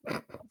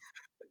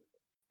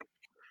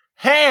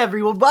Hey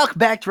everyone, welcome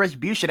back to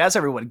Retribution. How's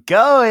everyone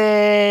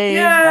going?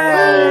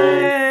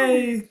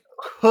 Yay!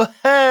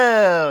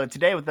 Whoa.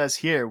 Today with us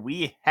here,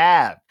 we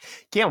have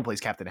Cam who plays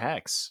Captain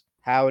Hex,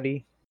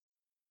 Howdy.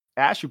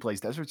 Ash who plays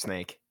Desert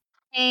Snake,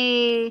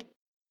 Hey.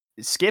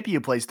 Skippy who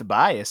plays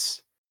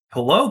Tobias,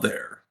 Hello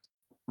there.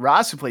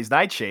 Ross who plays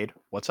Nightshade.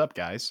 What's up,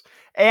 guys?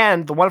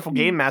 And the wonderful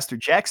Game Master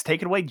Jex.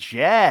 Take it away,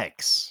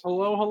 Jex.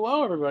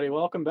 Hello, everybody.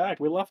 Welcome back.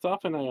 We left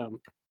off in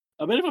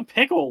a bit of a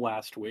pickle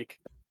last week.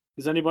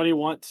 Does anybody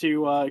want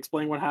to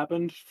explain what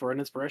happened for an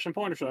inspiration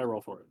point, or should I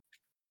roll for it?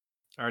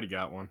 I already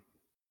got one.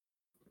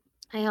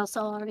 I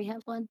also already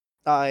have one.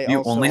 You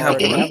also only have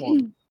already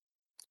one?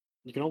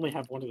 You can only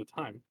have one at a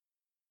time.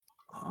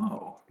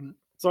 Oh.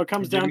 So it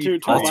comes down to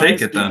I'll Tobias,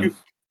 take it then.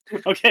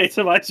 Okay,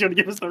 Tobias, you want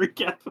to give us the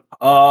recap?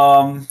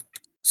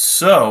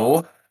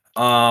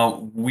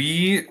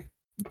 We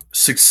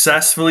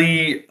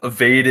successfully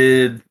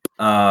evaded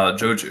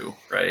Joju,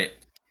 right?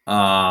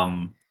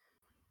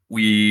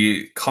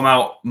 We come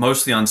out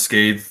mostly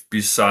unscathed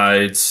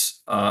besides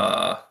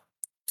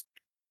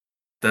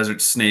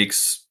Desert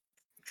Snake's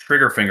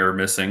trigger finger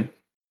missing.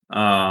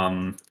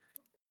 And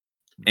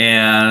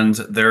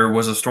there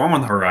was a storm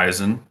on the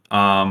horizon.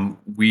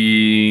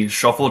 We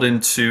shuffled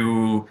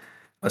into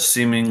a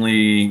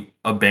seemingly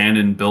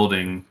abandoned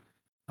building.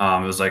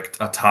 It was like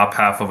a top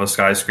half of a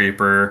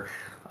skyscraper,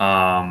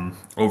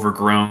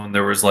 overgrown.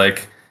 There was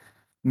like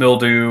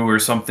mildew or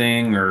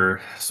something,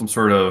 or some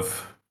sort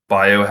of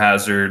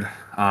biohazard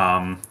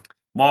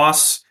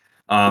moss.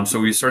 So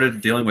we started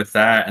dealing with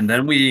that, and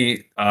then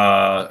we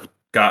got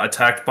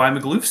attacked by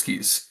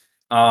Maglufskis.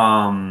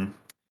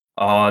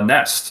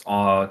 Nest,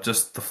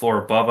 just the floor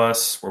above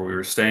us where we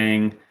were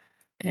staying,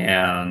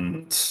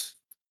 and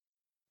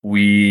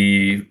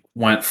we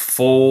went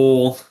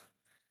full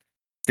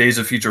Days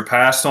of Future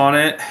Past on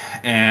it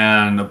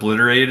and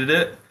obliterated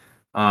it.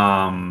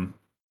 I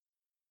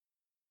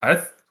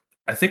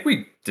think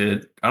we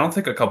did. I don't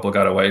think a couple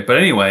got away, but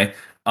anyway,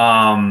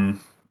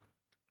 some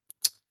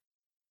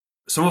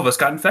of us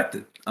got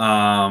infected,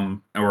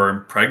 or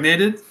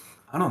impregnated.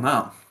 I don't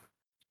know.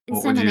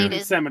 What would you-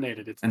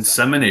 Inseminated.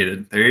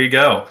 Inseminated. There you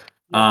go.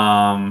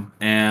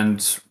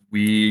 And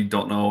we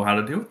don't know how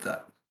to deal with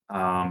that.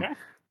 Okay.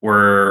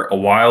 We're a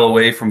while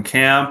away from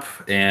camp,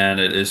 and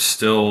it is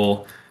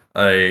still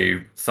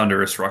a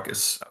thunderous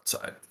ruckus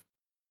outside.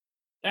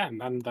 Yeah, and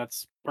then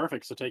that's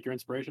perfect. So take your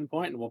inspiration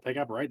point, and we'll pick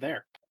up right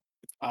there.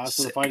 So the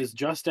Sick. fight has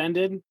just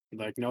ended.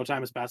 Like, no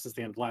time has passed since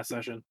the end of last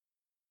session.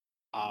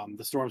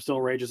 The storm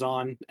still rages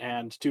on,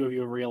 and two of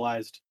you have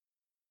realized,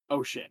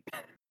 oh shit.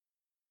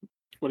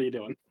 What are you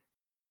doing?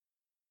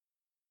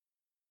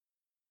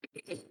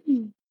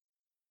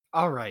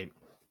 All right.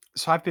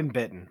 So I've been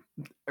bitten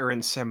or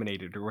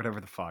inseminated or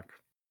whatever the fuck.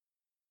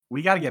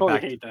 We got to get Totally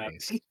back to hate the that.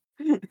 base.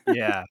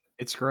 Yeah,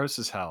 it's gross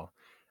as hell.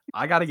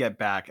 I got to get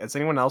back. Has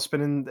anyone else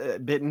been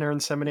bitten or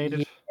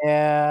inseminated?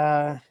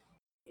 Yeah,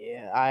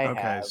 I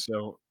Okay, have.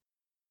 so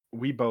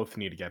we both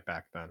need to get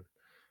back then.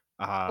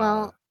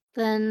 Well,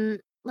 then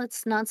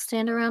let's not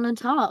stand around and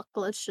talk.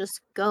 Let's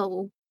just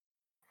go.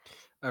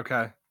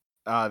 Okay,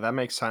 that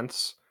makes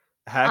sense.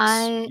 Hex,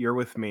 I- you're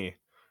with me.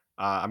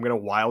 I'm gonna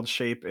wild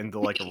shape into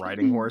like a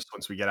riding horse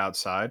once we get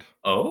outside.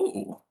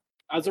 Oh.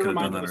 As a Could've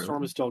done reminder, that the storm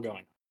earlier. is still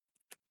going.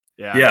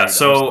 Yeah, Yeah, dude, I'm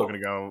still so-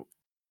 gonna go.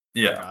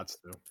 Yeah. Gots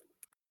to.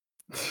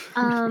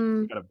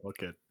 Gotta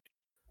book it.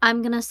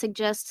 I'm gonna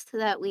suggest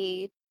that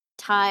we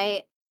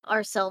tie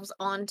ourselves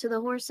onto the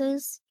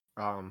horses,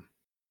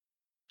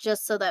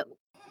 just so that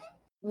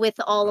with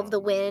all of the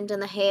wind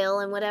and the hail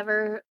and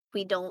whatever,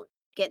 we don't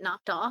get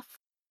knocked off.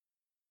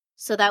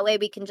 So that way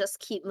we can just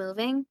keep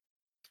moving.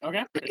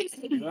 Okay,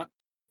 we'll do that.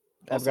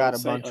 I've Also, got a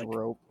say, bunch of like,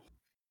 rope.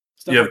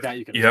 Stuff You like have- that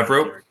you can. you have say in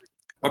rope? character.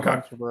 A Okay.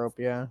 bunch of rope,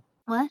 yeah.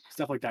 What?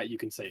 Stuff like that you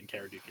can say in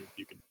character.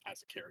 You can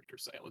as a character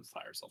say, let's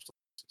tie ourselves to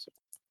horses.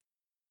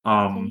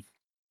 Okay.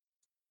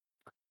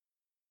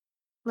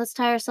 Let's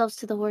tie ourselves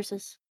to the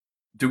horses.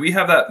 Do we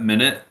have that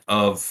minute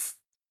of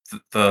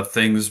the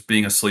things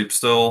being asleep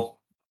still,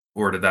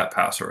 or did that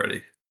pass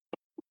already?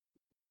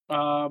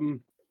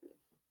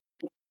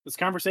 This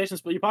conversation,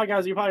 but you probably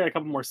got a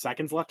couple more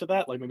seconds left of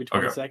that, like maybe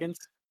 20 Okay. seconds.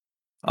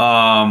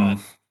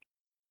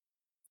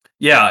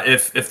 Yeah,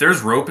 if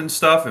there's rope and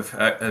stuff,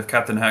 if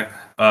Captain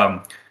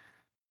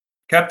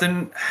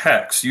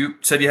Hex, you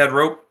said you had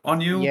rope on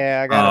you?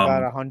 Yeah, I got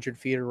about 100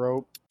 feet of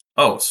rope.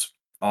 Oh,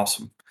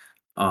 awesome.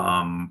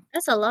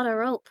 That's a lot of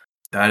rope.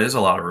 That is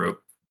a lot of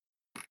rope.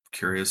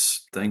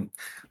 Curious thing.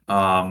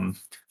 I'm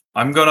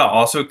gonna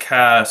also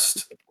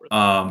cast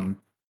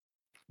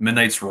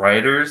Midnight's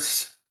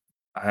Riders.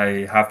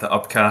 I have to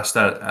upcast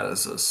that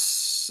as a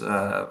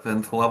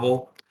 7th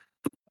level.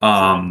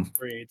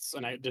 Creates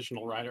an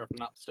additional rider, if I'm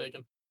not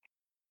mistaken.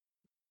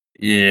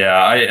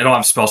 Yeah, I don't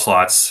have spell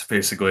slots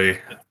basically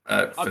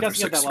at 5th or Upcasting at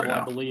 6th that level, right I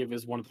now. believe,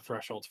 is one of the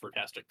thresholds for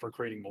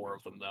creating more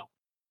of them, though.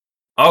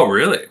 Oh,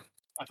 really?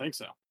 I think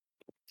so.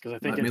 Because I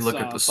think Let me it's look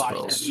at the 5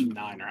 spells. to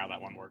 9 or how that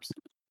one works.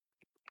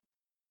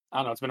 I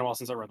don't know. It's been a while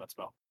since I read that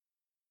spell.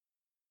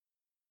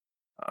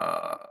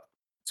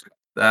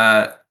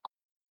 That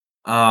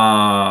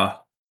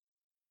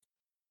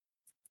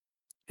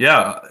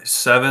Yeah,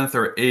 7th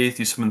or 8th,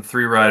 you summon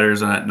 3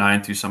 riders, and at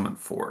 9th, you summon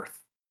 4th.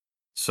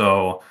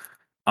 So,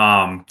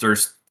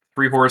 there's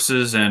 3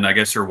 horses, and I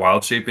guess you're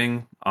wild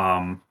shaping.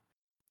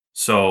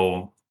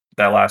 So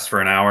that lasts for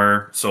an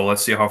hour. So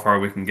let's see how far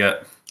we can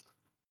get.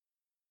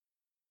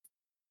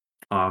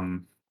 All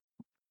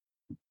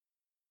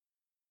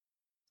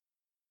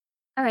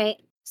right.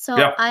 So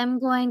Yeah.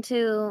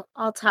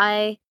 I'll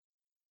tie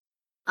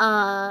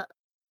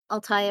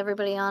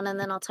everybody on, and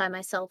then I'll tie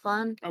myself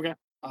on. Okay.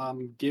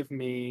 Give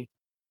me,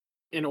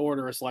 in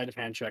order, a sleight of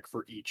hand check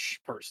for each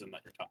person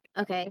that you're tying.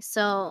 Okay,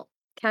 so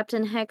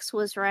Captain Hex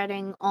was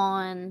riding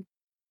on.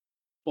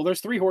 Well, there's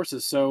 3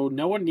 horses, so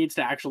no one needs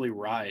to actually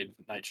ride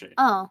Nightshade.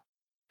 Oh,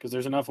 Because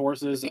there's enough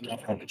horses and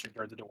enough Nightshade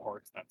turns into a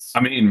horse. That's.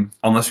 I mean,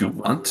 unless you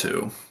want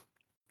to.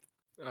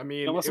 I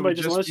mean, Unless it somebody would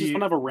just just want be. to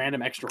have a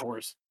random extra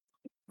horse.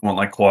 Want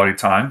like quality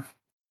time?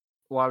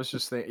 Well, I was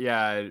just thinking.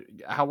 Yeah.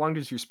 How long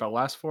does your spell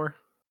last for?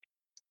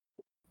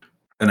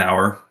 An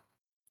hour.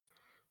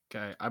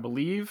 Okay, I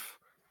believe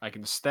I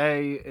can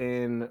stay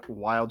in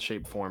wild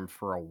shape form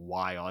for a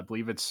while. I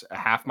believe it's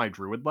half my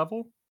druid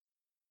level.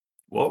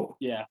 Whoa.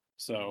 Yeah.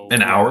 So.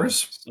 In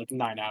hours? Like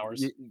 9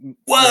 hours. Yeah,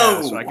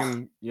 so I Whoa!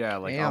 can. Yeah,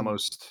 like Damn.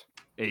 almost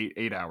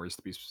 8 hours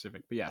to be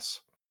specific. But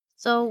yes,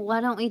 so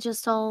why don't we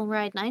just all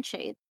ride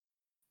Nightshade?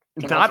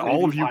 not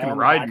all of you can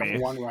ride me.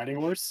 One riding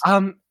horse.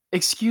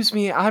 Excuse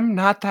me, I'm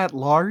not that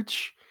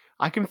large.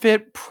 I can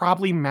fit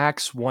probably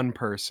max 1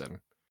 person,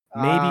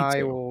 maybe I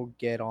 2. will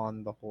get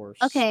on the horse.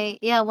 Okay,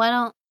 yeah.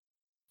 Why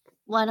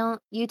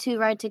don't you 2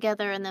 ride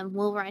together, and then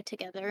we'll ride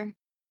together?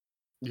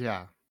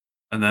 Yeah.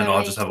 And then That I'll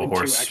way- just have a And 2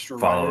 horse extra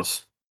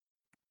follows.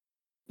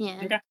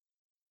 Yeah. Okay.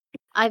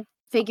 I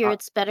figure Uh,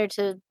 it's better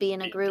to be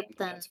in a Yeah, group yeah,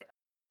 than that's fair.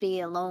 be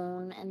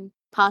alone and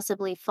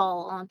possibly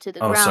fall onto the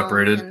Oh, ground.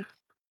 separated? And,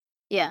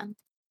 yeah.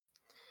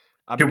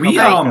 Can we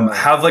become like a-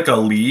 have like a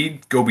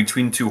lead go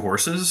between 2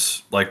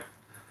 horses? Like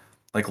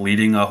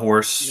leading a I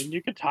horse? mean,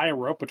 you could tie a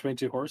rope between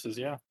 2 horses,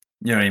 yeah.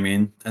 You know what I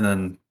mean? And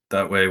then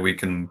that way we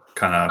can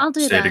kind I'll of do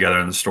stay that. together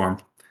in the storm.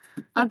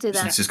 I'll do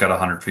Since that. he's got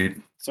 100 feet.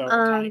 So Um,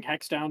 tying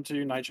Hex down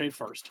to Nightshade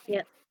first.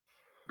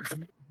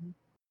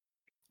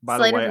 By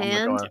Sleight the of way,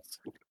 hand.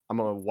 I'm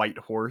a white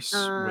horse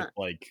with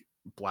like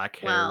black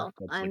hair. Wow,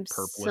 That's I'm like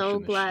purplish so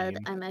in the glad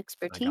sheen. I'm I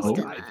expertise got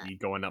in like that. ivy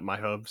going up my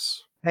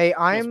hooves. Hey, You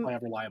also I'm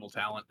have reliable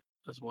talent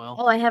as well.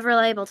 Oh, I have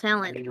reliable I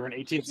talent. mean, you're an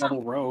 18th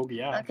level rogue,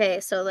 yeah. Okay,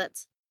 so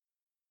that's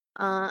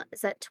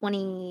is that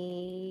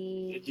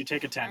 20? You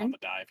take a 10 on the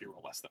die if you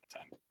roll less than a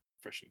 10.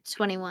 Proficiency.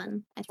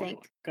 21, I 21.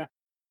 think. Okay.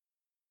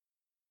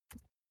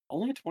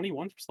 Only a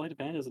 21 for sleight of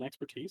hand as an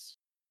expertise?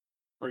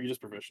 Or are you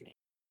just proficient?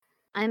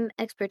 I'm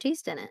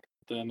expertise in it.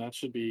 Then that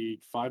should be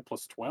 5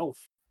 plus 12.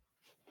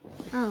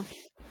 Oh.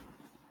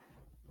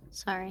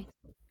 Sorry.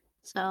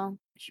 So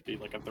It should be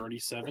like a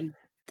 37.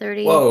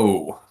 30.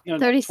 Whoa. No,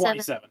 37.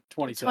 27.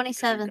 27.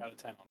 27. Got a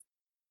 10 on.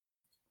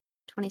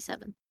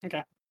 27.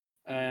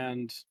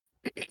 And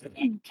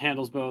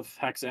handles both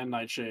Hex and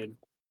Nightshade.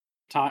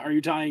 Are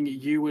you tying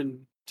you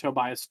and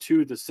Tobias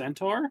to the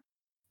centaur?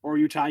 Or are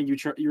you tying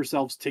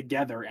yourselves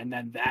together and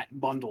then that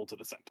bundle to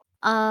the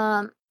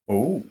centaur?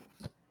 Oh.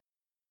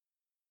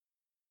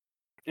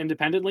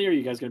 Independently, or are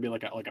you guys gonna be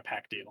like a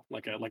pack deal,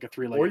 like a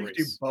 3-legged Or you race?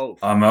 do both.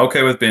 I'm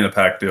okay with being a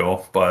pack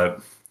deal,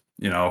 but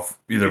you know, if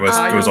either of us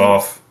Tie goes them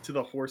off. to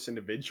the horse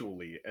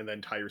individually, and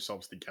then tie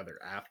yourselves together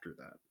after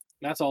that.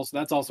 That's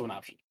also an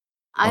option.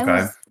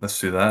 Okay, let's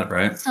do that,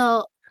 right?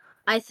 So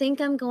I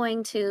think I'm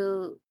going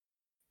to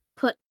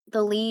put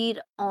the lead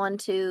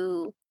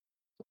onto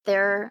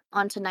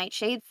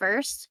Nightshade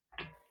first,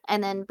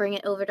 and then bring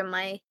it over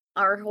to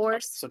our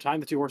horse. So tying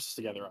the 2 horses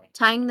together. Right?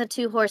 Tying the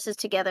 2 horses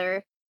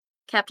together.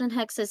 Captain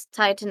Hex is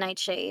tied to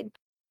Nightshade,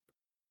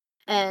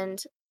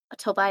 and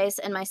Tobias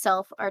and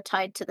myself are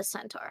tied to the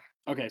centaur.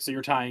 Okay, so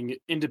you're tying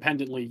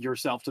independently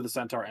yourself to the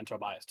centaur and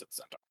Tobias to the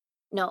centaur.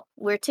 No,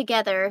 we're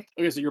together.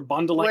 Okay, so you're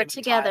bundling. We're and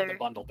tying together. the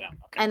bundle down.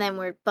 Okay. And then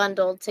we're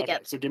bundled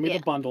together. Okay, so give me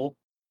the bundle.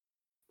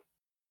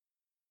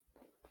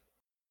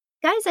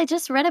 Guys, I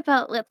just read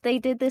about what they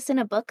did this in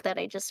a book that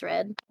I just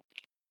read.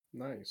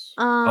 Nice.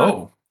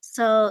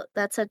 So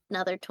that's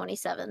another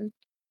 27.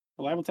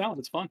 Reliable talent.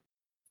 It's fun.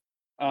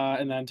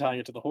 And then tying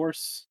it to the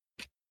horse.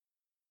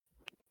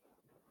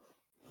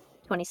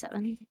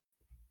 27.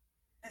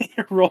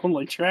 You're rolling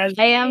like trash.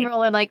 I am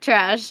rolling like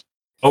trash.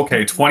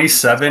 Okay,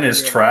 27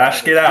 is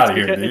trash. Get out of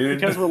here, dude.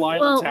 Because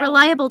reliable talent.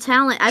 Reliable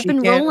talent. I've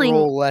been rolling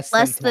less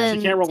less than 10. than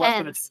She can't roll less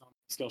than a 10s, 10 on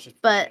the skill sheet.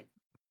 but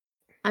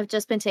I've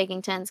just been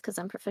taking 10s because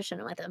I'm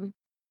proficient with them.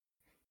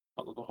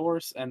 Bundle the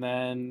horse, and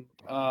then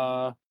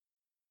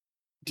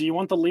do you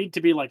want the lead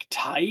to be like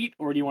tight,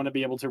 or do you want to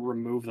be able to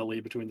remove the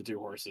lead between the 2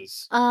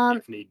 horses?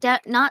 If need be?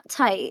 Not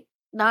tight.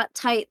 Not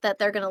tight that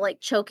they're gonna like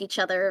choke each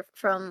other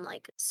from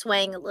like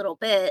swaying a little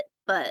bit,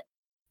 but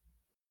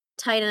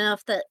tight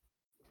enough that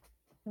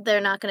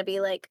they're not gonna be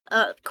like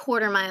a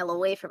quarter mile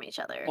away from each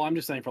other. Well, I'm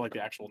just saying for like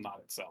the actual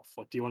knot itself.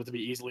 Like, do you want it to be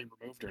easily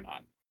removed or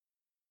not?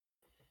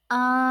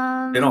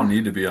 They don't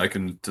need to be. I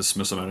can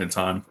dismiss them at any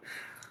time.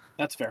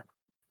 That's fair.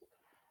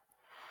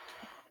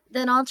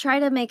 Then I'll try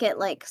to make it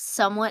like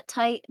somewhat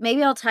tight.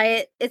 Maybe I'll tie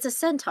it. It's a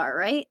centaur,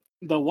 right?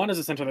 The one is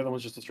a centaur, the other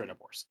one's just a straight up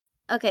horse.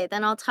 Okay,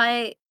 then I'll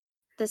tie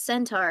the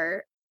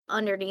centaur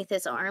underneath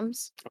his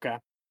arms. Okay.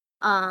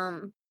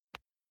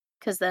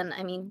 Because then,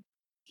 I mean,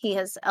 he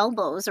has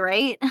elbows,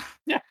 right?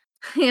 Yeah.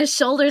 He has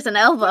shoulders and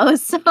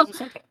elbows. So,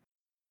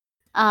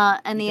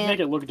 and you the can make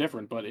it look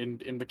different, but in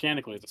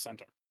mechanically, it's a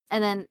centaur.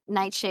 And then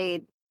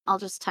Nightshade, I'll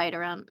just tie it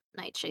around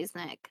Nightshade's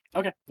neck.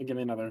 Okay, then give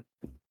me another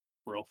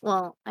roll.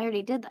 Well, I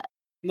already did that.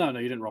 No,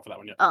 you didn't roll for that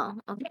one yet. Oh,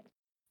 okay.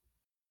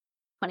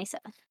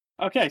 27.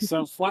 Okay,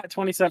 so flat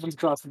 27s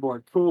across the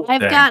board. Cool.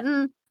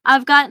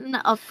 I've gotten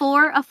a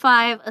 4, a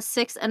 5, a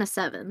 6, and a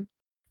 7.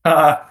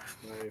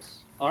 Nice.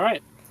 All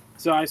right.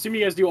 So I assume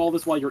you guys do all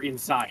this while you're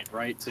inside,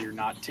 right? So you're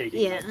not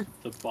taking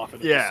the buffet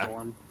of the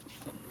storm.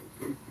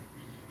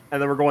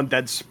 And then we're going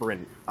dead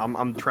sprint.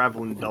 I'm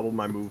traveling double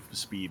my move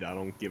speed. I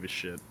don't give a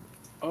shit.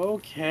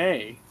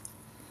 Okay.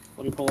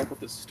 Let me pull up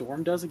what the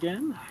storm does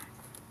again.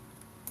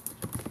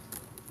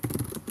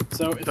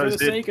 So for the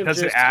sake of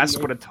does it ask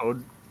what a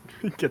toad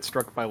gets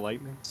struck by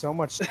lightning? So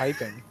much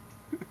typing.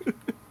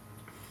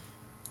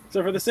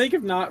 So for the sake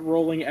of not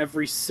rolling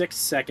every 6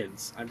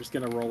 seconds, I'm just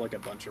gonna roll like a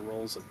bunch of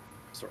rolls and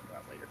sort it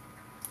out later.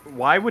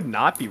 Why would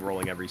not be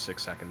rolling every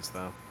 6 seconds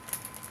though?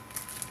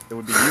 It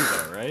would be you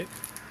though, right?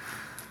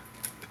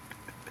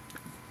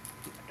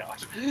 Oh my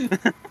gosh.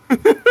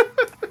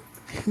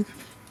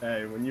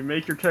 Hey, when you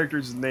make your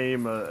character's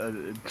name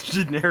a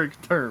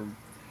generic term,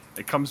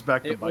 it comes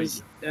back to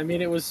bite you. I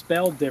mean, it was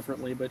spelled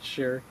differently, but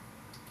sure.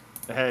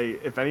 Hey,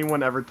 if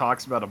anyone ever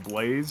talks about a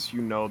blaze,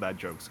 you know that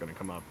joke's gonna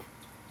come up.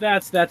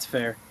 That's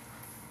fair.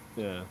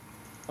 Yeah.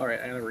 All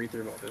right, I gotta read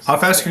through all this. How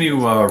fast can you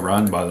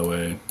run, by the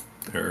way?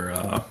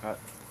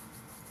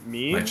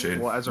 Me? Nightshade.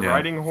 Well, as a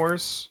riding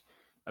horse,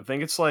 I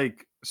think it's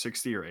like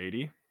 60 or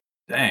 80.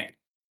 Dang.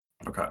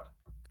 Okay.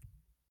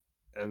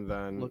 And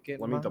then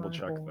let me double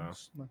check though.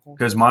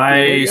 Because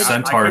my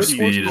centaur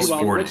speed is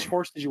 40. Which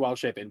horse did you wild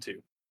shape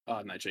into,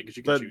 Nightshade? Because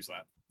you can choose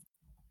that.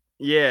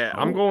 Yeah,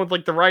 I'm going with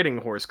like the riding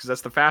horse because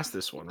that's the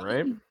fastest one,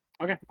 right?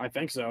 Okay, I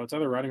think so. It's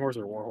either riding horse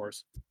or war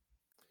horse.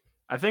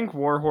 I think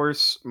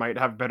Warhorse might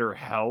have better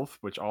health,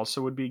 which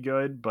also would be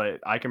good,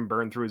 but I can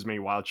burn through as many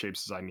wild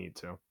shapes as I need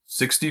to.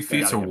 60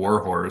 feet's a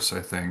Warhorse,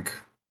 I think.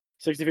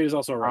 60 feet is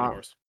also a riding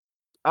horse.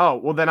 Oh,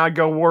 well then I'd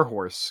go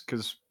Warhorse,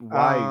 because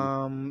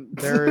why?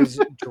 There's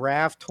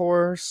Draft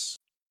Horse,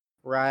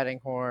 Riding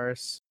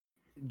Horse,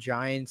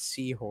 Giant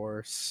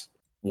Seahorse.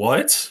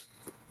 What?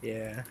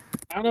 Yeah.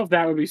 I don't know if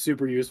that would be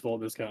super useful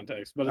in this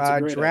context, but it's a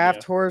great Draft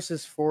idea. Horse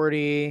is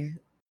 40,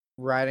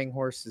 Riding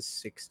Horse is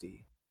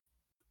 60.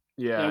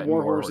 Yeah, and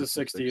Warhorse is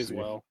 60 as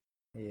well.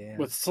 Yeah.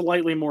 With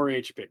slightly more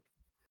HP.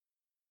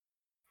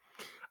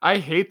 I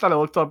hate that I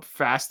looked up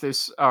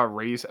fastest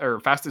race or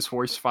fastest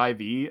horse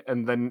 5e,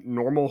 and then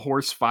normal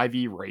horse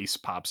 5e race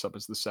pops up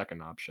as the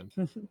second option.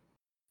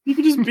 You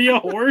can just be a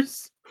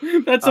horse?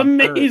 That's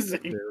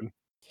amazing.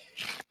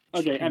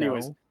 Okay,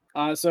 anyways.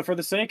 No. So for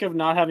the sake of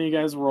not having you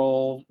guys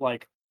roll,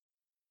 like,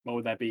 what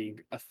would that be?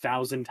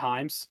 1,000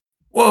 times?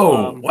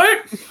 Whoa,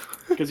 what?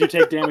 Because you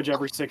take damage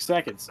every 6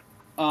 seconds.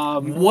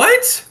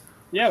 What?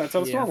 Yeah, that's how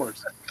the storm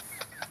works.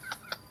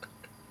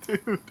 Dude.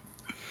 Yo,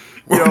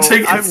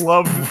 I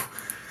love...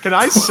 Can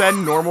I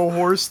send normal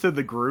horse to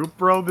the group,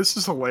 bro? This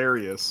is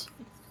hilarious.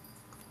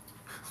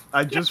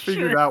 I just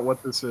figured out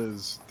what this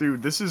is.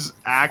 Dude, this is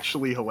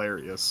actually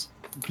hilarious.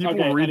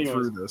 People read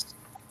through this.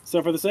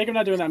 So for the sake of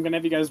not doing that, I'm going to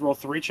have you guys roll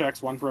 3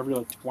 checks, one for every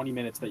like 20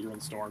 minutes that you're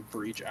in storm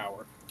for each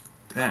hour.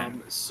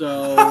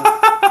 So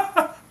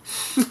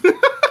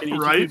can each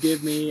of you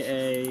give me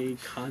a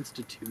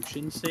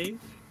Constitution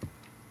save?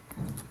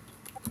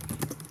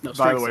 No,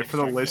 by the way, for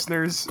the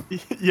listeners,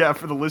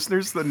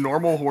 the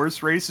normal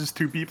horse race is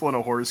 2 people in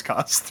a horse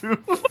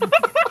costume.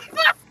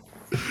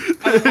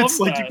 It's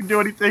like you can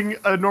do anything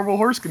a normal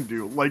horse can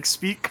do, like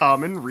speak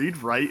common, read,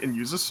 write, and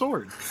use a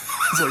sword.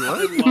 It's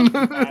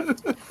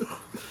like what?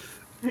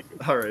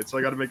 All right, so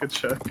I got to make a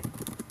check.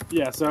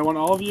 Yeah, so I want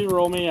all of you to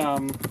roll me.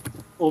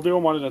 We'll do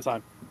them one at a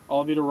time. All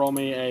of you to roll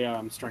me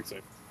a strength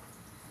save.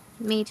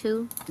 Me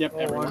too. Yep,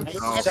 everyone.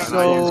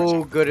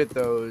 So good at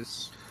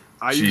those.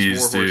 I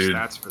use Warhorse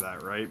stats for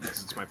that, right?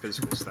 Because it's my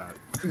physical stat.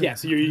 Yeah,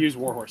 so you use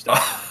Warhorse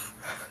stats.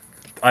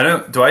 I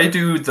don't. Do I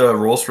do the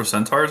rolls for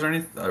centaurs or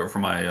anything, or for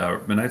my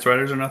Midnight's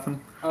Riders or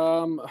nothing?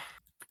 I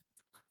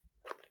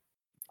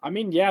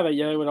mean, yeah,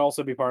 they would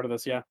also be part of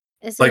this. Yeah.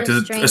 Like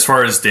as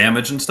far as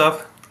damage and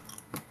stuff.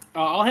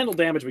 I'll handle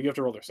damage, but you have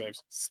to roll their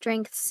saves.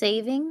 Strength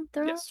saving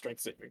throw. Yes,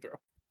 strength saving throw.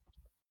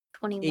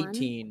 21.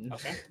 18.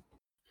 Okay.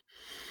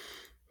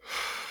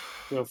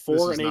 So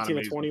 4 and 18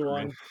 to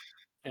 21.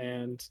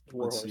 And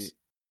Warhorse.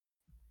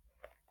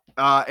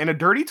 And a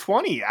dirty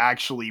 20,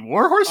 actually.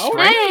 Warhorse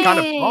strength kind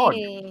of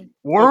fun.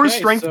 Warhorse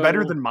strength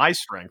better than my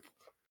strength.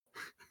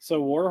 So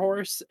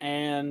Warhorse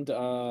and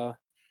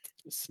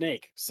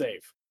Snake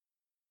save.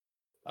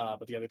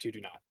 But the other 2 do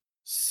not.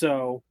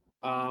 So,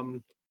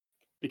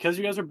 because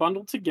you guys are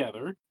bundled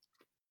together,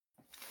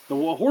 the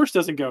horse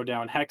doesn't go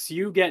down. Hex,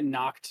 you get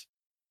knocked.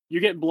 You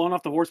get blown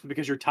off the horse, but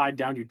because you're tied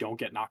down, you don't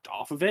get knocked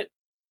off of it.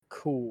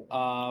 Cool.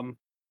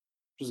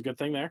 Which is a good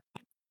thing there.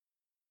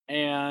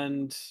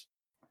 And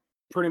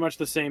pretty much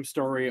the same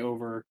story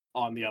over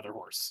on the other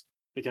horse.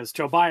 Because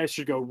Tobias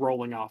should go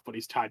rolling off, but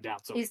he's tied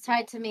down. So he's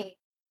tied to me.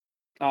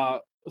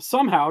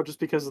 Somehow, just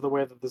because of the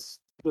way that this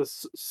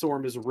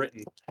SORM is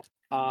written.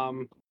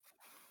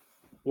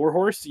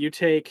 Warhorse, you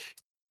take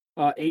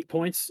 8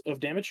 points of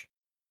damage.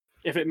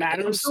 If it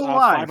matters,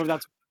 5 of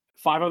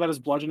that is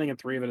bludgeoning and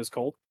 3 of it is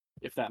cold.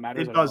 If that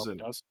matters, it doesn't.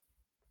 It does.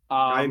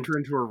 I enter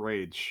into a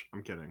rage.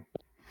 I'm kidding.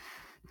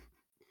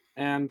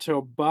 And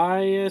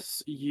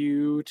Tobias,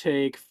 you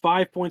take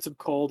 5 points of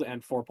cold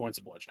and 4 points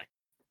of bludgeoning.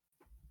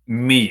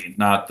 Me,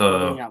 not the.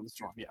 Out in the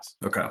storm, yes.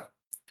 Okay.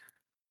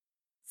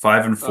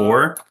 5 and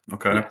 4.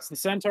 Okay. Yes, the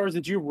centaurs.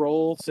 Did you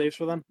roll saves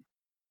for them?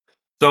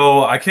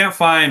 So I can't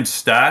find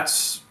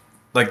stats.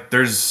 Like,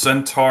 there's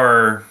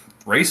centaur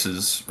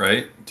races,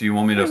 right? Do you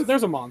want me to?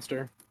 There's a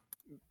monster.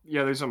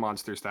 Yeah, there's a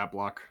monster stat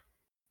block.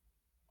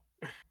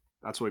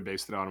 That's what we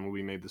based it on when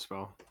we made the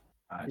spell.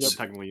 Yep.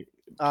 Technically,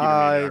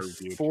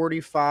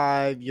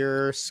 45.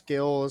 Your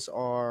skills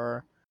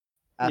are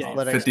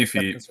athletics, 50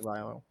 feet, and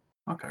survival.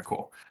 Okay,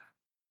 cool.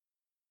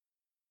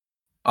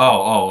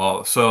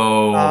 Oh.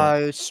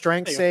 So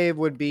strength save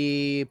would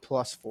be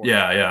 +4.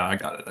 Yeah, I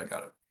got it.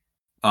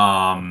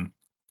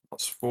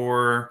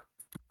 +4.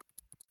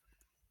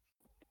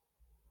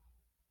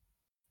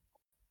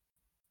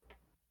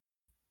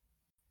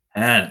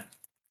 And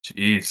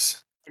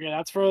jeez. Okay,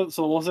 that's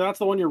we'll say that's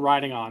the one you're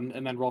riding on,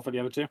 and then roll for the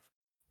other 2.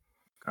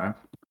 Okay.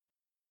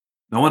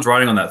 No one's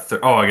riding on that.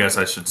 Oh, I guess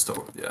I should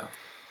still. Yeah.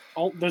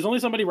 Oh, there's only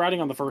somebody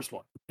riding on the first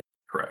one.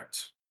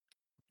 Correct.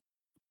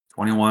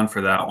 21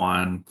 for that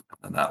one,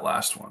 and that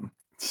last one.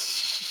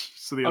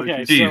 So the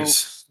other so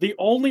the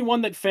only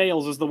one that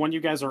fails is the one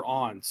you guys are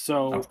on.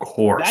 So of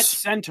course, that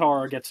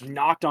centaur gets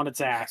knocked on its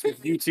ass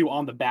with you 2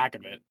 on the back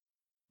of it.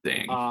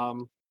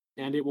 Dang.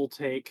 And it will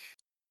take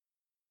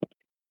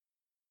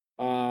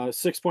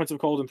 6 points of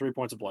cold and 3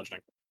 points of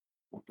bludgeoning.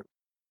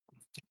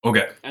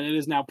 Okay. And it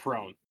is now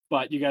prone,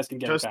 but you guys can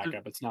get it back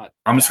up. It's not.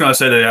 I'm just gonna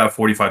say they have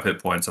 45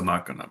 hit points. I'm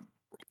not gonna.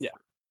 Yeah.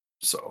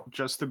 So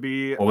just to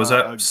be. What was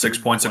that? 6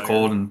 points of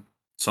cold and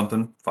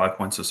something. 5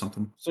 points of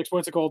something. 6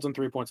 points of cold and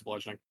 3 points of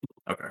bludgeoning.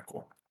 Okay,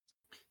 cool.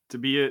 To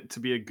be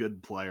a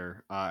good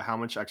player, how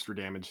much extra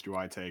damage do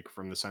I take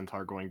from the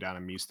centaur going down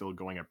and me still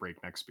going at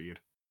breakneck speed?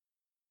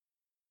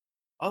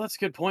 Oh, that's a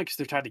good point because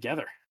they're tied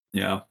together.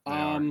 Yeah.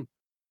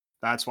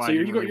 That's why. So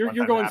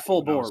you're going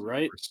full bore,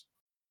 right?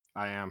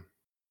 I am.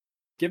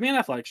 Give me an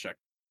athletics check.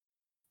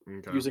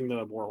 Okay. Using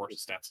the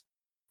warhorse's stats.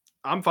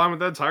 I'm fine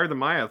with that. It's higher than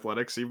my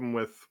athletics, even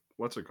with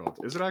what's it called?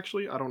 Is it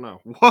actually? I don't know.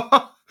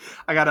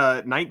 I got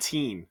a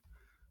 19.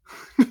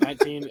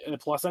 19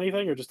 plus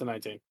anything or just a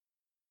 19?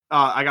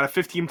 I got a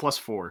 15 plus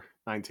 4.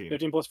 19.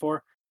 15 plus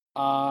 4.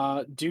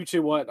 Due to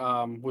what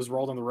was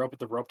rolled on the rope, but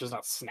the rope does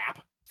not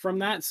snap from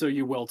that, so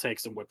you will take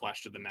some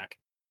whiplash to the neck.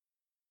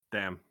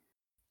 Damn.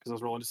 Because I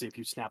was rolling to see if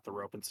you snap the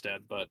rope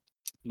instead, but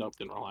nope,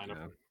 didn't rely on it.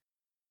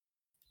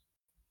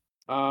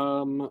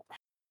 What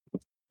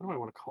do I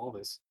want to call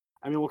this?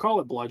 I mean, we'll call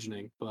it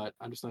bludgeoning, but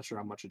I'm just not sure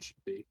how much it should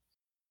be.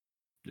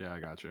 Yeah, I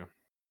got you.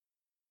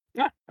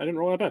 Yeah, I didn't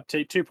roll that bad.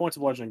 Take 2 points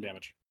of bludgeoning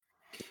damage.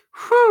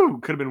 Whew!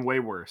 Could have been way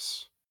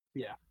worse.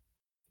 Yeah.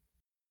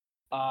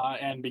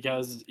 And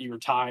because you're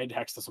tied,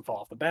 Hex doesn't fall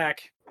off the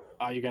back.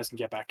 You guys can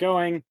get back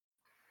going.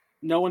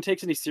 No one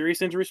takes any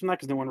serious injuries from that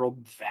because no one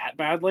rolled that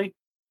badly.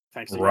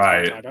 Thanks to you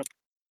guys being tied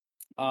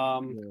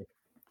up.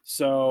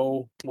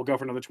 So we'll go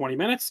for another 20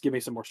 minutes. Give me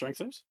some more strength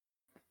saves.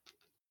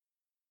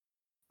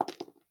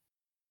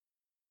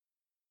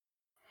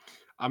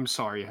 I'm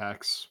sorry,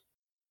 Hex.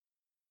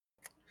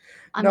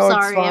 I'm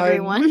sorry, it's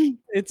everyone.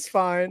 It's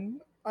fine.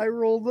 I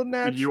rolled a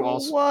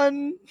natural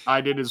 1.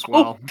 I did as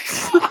well.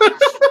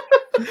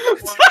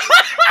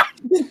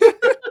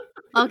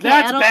 Okay,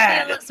 That's I don't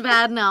bad. feel as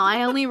bad now.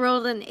 I only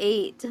rolled an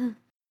 8.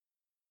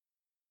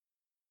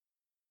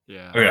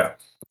 Yeah. Okay.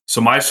 So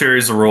my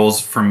series of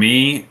rolls for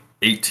me,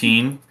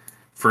 18.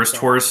 First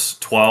horse,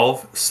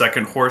 12.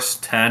 Second horse,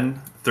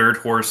 10. Third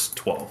horse,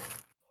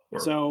 12.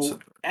 So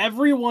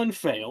everyone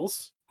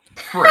fails.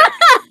 Right.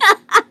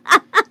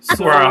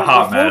 So We're a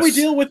hot before mess. we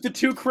deal with the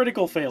 2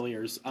 critical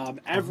failures,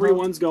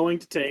 everyone's going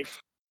to take.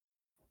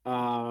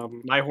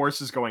 My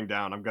horse is going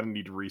down. I'm gonna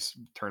need to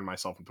turn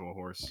myself into a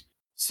horse.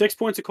 6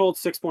 points of cold,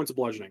 6 points of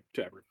bludgeoning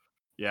to everyone.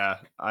 Yeah,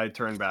 I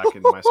turn back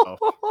into myself.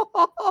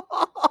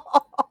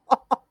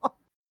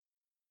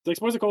 6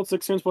 points of cold,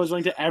 6 points of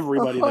bludgeoning to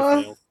everybody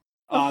that failed.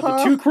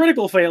 The 2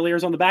 critical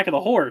failures on the back of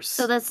the horse.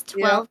 So that's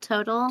 12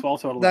 total?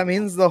 12 total. That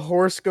means the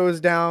horse goes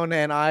down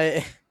and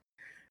I...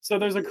 So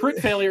there's a crit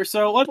failure.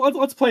 So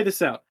let's play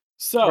this out.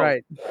 So,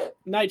 right.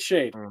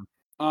 Nightshade,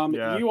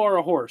 you are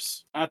a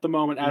horse at the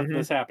moment as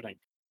this happening.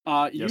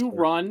 You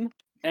run,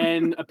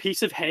 and a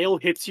piece of hail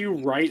hits you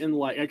right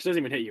in actually, it doesn't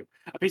even hit you.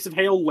 A piece of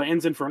hail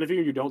lands in front of you,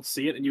 and you don't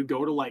see it, and you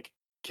go to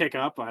kick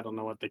up. I don't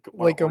know what they call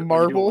it. Like a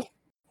marble.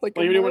 Like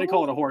you do when they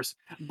call it a horse,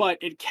 but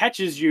it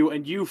catches you,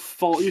 and you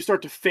fall. You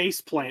start to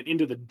face plant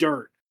into the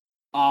dirt,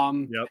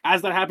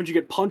 As that happens, you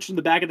get punched in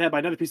the back of the head by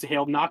another piece of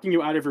hail, knocking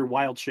you out of your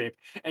wild shape,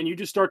 and you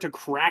just start to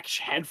crack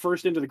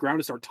headfirst into the ground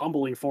and start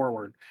tumbling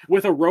forward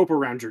with a rope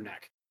around your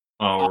neck.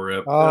 Oh,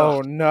 rip.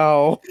 Oh,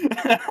 no.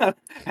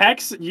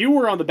 Hex, you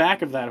were on the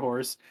back of that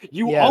horse.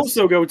 You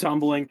also go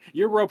tumbling.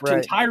 Your rope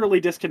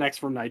entirely disconnects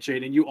from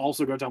Nightshade, and you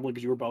also go tumbling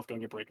because you were both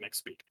going at breakneck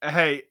speed.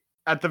 Hey,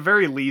 at the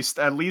very least,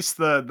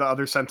 the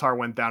other centaur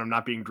went down. I'm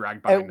not being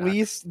dragged by. At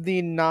least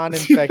the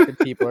non-infected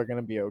people are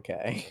going to be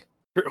okay.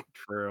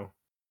 True.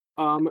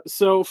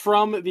 So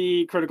from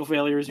the critical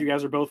failures, you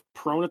guys are both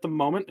prone at the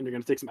moment, and you're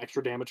going to take some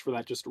extra damage for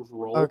that. Just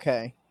roll.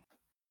 Okay.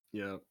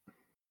 Yeah.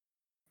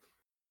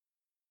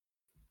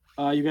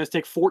 You guys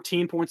take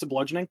 14 points of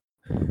bludgeoning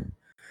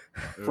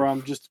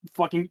from just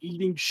fucking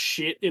eating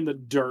shit in the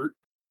dirt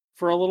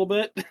for a little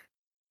bit.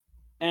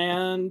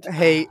 And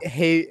hey,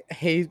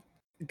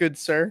 good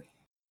sir.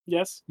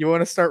 Yes. You want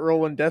to start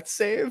rolling death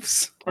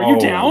saves? Are you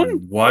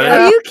down? What?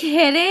 Are you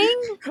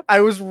kidding?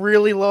 I was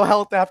really low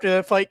health after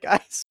that fight,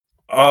 guys.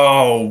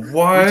 Oh,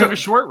 what? We took a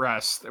short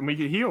rest and we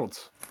get healed.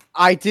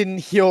 I didn't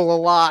heal a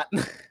lot.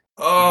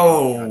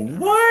 Oh,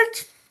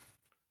 what?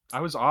 I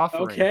was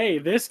offering. Okay,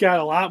 this got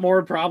a lot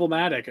more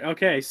problematic.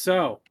 Okay,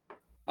 so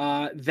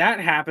that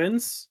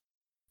happens.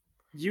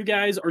 You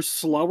guys are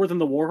slower than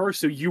the warhorse,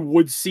 so you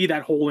would see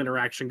that whole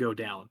interaction go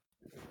down.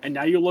 And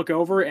now you look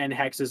over, and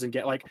Hex isn't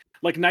get like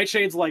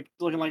Nightshade's like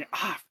looking like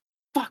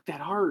fuck that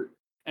hurt,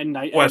 and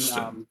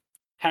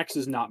Hex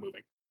is not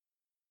moving.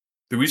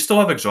 Do we still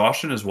have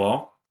exhaustion as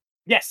well?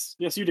 Yes,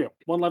 you do.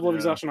 1 level of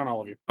exhaustion on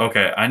all of you.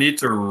 Okay, I need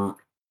to.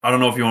 I don't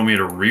know if you want me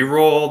to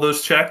re-roll all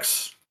those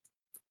checks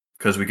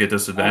because we get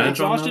disadvantage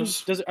on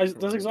those. Does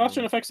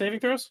exhaustion affect saving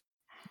throws?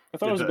 I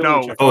thought it was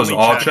No, ability checks. Oh, it's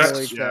all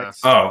checks. checks?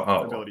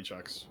 Oh. Ability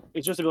checks.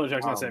 It's just ability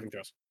checks, not saving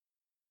throws.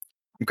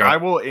 Okay. I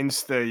will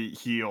insta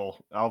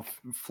heal. I'll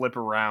flip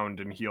around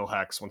and heal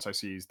Hex once I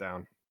see he's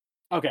down.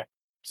 Okay,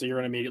 so you're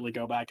gonna immediately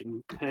go back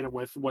and hit him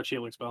with what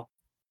healing spell?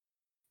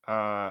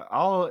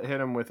 I'll hit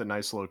him with a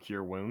nice little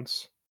cure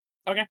wounds.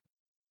 Okay.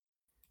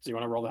 So you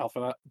want to roll the health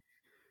for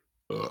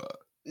that?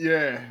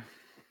 Yeah.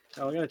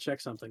 Oh, I gotta check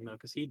something though,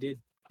 because he did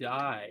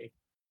die.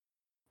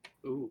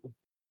 Ooh,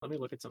 let me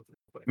look at something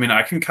quick. I mean,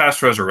 I can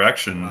cast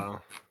Resurrection.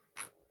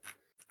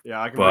 Yeah,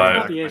 I can But-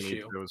 bring back the if I need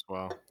issue. to as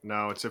well.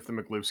 No, it's if the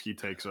McLuski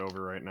takes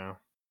over right now.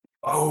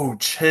 Oh,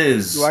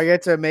 chiz. Do I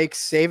get to make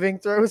saving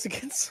throws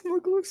against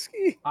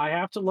Mogluski? I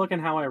have to look in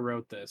how I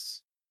wrote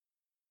this.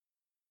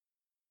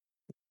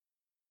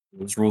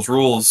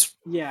 Rules.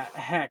 Yeah,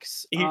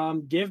 Hex.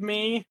 Give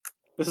me.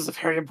 This is a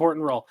very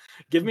important roll.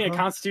 Give me a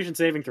Constitution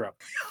saving throw.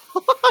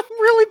 I'm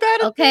really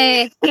bad at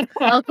Okay.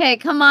 Okay,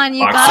 come on.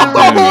 You Box gotta of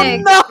roll doom.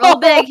 big. No! Roll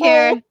big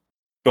here.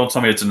 Don't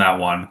tell me it's in that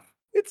one.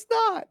 It's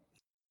not.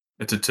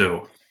 It's a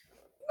 2.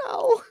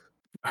 No.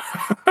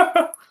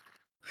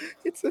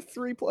 It's a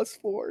 3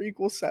 + 4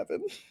 =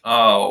 7.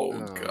 Oh,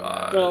 Oh,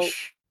 gosh. Well,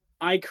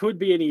 I could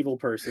be an evil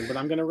person, but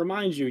I'm going to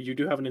remind you, you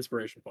do have an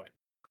inspiration point.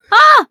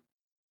 Ah!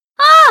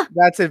 Ah!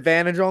 That's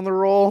advantage on the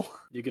roll.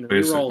 You can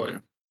re-roll Basically.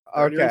 it.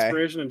 Burn your Okay.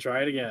 inspiration and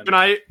try it again. Can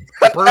I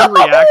burn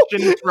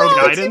reaction, throw No,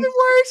 guidance? It's even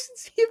worse.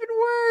 It's even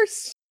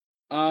worse.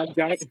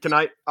 Can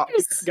I?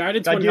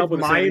 Guidance Can I wouldn't help give with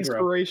a my saving throw.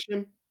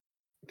 inspiration?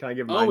 Can I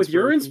give my Oh, with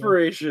your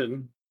inspiration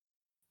inspiration.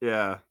 now?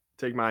 Yeah,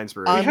 take my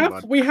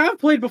inspiration. We have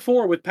played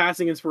before with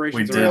passing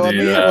inspirations. We did around.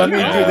 do that. Let me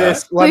Yeah. do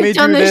this. Let me We've do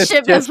done this this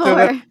shit just so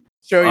that before.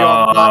 show you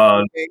I'm not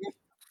moving.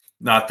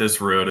 Not this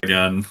road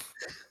again.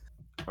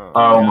 Oh,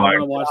 Oh I'm my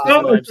gonna watch this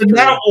god. live stream.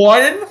 That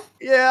one?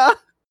 Yeah.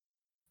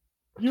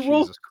 You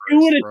rolled Jesus 2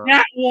 Christ, in bro. a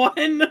nat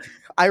 1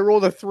 I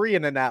rolled a 3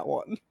 in a nat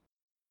 1.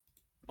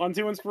 on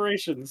 2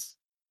 inspirations.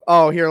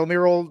 Oh, here, let me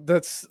roll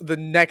the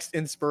next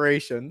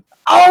inspiration.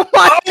 Oh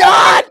my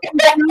god!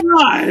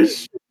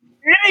 Gosh!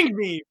 Kidding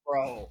me,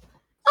 bro.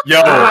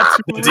 Yo,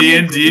 Three,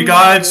 D&D two,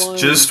 gods one.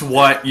 just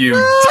want you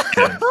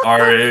dead.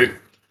 Alright.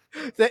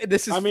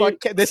 This is I mean,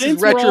 this since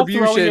is we're all throwing it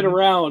retribution.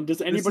 around,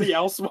 does anybody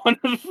else want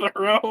to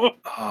throw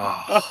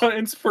Oh,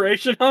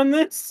 inspiration on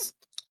this?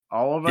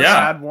 All of us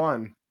Yeah. had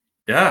one.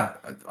 yeah,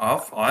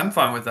 I'm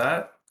fine with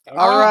that.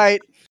 All right.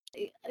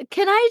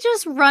 Can I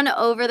just run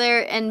over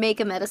there and make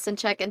a medicine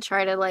check and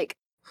try to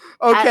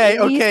Okay.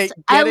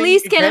 at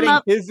least get him getting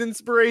up? His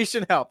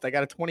inspiration helped. I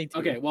got a 22.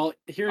 Okay, well,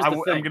 here's I'm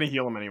the thing. gonna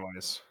heal him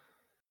anyways.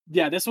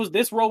 Yeah,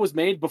 this roll was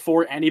made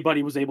before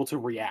anybody was able to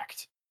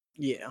react.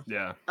 Yeah.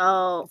 Yeah.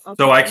 Oh,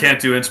 okay. So I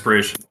can't do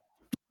inspiration.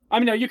 I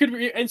mean, no, you could.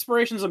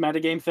 Inspiration's a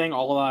metagame thing.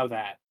 I'll allow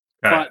that.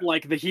 Okay, But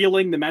like the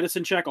healing, the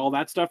medicine check, all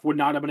that stuff would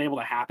not have been able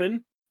to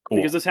happen cool.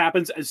 because this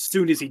happens as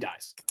soon as he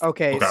dies.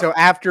 Okay, Okay. so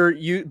after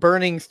you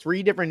burning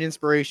 3 different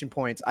inspiration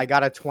points, I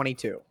got a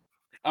 22.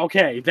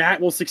 Okay,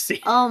 that will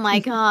succeed. Oh my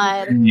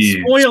god.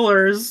 Jeez.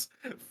 Spoilers: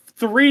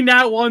 3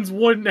 nat 1s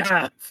wouldn't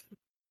have.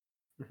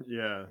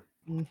 Yeah.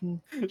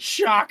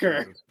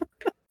 Shocker.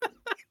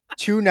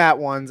 2 nat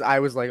 1s, I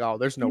was like, oh,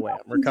 there's no way I'm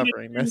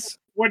recovering this.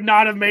 Would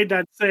not have made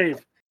that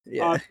save.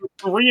 Yeah.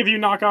 3 of you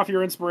knock off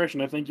your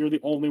inspiration. I think you're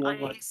the only one I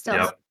left. still,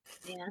 Yep.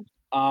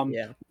 yeah.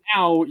 Yeah.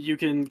 Now you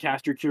can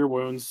cast your cure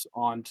wounds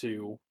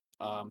onto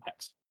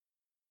Hex.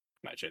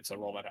 Nightshade, so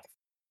roll that out.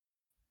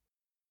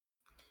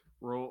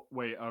 Roll.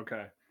 Wait.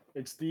 Okay.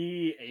 It's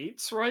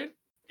D8s, right?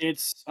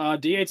 It's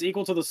D8's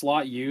equal to the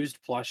slot used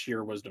plus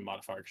your wisdom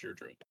modifier because you're a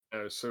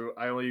druid. So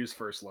I only use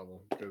first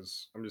level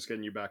because I'm just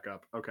getting you back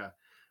up. Okay.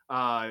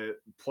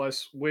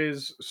 Plus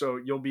Wiz, so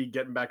you'll be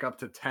getting back up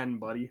to 10,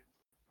 buddy.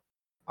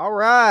 All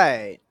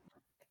right.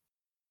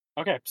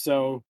 Okay,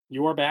 so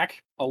you are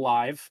back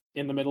alive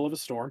in the middle of a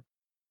storm.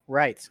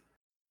 Right.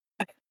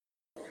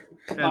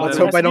 And Let's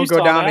then- hope I don't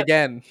go down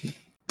again.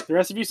 The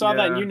rest of you saw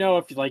that, and Yeah. you know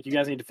if like you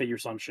guys need to figure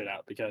some shit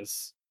out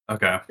because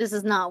Okay. This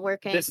is not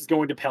working. this is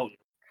going to pelt you.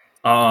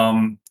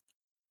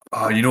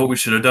 You know what we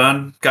should have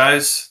done,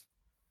 guys?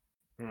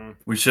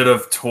 We should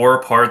have tore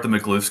apart the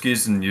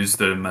Magluskis and used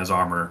them as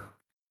armor.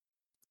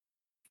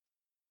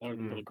 That would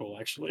be really cool,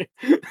 actually.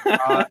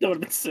 That would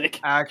have been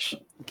sick.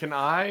 Actually, can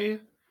I,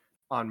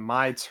 on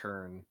my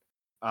turn,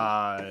 We're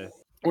not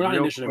real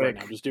initiative right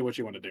quick- now. Just do what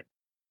you want to do.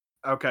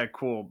 Okay,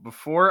 cool.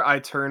 Before I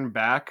turn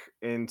back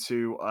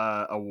into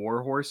a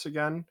warhorse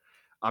again,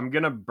 I'm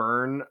gonna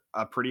burn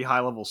a pretty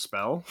high level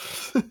spell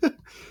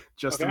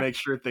just to Okay. make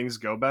sure things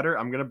go better.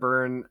 I'm gonna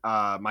burn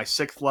my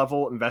 6th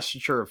level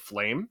investiture of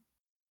flame.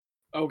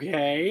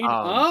 Okay.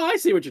 I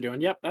see what you're doing.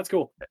 Yep, that's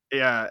cool.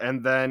 Yeah,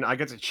 and then I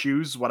get to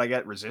choose what I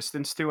get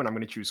resistance to, and I'm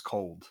gonna choose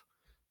cold,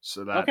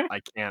 so that Okay. I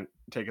can't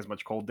take as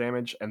much cold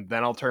damage. And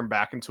then I'll turn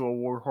back into a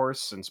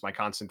warhorse since my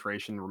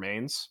concentration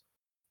remains.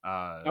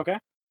 Okay.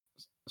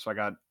 So I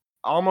got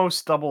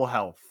almost double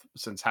health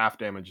since half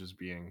damage is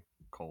being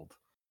cold.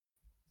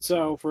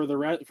 So for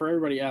for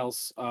everybody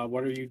else,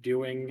 what are you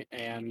doing,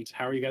 and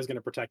how are you guys going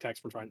to protect Hex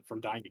from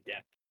dying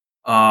again?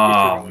 If you're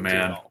Oh going to at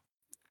man. all.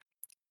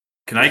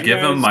 Can I You give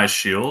him guys- my You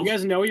shield?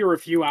 guys know you're a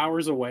few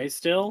hours away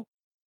still,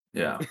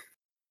 Yeah.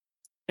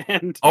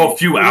 and Oh, a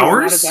few you are not at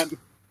hours? that-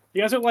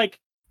 You guys are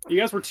you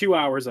guys were 2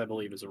 hours, I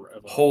believe, of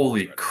a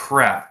Holy rest.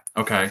 crap.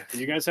 Okay.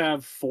 You guys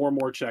have 4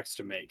 more checks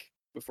to make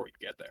before you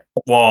get there.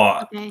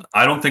 Well, Okay.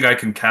 I don't think I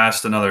can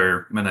cast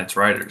another Midnight's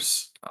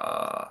Riders.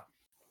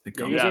 Think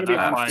Yeah, I'm you guys Yeah, are gonna be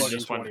that's on why I foot in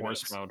just went 20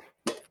 horse minutes.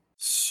 mode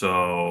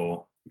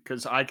so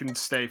because I can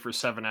stay for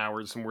 7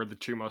 hours, and we're the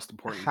 2 most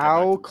important. to get back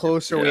How to the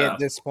close are we Yeah. at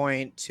this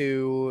point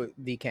to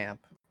the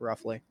camp,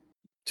 roughly?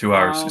 2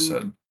 hours, you Um,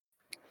 said.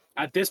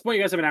 At this point,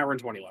 you guys have an hour and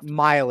 20 left.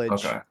 Mileage.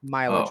 Okay.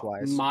 Mileage Oh.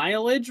 wise.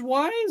 Mileage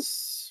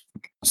wise,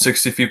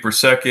 60 feet per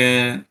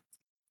second.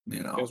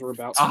 You know. because we're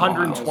about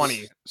 120.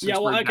 miles. Since Yeah,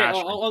 well, we're okay.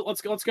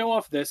 dashing. Let's go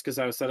off this because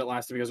I said it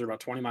last time. You guys are about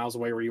 20 miles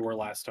away where you were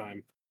last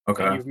time. And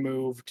Okay. you've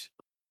moved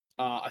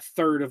a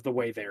third of the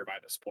way there by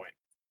this point.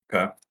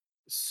 Okay.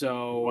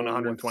 So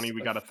 120.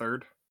 We got a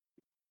third.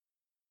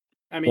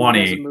 I mean, you guys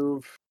 20. have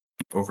moved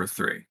Over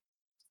 3.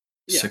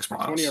 yeah, 6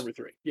 miles. 20 over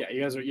 3. Yeah,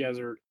 you guys have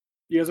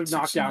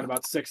knocked 6 down and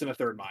about 6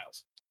 1/3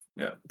 miles.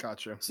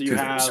 Gotcha. So you 2/3,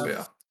 have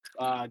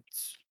yeah.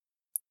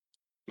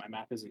 my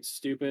math isn't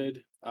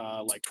stupid.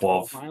 Like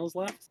 12. 12 miles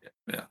left.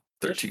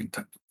 13.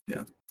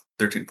 Yeah.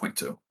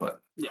 13.2.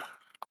 But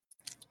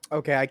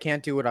Okay, I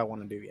can't do what I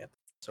want to do yet.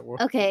 So we're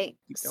Okay,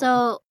 Keep going.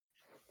 so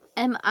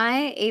am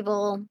I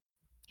able?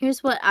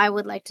 Here's what I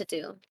would like to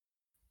do.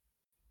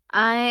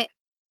 I'm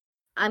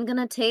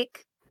gonna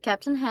take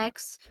Captain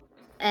Hex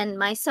and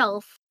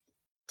myself,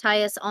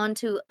 tie us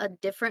onto a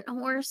different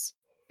horse.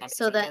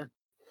 So that- Centaur.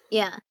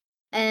 Yeah,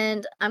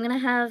 and I'm gonna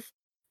have.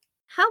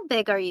 How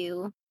big are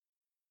you?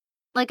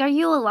 Like, are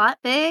you a lot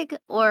big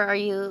or are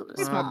you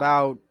small?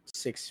 about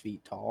 6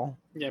 feet tall.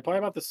 Yeah, probably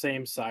about the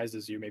same size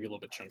as you, maybe a little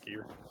bit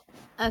chunkier.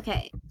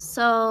 Okay,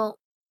 so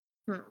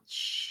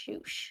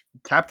shoosh.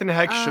 Captain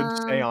Hex should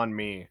stay Um, on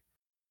me.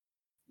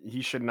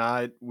 He should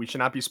not. We should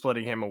not be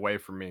splitting him away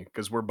from me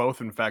because we're both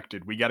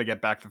infected. We got to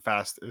get back the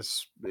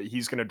fastest.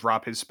 He's gonna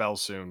drop his spell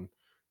soon.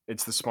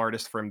 It's the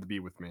smartest for him to be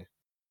with me.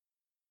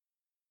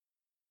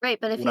 Right,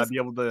 but if Would I he's be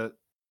able to?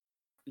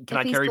 Can if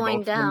I he's carry going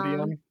both of them,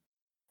 down- DM?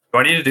 do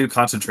I need to do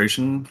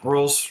concentration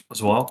rolls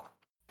as well?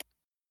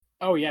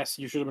 Oh yes,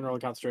 you should have been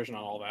rolling concentration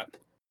on all that.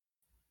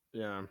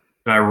 Yeah.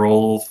 Can I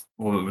roll?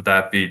 What would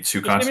that be? 2 Just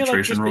give me,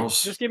 concentration just,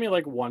 rolls? just give me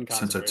like one Since I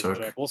concentration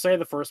took- check. We'll say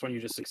the first one you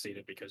just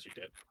succeeded because you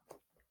did.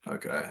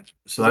 Okay.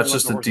 Is So it that's like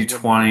just the a horses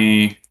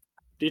D20.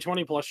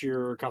 D20 plus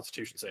your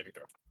Constitution saving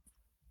throw.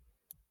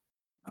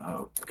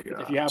 Oh, If you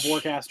have gosh.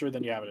 Warcaster,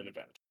 then you have an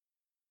advantage.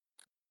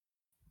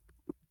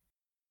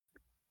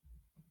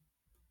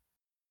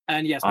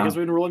 And yes, because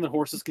we've been rolling that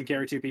horses can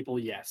carry 2 people,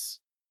 yes.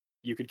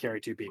 You could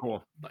carry 2 people.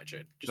 Cool.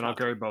 Nightshade. Just Then I'll not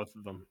carry three. both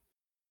of them.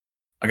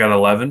 I got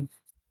 11.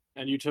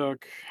 And you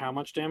took how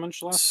much damage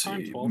Let's last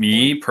time? see. 12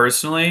 Me points?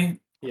 personally,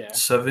 Yeah.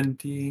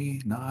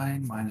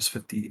 79 minus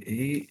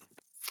 58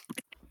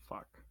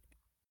 Fuck.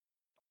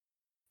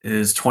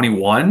 is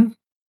 21.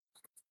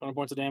 20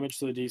 points of damage,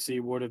 so the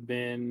DC would have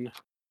been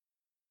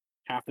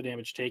half the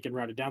damage taken,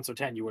 rounded down. So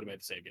 10, you would have made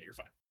the save. Yeah, you're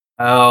fine.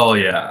 Hell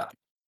yeah.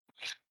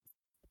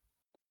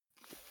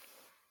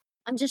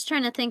 I'm just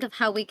trying to think of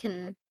how we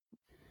can.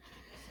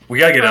 We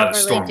gotta get out of the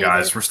Properly storm, do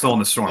guys. this. We're still in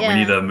the storm. We Yeah.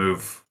 need to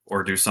move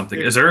or do something.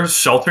 Dude. Is there a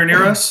shelter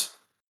near us?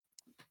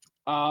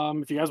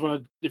 If you guys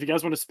want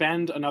to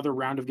spend another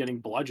round of getting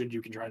bludgeoned,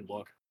 you can try and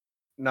look.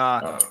 Nah.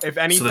 Uh, If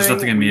anything, nothing we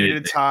need to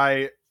immediate.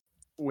 tie.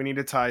 we need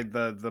to tie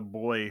the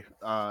boy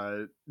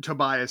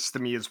Tobias to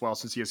me as well,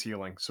 since he has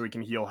healing, so he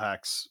can heal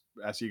Hex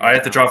as he goes I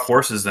have to down. drop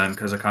horses then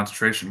because of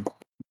concentration.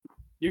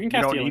 You can You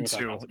cast don't healing need without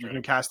to. You concentration.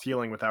 can cast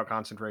healing without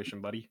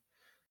concentration, buddy.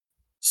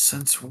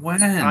 Since when?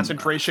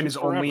 Concentration is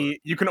Forever.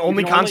 only you can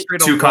only can only-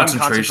 concentrate Two on one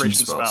concentration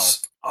spell.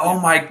 spells. Oh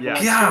my Yeah.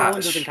 Like, Stormwind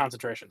is in gosh.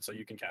 concentration, so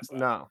you can cast that.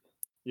 No.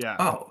 Yeah.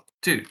 Oh,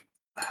 dude.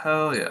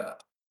 Hell yeah.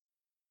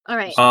 All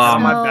right.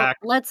 On my So back,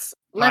 let's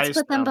highest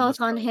put them down both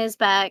this on road. his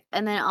back,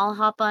 and then I'll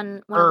hop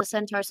on one of the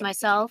centaurs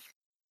myself.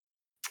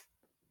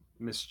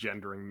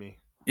 Misgendering me.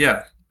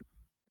 Yeah.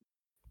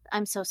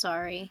 I'm so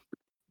sorry.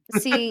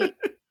 See,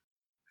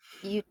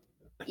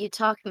 you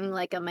talking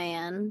like a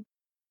man.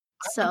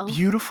 So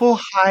Beautiful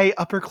high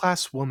upper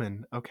class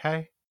woman.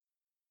 Okay.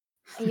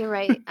 you're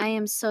right. I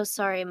am so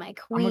sorry, my I'm a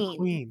queen.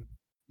 queen.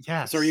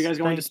 Yes. So are you guys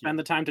going to thank spend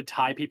the time to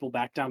tie people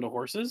back down to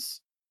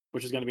horses?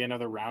 Which is going to be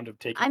another round of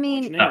taking I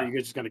mean- bludgeoning, or are you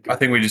guys just going to go? I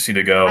think we just need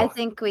to go. I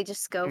think we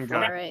just go Okay,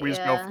 for it. we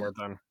just yeah. go for it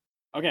then.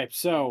 Okay,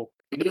 so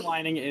the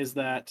lining is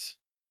that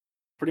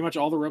pretty much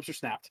all the ropes are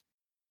snapped,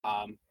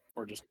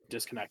 or just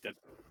disconnected.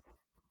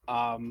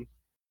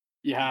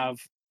 You have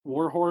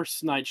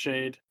Warhorse,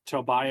 Nightshade,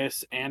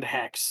 Tobias, and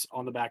Hex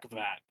on the back of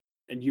that,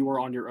 and you are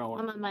on your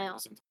own. I'm on my own.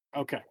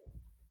 Okay.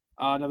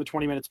 Another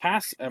 20 minutes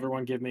pass.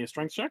 Everyone, give me a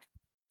strength check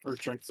or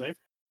strength save.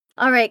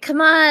 All right,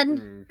 come on.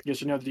 Hmm, Guess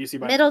you know the DC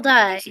by Middle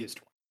die. DC is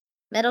 20.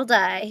 Middle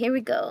die. Here we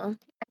go.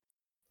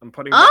 I'm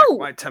putting back Oh!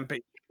 my temp.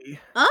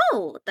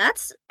 Oh,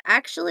 that's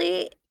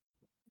actually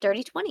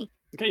dirty 20.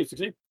 Okay, you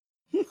succeed.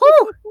 Woo!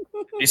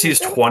 DC is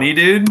 20,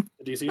 dude.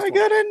 The DC is I 20.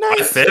 got a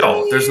 19. I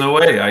fail. There's no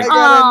way. I I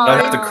got a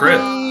I'd have to crit.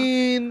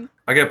 19.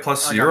 I get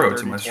plus I got 0 a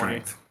to my 30, 20.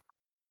 strength.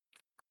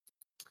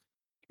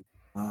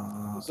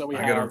 So we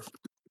I have. gotta-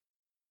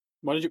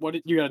 What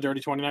did you got a dirty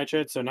 20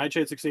 Nightshade? So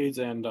Nightshade succeeds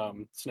and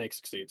Snake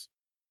succeeds.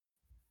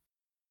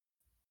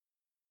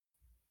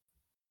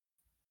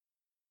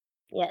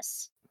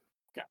 Yes.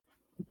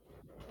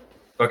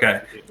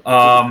 Okay.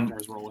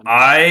 Is rolling.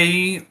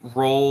 I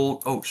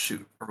rolled. Oh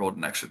shoot! I rolled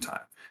an extra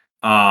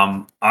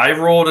time. I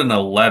rolled an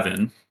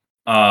 11.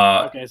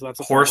 Okay, so that's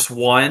a Horse fail.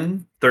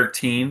 1,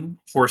 13.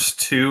 Horse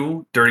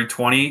 2, dirty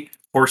 20.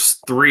 Horse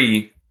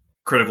 3,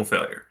 critical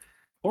failure.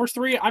 Horse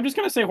 3, I'm just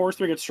gonna say Horse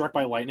 3 gets struck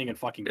by lightning and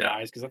fucking Yeah.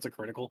 dies because that's a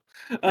critical.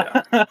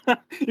 Yeah.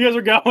 You guys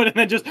are going and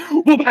then just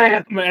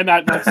bam, and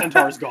that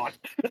centaur is gone.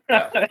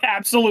 Yeah.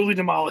 Absolutely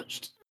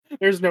demolished.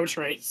 There's no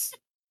trace.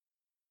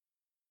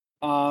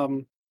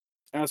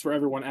 As for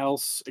everyone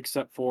else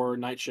except for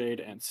Nightshade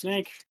and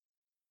Snake,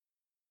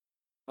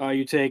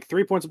 you take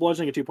 3 points of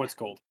bludgeoning and 2 points of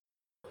cold.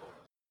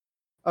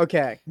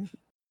 Okay,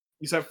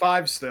 He's at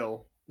 5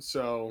 still,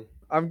 so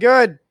I'm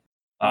good.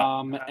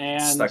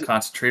 It's that And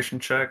concentration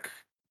check.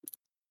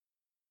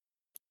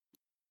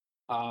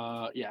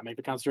 yeah, make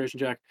the concentration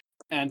check.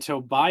 And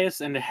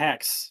Tobias and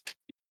Hex,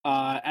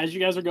 as you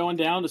guys are going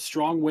down, a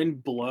strong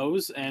wind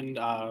blows, and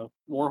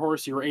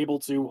Warhorse, you're able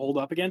to hold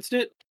up against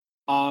it.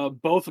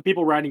 Both the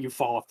people riding you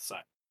fall off the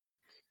side.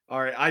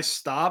 all right. I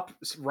stop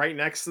right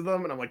next to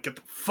them, and I'm like, "Get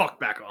the fuck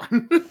back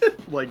on!"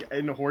 Like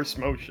in horse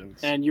motions.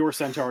 And your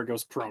centaur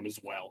goes prone as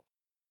well.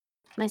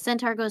 My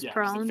centaur goes Yeah,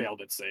 'cause it prone.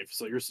 failed its save.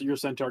 So your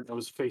centaur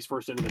goes face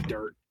first into the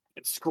dirt.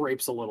 It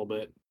scrapes a little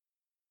bit.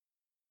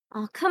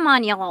 Oh, come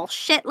on, y'all.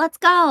 Shit, let's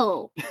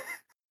go.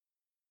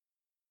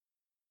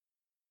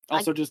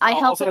 Also, I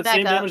help also it that back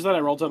same up. damage that I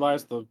rolled,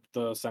 Tobias,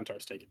 the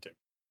centaur's taken too.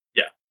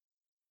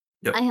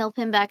 Yep. I help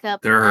him back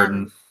up. They're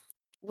hurting.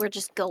 We're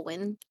just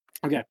going.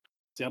 So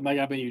back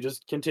up, and you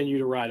just continue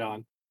to ride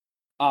on.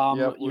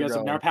 Yep, You we're guys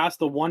have now going. passed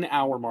the 1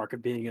 hour mark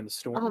of being in the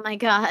storm. Oh my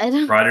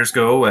god. Riders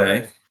go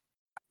away.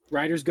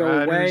 Riders go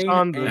Riders away,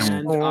 on the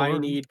and I storm.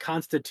 need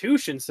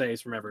Constitution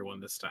saves from everyone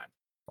this time.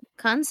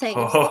 Con saves.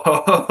 Ho ho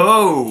ho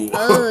ho!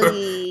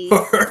 Oy.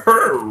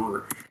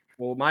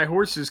 Well, my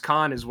horse's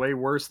con is way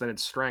worse than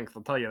its strength.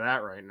 I'll tell you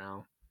that right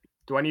now.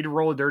 Do I need to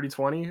roll a dirty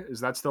 20?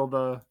 Is that still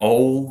the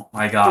Oh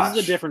my gosh!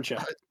 This is a different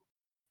check.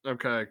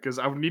 okay? Because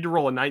I would need to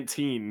roll a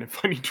 19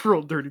 if I need to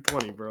roll dirty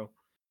 20, bro.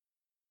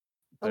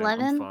 Damn,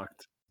 11? I'm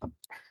fucked.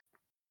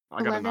 I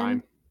got 11? a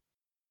 9.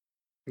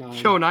 9,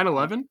 Yo,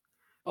 9/11.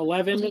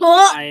 11,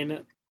 Oh!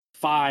 9,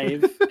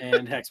 5,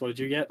 and Hex. What did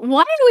you get?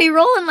 Why are we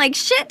rolling like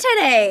shit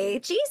today?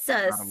 Jesus.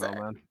 I don't know,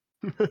 man.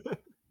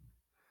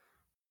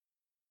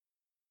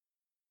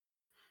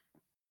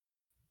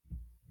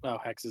 Oh,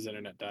 Hex's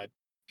internet died.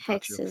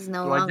 Hex Gotcha. is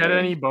no Do I longer. get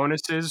any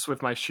bonuses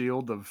with my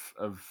shield of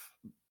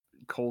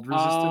cold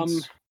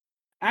resistance?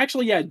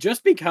 Actually, yeah,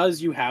 just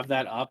because you have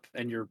that up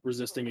and you're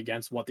resisting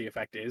against what the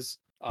effect is,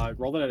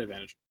 roll that at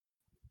advantage.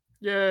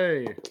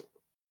 Yay!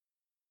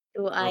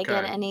 Do I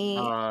get Okay. any?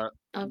 My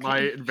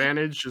Okay.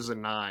 advantage is a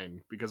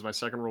 9 because my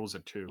second roll is a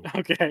 2.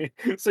 Okay,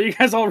 so you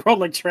guys all rolled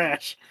like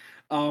trash.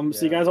 So you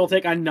Yeah, guys all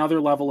dude. take another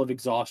level of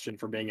exhaustion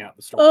for being out in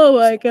the storm. Oh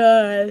my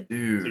god. So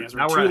you Dude, guys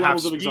Now are we're 2 at half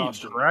levels of speed,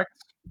 exhaustion. correct?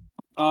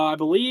 I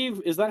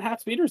believe, is that half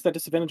speed or is that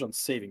disadvantage on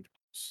saving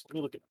throws? Let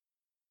me look at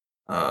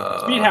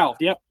speed uh, health.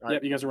 Yep, Right.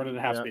 yep. You guys are running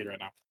at half Yep. speed right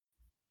now.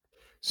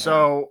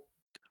 So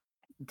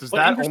does But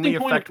that only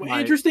affect point, my?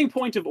 interesting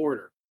point of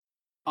order.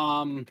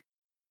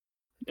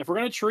 if we're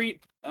gonna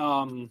treat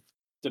wild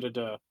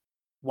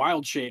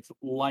shape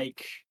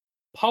like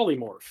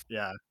polymorph,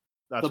 Yeah,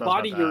 the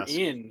body you're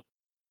in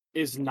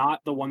is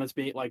not the one that's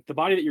being like the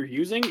body that you're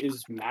using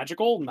is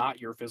magical, not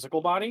your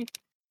physical body.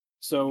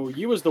 So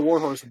you as the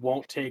warhorse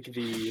won't take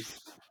the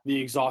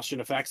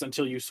exhaustion effects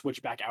until you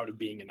switch back out of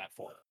being in that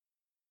form.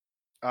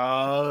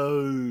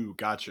 Oh,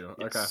 gotcha.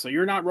 Yes. Okay. So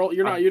you're not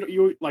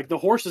you like the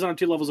horse is on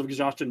 2 levels of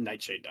exhaustion.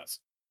 Nightshade does.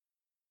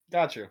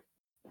 Gotcha.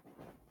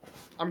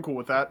 I'm cool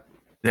with that.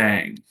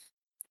 Dang.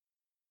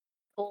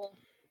 Cool.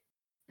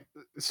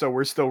 So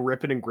we're still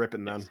ripping and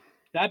gripping then.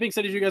 That being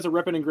said, as you guys are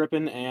ripping and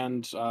gripping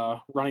and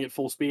running at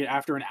full speed,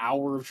 after an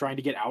hour of trying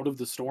to get out of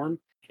the storm,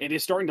 it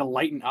is starting to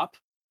lighten up.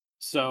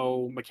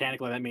 So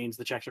mechanically, that means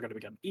the checks are going to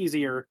become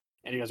easier,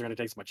 and you guys are going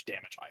to take so much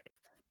damage out of it.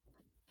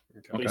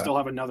 Okay. But you still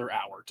have another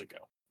hour to go.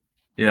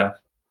 Yeah.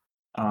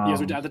 You guys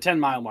are at the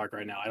 10-mile mark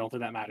right now. I don't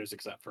think that matters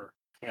except for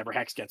whenever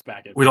Hex gets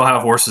back. We don't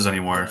have horses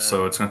anymore,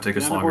 so it's going to take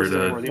us longer to...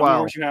 The only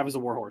horse you have is a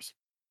warhorse.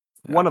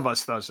 Yeah. One of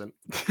us doesn't.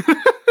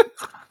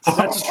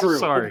 That's true.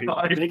 Sorry.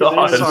 Sorry.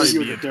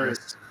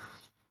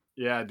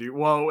 Yeah, dude.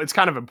 Well, it's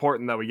kind of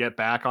important that we get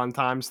back on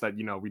time so that,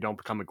 you know, we don't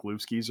become a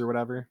Gloopskis or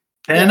whatever.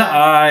 Can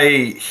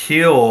I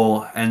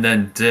heal and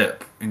then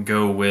dip and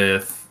go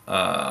with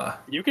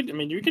you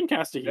can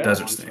cast a heal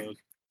Desert Snake.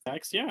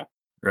 Hex, yeah.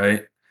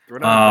 Right?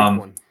 Hex,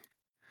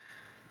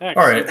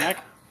 all right.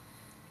 Back?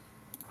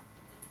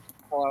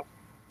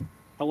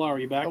 Hello, are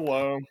you back?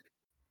 Hello.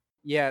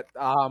 Yeah,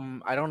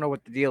 I don't know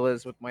what the deal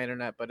is with my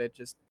internet, but it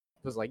just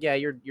was like, yeah,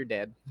 you're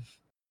dead.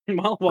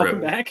 Well, welcome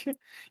back. You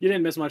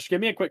didn't miss much.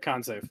 Give me a quick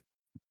con save.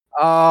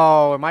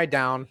 Oh, am I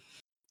down?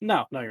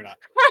 No, you're not.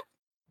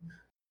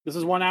 This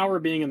is 1 hour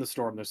of being in the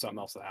storm. There's something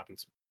else that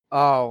happens.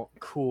 Oh,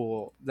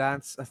 cool.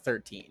 That's a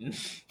 13.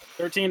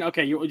 13?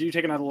 Okay, you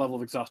take another level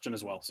of exhaustion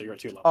as well, so you're at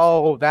 2 levels.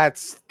 Oh,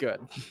 that's good.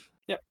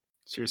 Yep.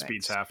 So your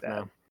speed's half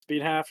now.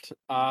 Speed halved.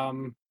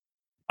 I'm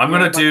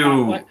gonna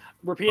do...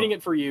 repeating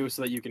it for you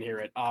so that you can hear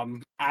it.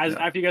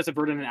 After you guys have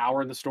ridden an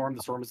hour in the storm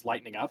is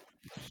lightening up,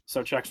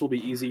 so checks will be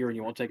easier and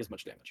you won't take as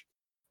much damage.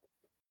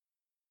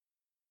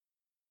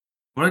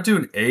 I'm gonna do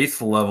an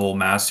 8th level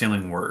mass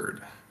healing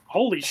word.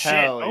 Holy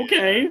shit!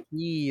 Okay.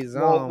 Jeez.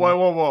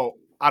 Whoa!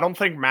 I don't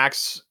think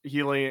mass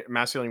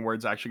healing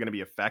word's actually going to be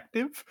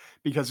effective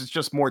because it's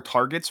just more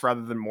targets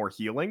rather than more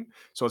healing.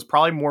 So it's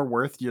probably more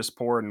worth just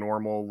pour a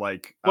normal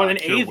like. But an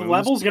 8th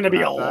level is going to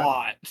be a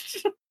lot.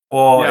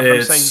 Well, yeah,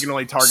 it's you can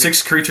only target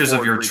 6 creatures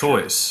of your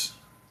choice.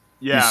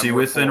 Yeah, you see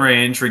within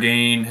range,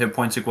 regain hit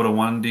points equal to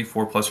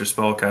 1d4 plus your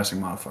spell casting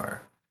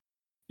modifier.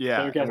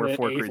 Yeah, so we're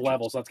 4th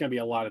level, so that's going to be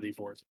a lot of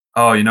d4s.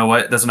 Oh, you know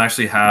what? It doesn't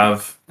actually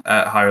have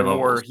at higher levels.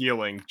 More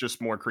healing,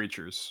 just more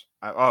creatures.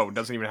 It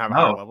doesn't even have a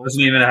higher level. It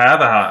doesn't even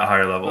have a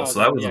higher level. So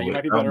that was you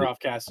might be better off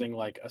casting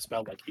like a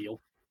spell like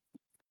heal.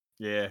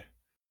 Yeah.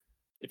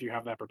 If you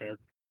have that prepared.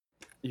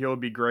 Heal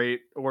would be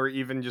great, or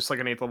even just like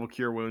an 8th level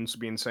cure wounds would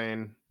be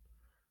insane.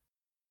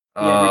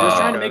 Yeah, we're just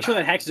trying to make sure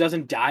that Hex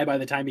doesn't die by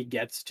the time he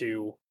gets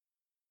to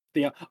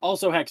the.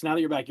 Also, Hex, now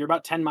that you're back, you're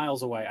about 10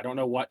 miles away. I don't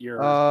know what your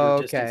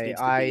distance needs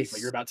to be, but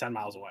you're about 10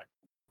 miles away.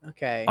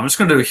 Okay. I'm just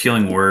gonna do a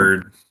healing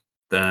word.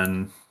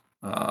 Then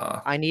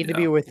I need to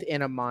be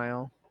within a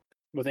mile.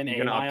 Within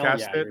a mile,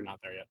 yeah, you're not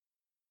there yet.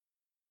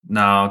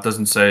 No, it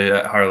doesn't say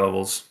at higher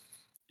levels.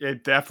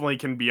 It definitely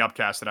can be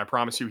upcasted. I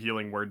promise you,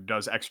 healing word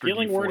does extra.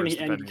 Healing word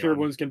and cure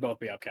wounds can both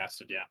be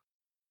upcasted. Yeah.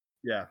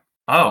 Yeah.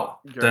 Oh,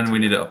 then we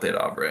need to update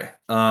Aubrey.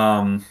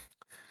 All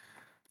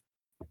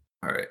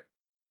right.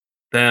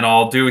 Then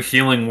I'll do a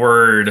healing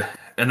word,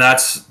 and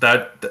that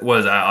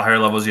was at higher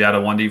levels. You add a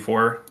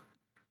 1d4.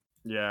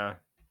 Yeah.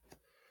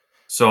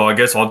 So I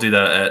guess I'll do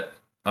that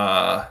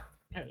at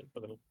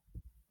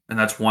and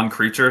that's 1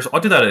 creature. So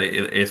I'll do that at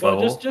 8th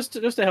level. Just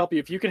to help you,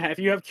 if you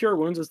have cure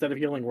wounds instead of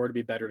healing word, it'd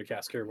be better to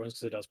cast cure wounds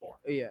because it does more.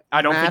 Yeah.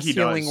 I don't think he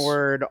does. Healing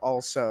word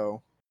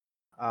also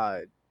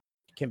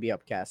can be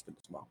upcasted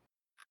as well.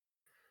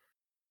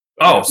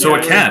 Oh, so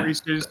it can.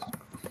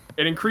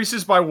 It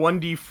increases by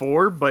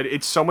 1d4, but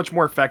it's so much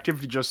more effective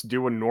to just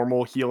do a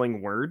normal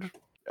healing word.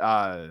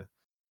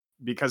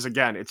 Because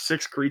again, it's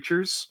 6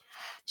 creatures.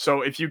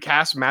 So if you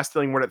cast Mass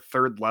Healing Word at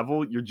 3rd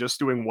level, you're just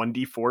doing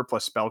 1d4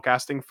 plus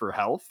spellcasting for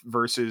health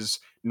versus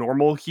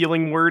normal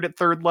Healing Word at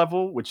 3rd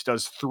level, which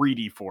does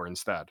 3d4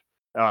 instead.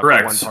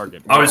 Correct. For one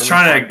target. I was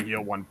trying to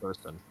heal one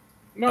person.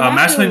 No,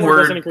 Mass Healing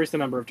Word doesn't increase the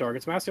number of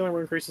targets. Mass Healing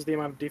Word increases the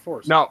amount of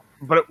d4s. No,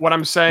 but what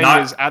I'm saying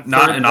is at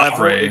 3rd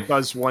level, it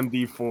does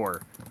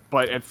 1d4.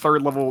 But at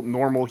 3rd level,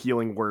 normal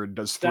Healing Word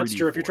does 3d4. That's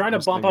true. If you're trying to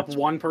bump up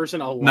one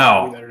person a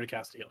lot, it'd be better to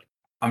cast healing.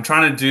 I'm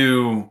trying to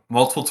do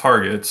multiple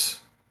targets.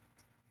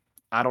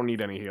 I don't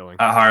need any healing.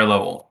 At higher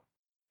level.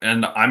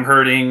 And I'm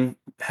hurting,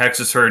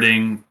 Hex is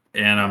hurting,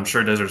 and I'm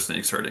sure Desert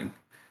Snake's hurting.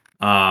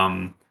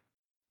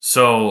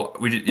 So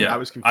we did, yeah.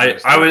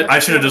 I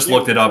should have just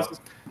looked it up.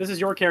 This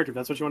is your character.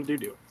 That's what you want to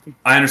do.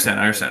 I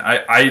understand.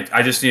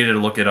 I just needed to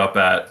look it up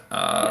at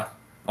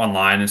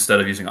online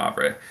instead of using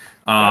Aubrey.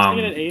 I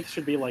think an 8th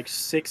should be like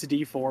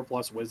 6d4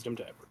 plus wisdom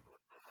to every.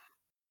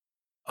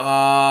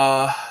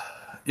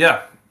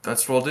 Yeah,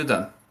 that's what I'll do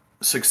then.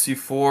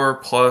 64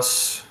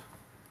 plus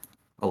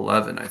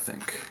 11, I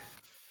think.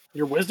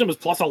 Your wisdom is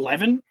plus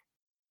 11?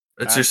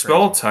 It's your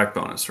spell attack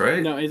bonus,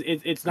 right? No,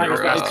 it's not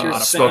your it's your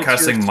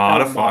spellcasting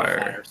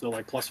modifier. So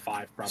like plus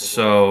 5 probably.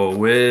 So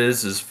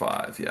Wiz is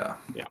 5, yeah.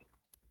 Yeah.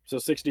 So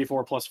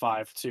 64 plus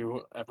 5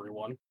 to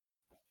everyone.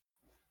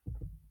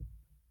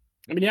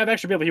 I mean, you have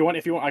extra people if you want.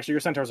 If you want, actually,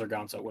 your centaurs are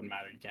gone, so it wouldn't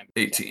matter. You can't.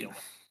 18.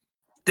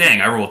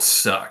 Dang, I rolled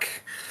suck.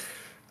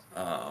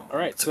 All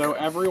right, so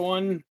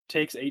everyone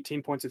takes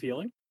 18 points of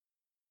healing,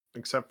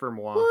 except for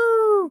moi.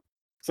 Woo!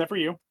 Except for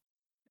you.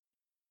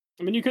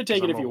 I mean, you could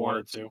take it if you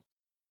wanted to.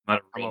 I'm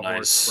a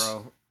horse,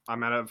 bro.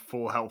 I'm at a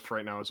full health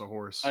right now as a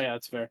horse. Oh yeah,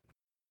 that's fair.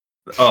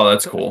 Oh,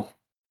 that's cool.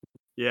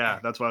 Yeah,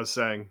 that's what I was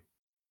saying.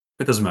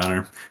 It doesn't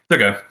matter.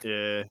 It's okay.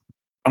 Yeah.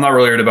 I'm not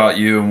really worried about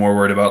you. I'm more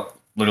worried about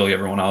literally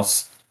everyone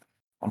else.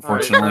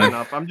 Unfortunately. Right,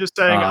 enough. I'm just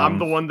saying I'm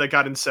the one that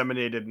got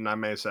inseminated and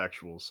I'm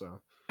asexual, so.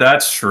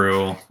 That's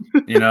true.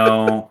 You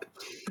know,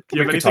 do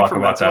you have anything for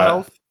mental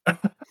health?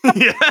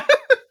 Yeah.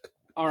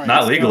 All right.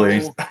 Not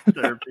legally.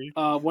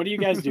 What are you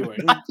guys doing?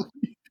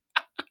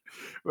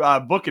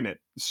 Booking it,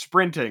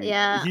 sprinting.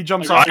 Yeah. He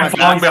jumps off. I'm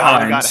falling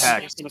behind. Got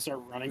Hex. Gonna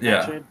start running.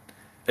 Yeah.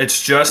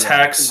 It's just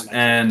Hex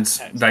and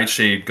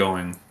Nightshade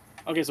going.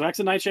 Okay, so Hex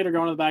and Nightshade are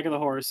going to the back of the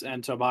horse,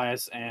 and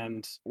Tobias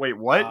and. Wait,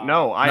 what?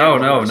 No,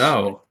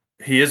 no.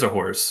 He is a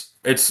horse.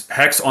 It's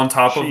Hex on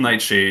top of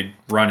Nightshade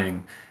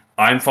running.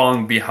 I'm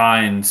falling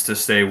behind to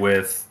stay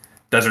with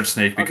Desert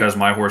Snake because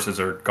my horses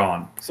are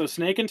gone. So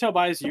Snake and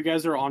Tobias, you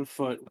guys are on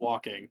foot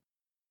walking.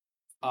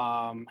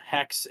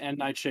 Hex and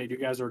Nightshade, you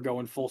guys are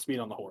going full speed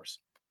on the horse.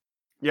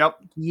 Yep.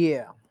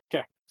 Yeah.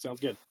 Okay, sounds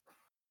good.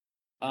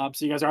 So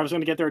you guys are obviously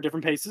going to get there at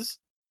different paces.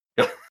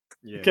 Yep.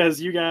 Because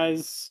you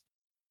guys,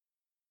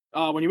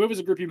 when you move as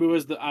a group, you move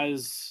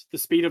as the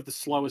speed of the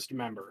slowest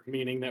member,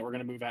 meaning that we're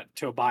going to move at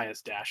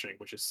Tobias dashing,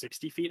 which is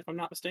 60 feet, if I'm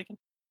not mistaken.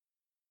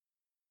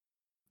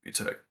 You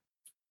took.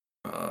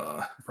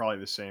 Probably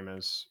the same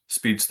as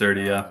speed's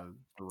 30, yeah.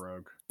 The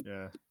rogue,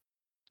 yeah.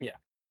 Yeah.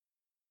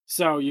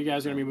 So you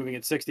guys are going to be moving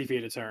at 60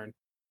 feet a turn.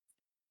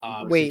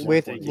 Wait,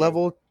 with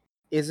level,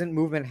 isn't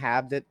movement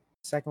halved at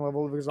second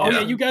level of exhaustion? Oh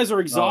yeah, you guys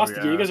are exhausted.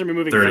 Oh, yeah. You guys are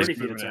moving 30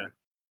 feet a turn.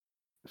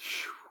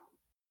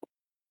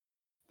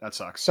 That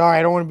sucks. Sorry,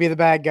 I don't want to be the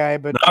bad guy,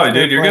 but no,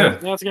 dude, you're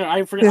good. No, it's good.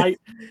 I forget.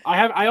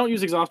 I don't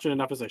use exhaustion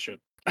enough as I should,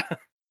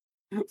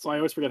 so I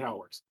always forget how it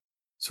works.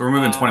 So we're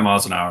moving 20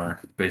 miles an hour,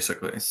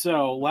 basically.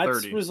 So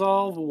let's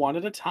resolve one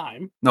at a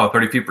time. No,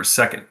 30 feet per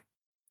second.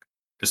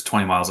 Just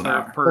 20 miles an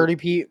hour. 30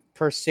 feet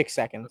per 6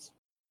 seconds.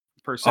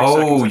 Per 6 seconds.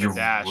 Oh, you're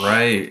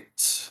right.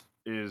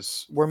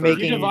 We're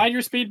making. You divide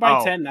your speed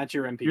by 10. That's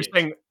your MPH. You're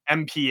saying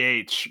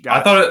MPH.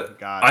 Gotcha.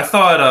 I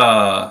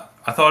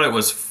thought it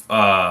was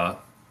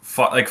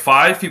like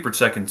 5 feet per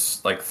second,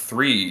 like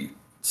 3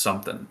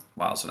 something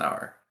miles an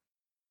hour.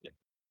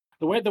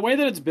 The way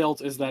that it's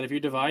built is that if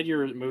you divide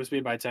your move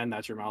speed by 10,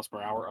 that's your miles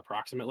per hour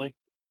approximately.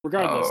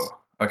 Regardless,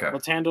 okay.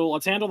 Let's handle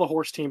the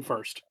horse team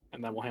first,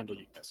 and then we'll handle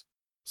you guys.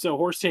 So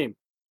horse team,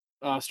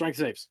 strength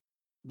saves,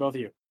 both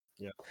of you.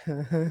 Yeah.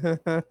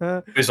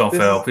 Please don't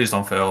fail. Please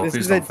don't fail. This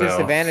Please is don't a fail.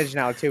 disadvantage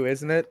now too,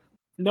 isn't it?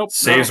 Nope.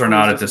 Saves are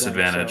not a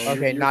disadvantage. So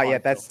okay, not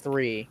yet. That's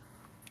 3.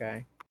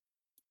 Okay.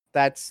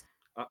 That's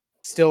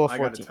still a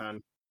 14. I got a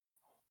 10.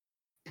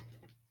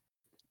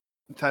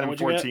 10 and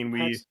 14.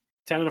 We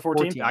 10 and a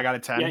 14? I got a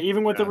 10. Yeah,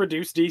 even with the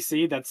reduced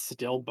DC, that's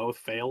still both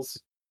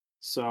fails.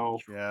 So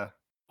yeah,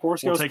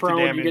 horse goes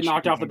prone. You get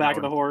knocked off the back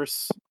of the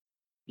horse.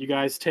 You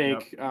guys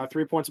take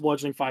 3 points of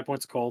bludgeoning, 5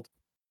 points of cold.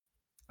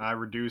 I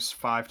reduce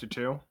 5 to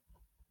 2.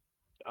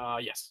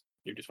 Yes,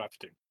 you reduce 5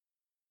 to 2.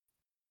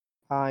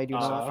 I do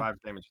not.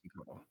 5 damage in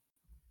total.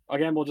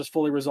 Again, we'll just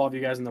fully resolve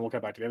you guys, and then we'll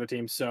cut back to the other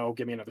team. So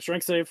give me another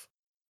strength save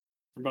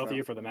from both of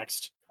you for the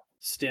next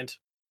stint.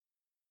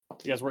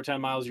 You guys were at 10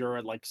 miles. You're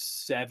at like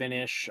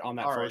 7-ish on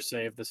that first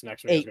save. This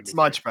next one is going to be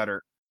much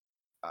better.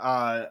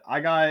 I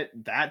got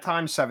that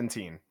time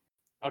 17.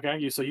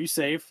 Okay, so you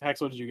save.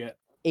 Hex, what did you get?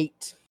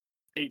 8.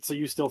 8, so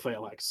you still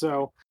fail, Hex.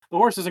 So the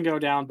horse doesn't go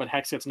down, but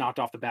Hex gets knocked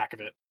off the back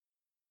of it.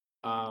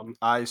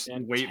 I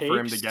wait for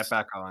him to get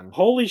back on.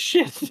 Holy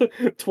shit!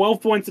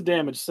 12 points of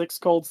damage, 6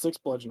 cold, 6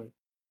 bludgeoning.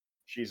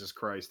 Jesus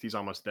Christ, he's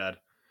almost dead.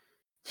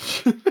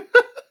 Say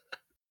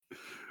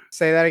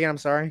that again, I'm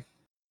sorry.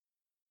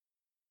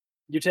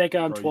 You take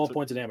 12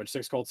 points of damage,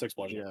 6 cold, 6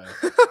 bludgeoning.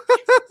 Yeah.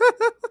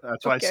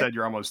 That's why I said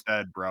you're almost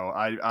dead, bro.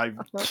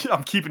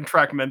 I'm keeping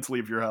track mentally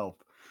of your health.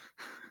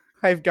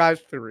 I've got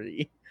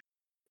 3.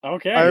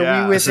 Okay.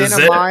 Are we within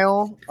a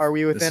mile? Are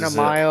we within a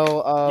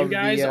mile of you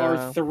guys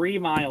are 3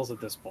 miles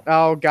at this point.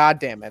 Oh, god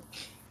damn it.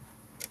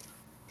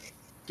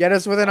 Get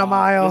us within a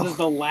mile. This is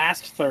the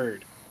last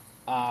third.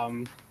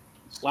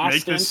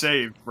 Make this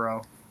save,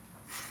 bro.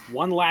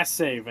 One last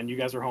save, and you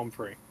guys are home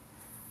free.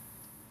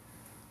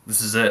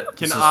 This is it.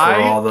 Can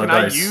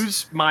I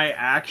use my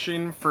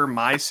action for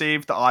my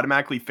save to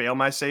automatically fail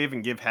my save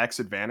and give Hex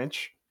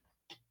advantage?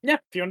 Yeah,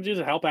 if you want to do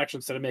the help action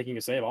instead of making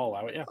a save, I'll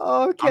allow it, yeah.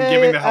 Okay, I'm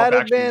giving the help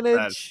action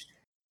advantage. instead.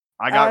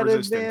 I got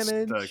resistance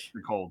to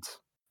the cold.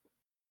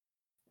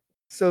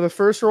 So the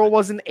first roll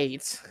was an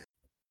 8.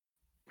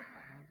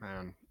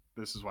 man,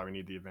 this is why we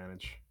need the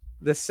advantage.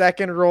 The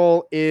second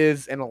roll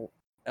is an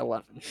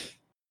 11.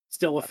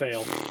 Still a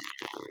fail.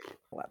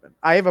 11.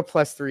 I have a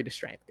 +3 to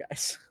strength,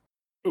 guys.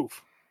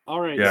 Oof. All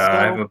right. Yeah, so,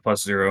 I have a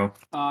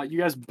 +0. You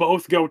guys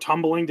both go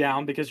tumbling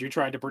down because you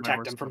tried to protect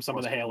we're him from still some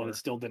of the hail and +4. it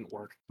still didn't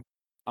work.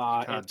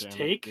 God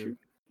damn it,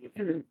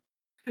 dude.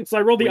 So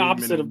I rolled the 3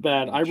 opposite of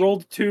bad. I damage.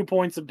 rolled 2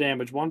 points of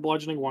damage, 1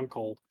 bludgeoning, 1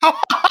 cold.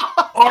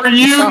 Are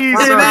you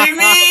Jesus. kidding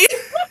me?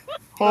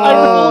 I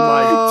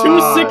rolled Oh. 2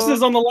 God.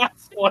 6s on the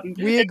last one.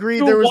 We and agreed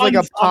 2 there was like a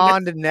 1s on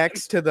pond this.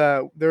 next to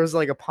the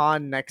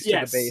to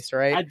Yes. the base,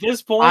 right? At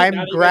this point, I'm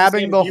now that you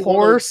grabbing understand, the if you wanna-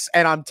 horse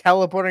and I'm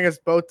teleporting us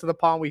both to the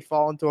pond. We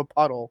fall into a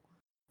puddle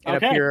and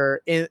Okay.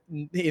 appear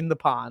in the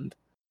pond.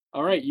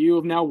 All right, you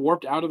have now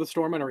warped out of the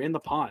storm and are in the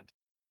pond.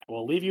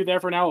 We'll leave you there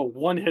for now at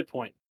 1 hit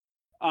point.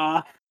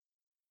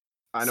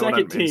 I know what I'm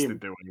Second team. instant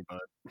doing,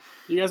 but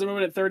You guys are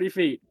moving at 30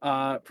 feet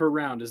per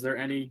round. Is there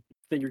anything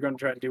you're going to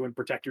try to do and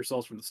protect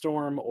yourselves from the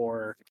storm,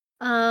 or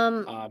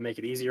make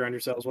it easier on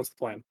yourselves? What's the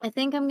plan? I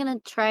think I'm gonna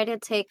try to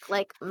take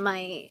like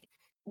my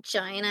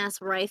giant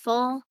ass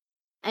rifle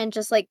and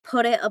just like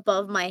put it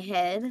above my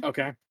head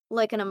Okay.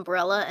 like an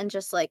umbrella and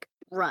just like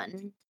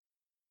run.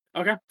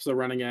 Okay. So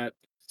running at.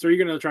 So are you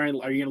going to try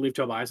and are you going to leave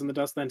Tobias in the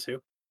dust then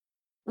too?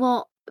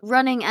 Well,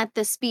 running at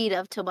the speed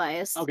of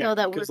Tobias, Okay. so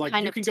that we're Because like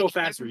kind you of can go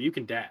together. faster. You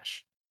can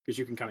dash because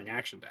you can cunning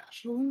action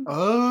dash.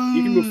 oh,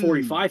 You can move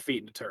 45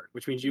 feet in a turn,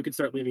 which means you can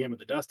start leaving him in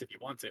the dust if you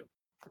want to.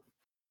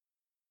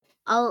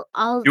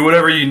 I'll Do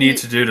whatever you need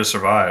see- to do to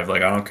survive.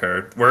 Like, I don't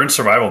care. We're in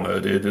survival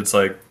mode, dude. It's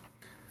like,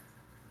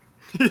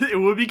 it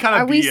would be kind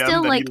of. Are we BM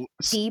still that like he-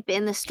 deep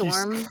in the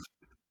storm?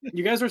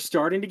 You guys are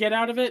starting to get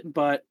out of it,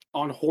 but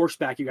on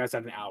horseback, you guys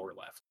have an hour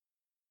left.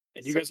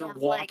 And you So guys we are have,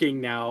 like,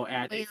 walking now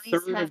at we a at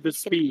least third have of the to get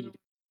speed out.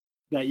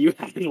 that you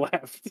had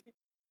left.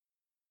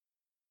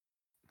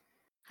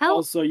 How?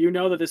 Also, you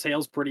know that this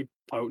hail's pretty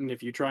potent.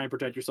 If you try and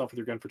protect yourself with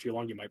your gun for too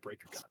long, you might break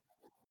your gun.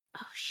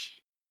 Oh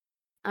shit!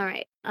 All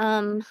right.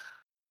 I'm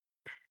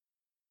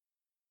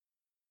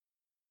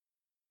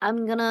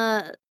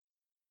gonna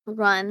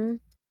run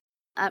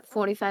at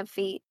 45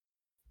 feet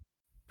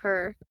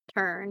per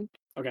turn.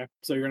 Okay,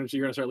 so you're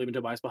gonna start leaving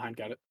Tobias behind.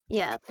 Got it.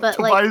 Yeah, but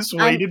like Tobias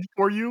waited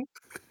for you.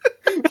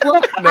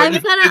 well, No, I'm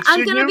you're gonna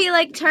ditching him? be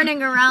like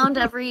turning around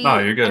No,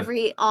 you're good.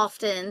 every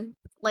often,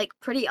 like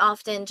pretty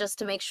often, just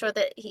to make sure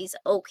that he's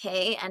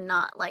okay and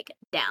not like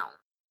down.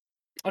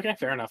 Okay,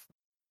 fair enough.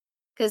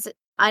 Because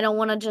I don't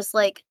want to just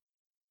like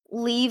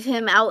leave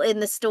him out in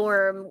the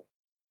storm.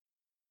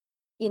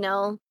 You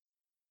know,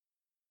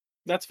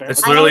 That's fair.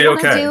 It's I literally don't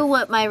want to okay. do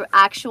what my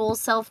actual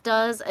self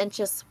does and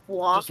just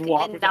walk, Just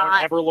walk and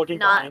without ever looking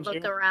not behind look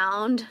you.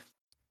 around.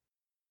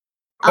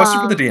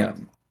 Question for the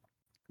DM.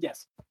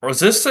 Yes,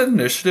 Was this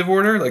initiative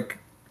order?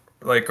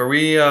 Like, are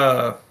we, you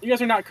guys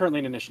are not currently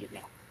in initiative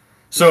now.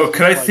 So, This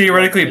could I is like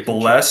theoretically making sure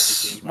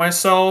bless everything's-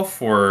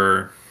 myself,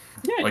 or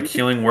Yeah, like you can-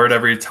 healing word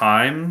every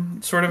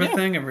time, sort of a Yeah.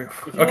 thing? if you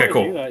Okay, wanna do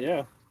cool. that,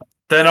 yeah.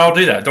 Then I'll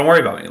do that. Don't worry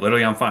about me.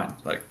 Literally, I'm fine.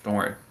 Like, don't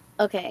worry.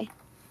 Okay.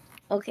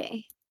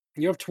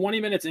 You have 20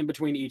 minutes in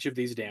between each of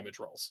these damage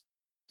rolls.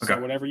 So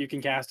Okay. whatever you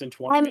can cast in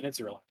 20 minutes,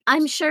 you're allowed.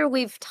 I'm sure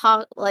we've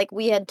talked, like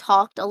we had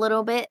talked a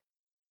little bit.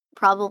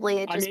 Probably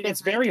it I just mean, been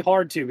it's very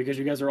hard to because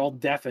you guys are all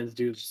deafened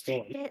due to the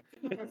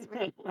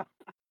storm.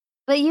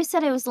 But you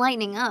said it was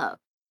lightening up.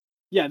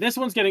 Yeah, this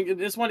one,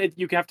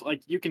 you have to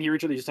you can hear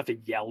each other. You just have to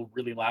yell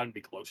really loud and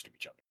be close to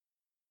each other.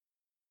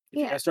 If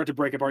you Yeah. guys start to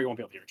break apart, you won't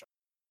be able to hear each other.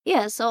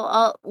 Yeah,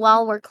 so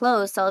while we're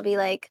close, I'll be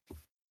like,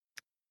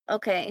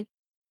 okay,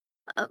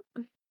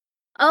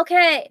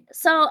 okay.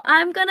 So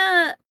I'm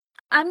gonna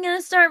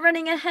start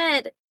running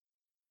ahead.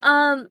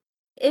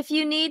 If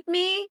you need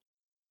me,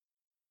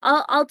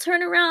 I'll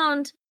turn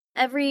around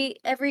every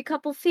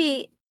couple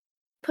feet.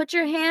 Put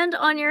your hand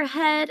on your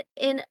head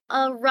in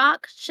a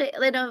rock shape,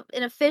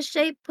 in a fish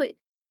shape. Put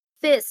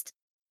fist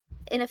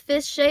in a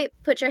fist shape.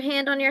 Put your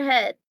hand on your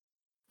head.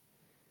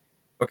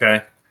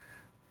 Okay.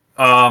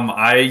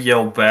 I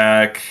yell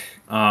back.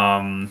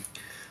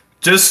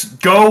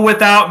 Just go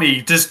without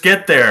me. Just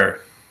get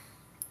there.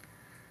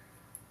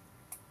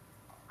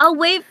 I'll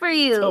wait for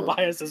you.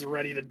 Tobias is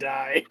ready to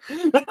die.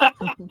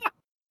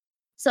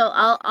 So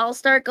I'll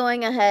start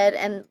going ahead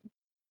and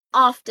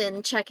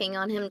often checking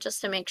on him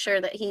just to make sure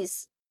that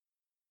he's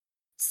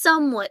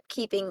somewhat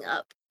keeping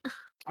up.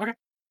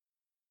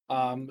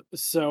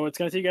 So it's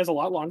gonna take you guys a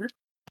lot longer.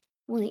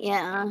 Well,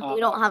 yeah, we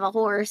don't have a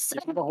horse.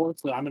 You have a horse,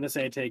 so I'm gonna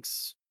say it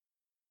takes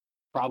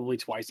probably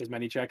twice as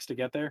many checks to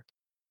get there.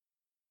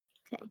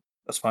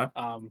 That's fine.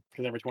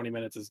 Because every 20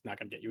 minutes is not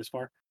gonna get you as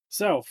far.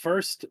 So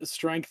first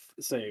strength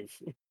save.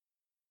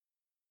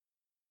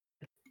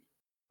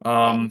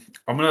 I'm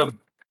gonna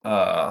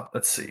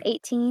let's see.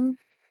 18.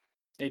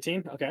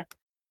 18. Okay.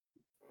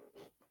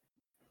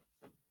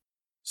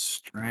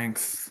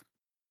 Strength.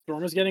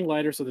 Storm is getting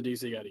lighter, so the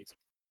DC got easy.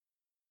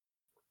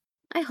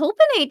 I hope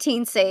an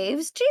 18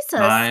 saves. Jesus.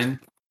 9.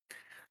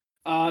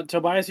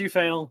 Tobias, you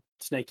fail.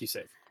 Snake, you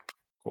save.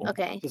 Cool.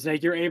 Okay. So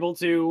Snake, you're able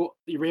to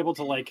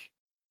like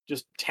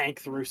just tank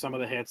through some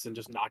of the hits and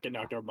just not get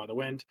knocked over by the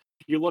wind.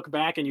 You look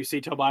back and you see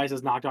Tobias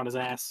is knocked on his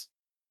ass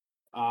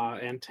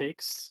and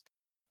takes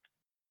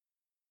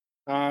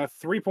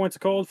 3 points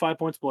of cold, 5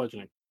 points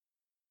bludgeoning.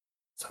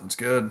 Sounds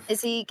good.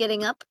 Is he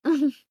getting up?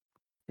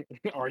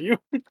 Are you?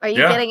 Are you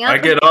getting up? I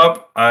get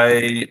up.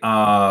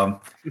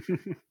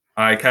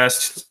 I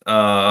cast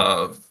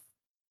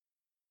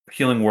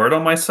healing word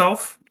on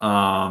myself.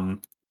 I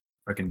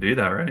can do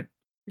that, right?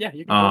 Yeah,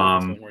 you can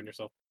cast healing word on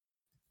yourself.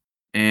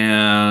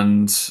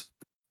 And sorry,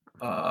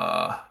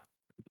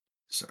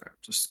 I'm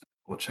just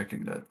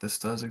checking that this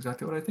does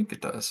exactly what I think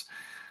it does.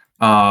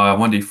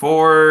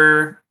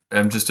 1d4.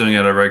 I'm just doing it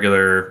at a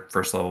regular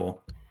first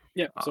level.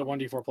 Yeah, so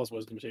 1d4 plus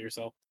wisdom to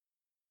yourself.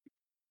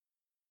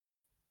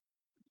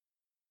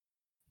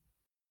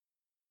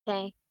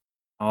 Okay.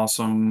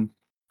 Awesome.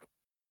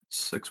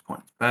 6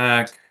 points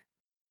back.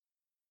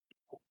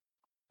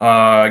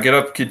 Get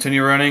up,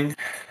 continue running.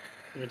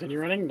 Continue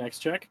running. Next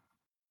check.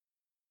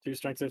 2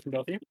 strength saves from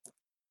both of you.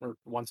 Or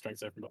 1 strength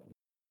save from both of you.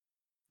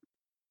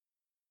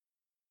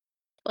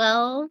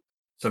 12.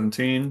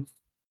 17.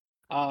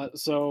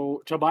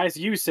 So Tobias,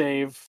 you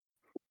save.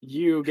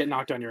 You get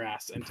knocked on your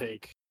ass and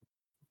take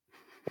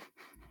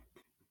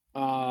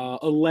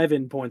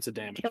 11 points of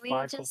damage. Can we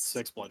 5 just plus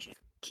 6 bludgeoning.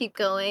 Keep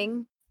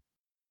going.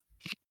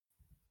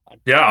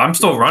 Yeah, I'm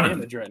still running.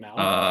 Damage right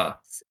now.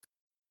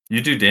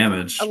 You do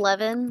damage.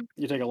 11.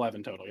 You take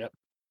 11 total. Yep.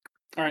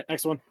 All right,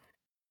 next one.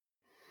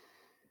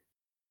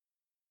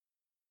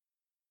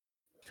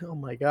 Oh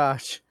my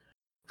gosh.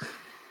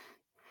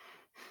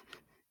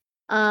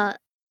 Fair.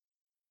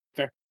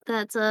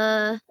 That's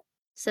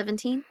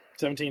 17.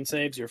 17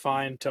 saves. You're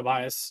fine.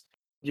 Tobias,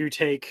 you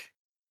take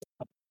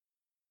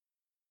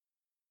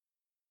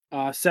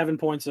 7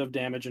 points of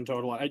damage in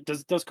total.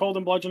 Does cold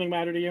and bludgeoning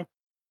matter to you?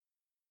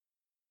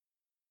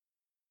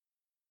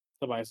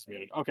 Tobias is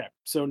muted. Okay,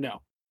 so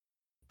no.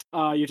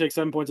 You take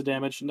 7 points of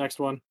damage. Next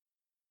one.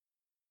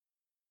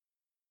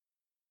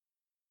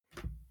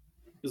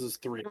 This is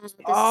 3.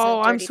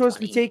 Oh, I'm supposed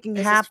to be taking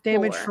half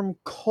damage from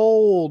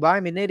cold.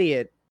 I'm an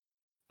idiot.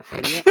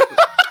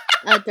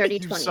 Dirty 20.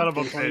 You son of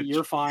a bitch.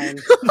 You're fine.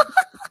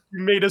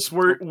 You made us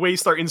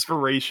waste our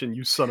inspiration,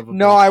 you son of a bitch.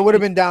 No, I would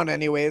have been down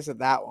anyways at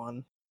that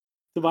one.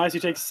 Tobias, you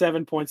take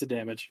 7 points of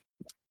damage.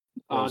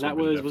 Was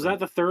that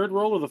the third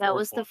roll or the fourth? That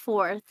was the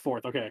fourth.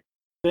 Fourth, okay.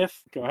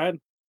 Fifth, go ahead.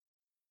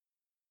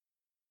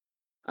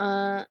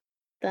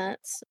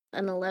 That's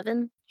an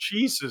 11.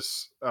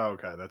 Jesus. Oh,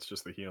 okay, that's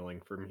just the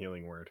healing from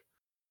healing word.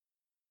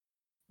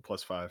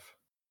 Plus 5.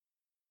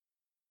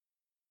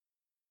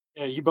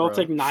 Yeah, you both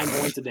take 9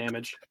 points of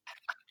damage.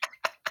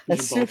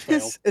 As soon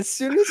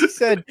as he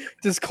said,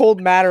 "Does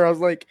cold matter?" I was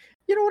like,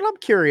 you know what? I'm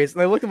curious,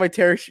 and I looked at my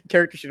character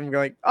sheet and I'm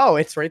like, "Oh,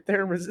 it's right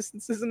there in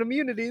resistances and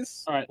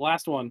immunities." All right,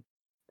 last one.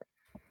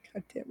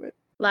 God damn it!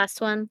 Last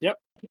one. Yep.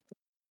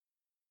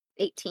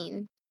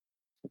 18.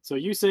 So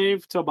you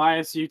save,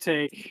 Tobias. You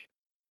take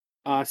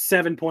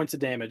 7 points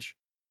of damage,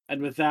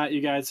 and with that,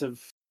 you guys have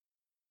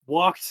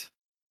walked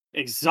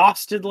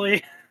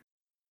exhaustedly.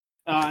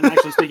 And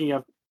actually, speaking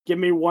of, give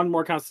me one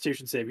more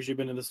Constitution save because you've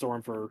been in the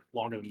storm for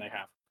longer than they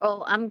have.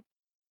 Oh, I'm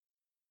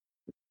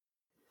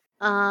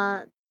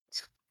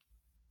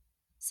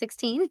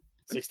 16.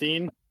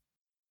 16.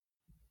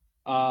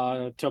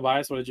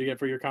 Tobias, what did you get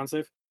for your con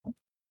save?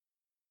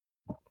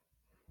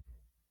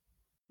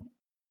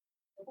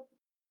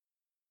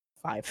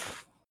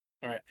 5.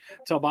 All right,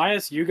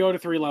 Tobias, you go to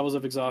 3 levels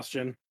of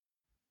exhaustion,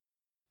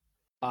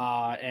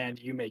 and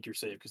you make your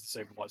save because the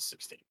save was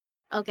 16.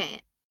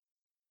 Okay.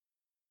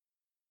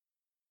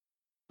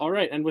 All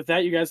right, and with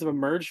that, you guys have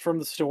emerged from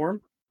the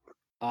storm,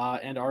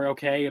 and are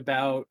okay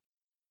about.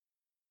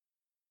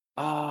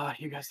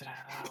 You guys did.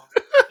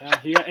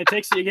 It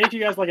takes you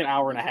guys like an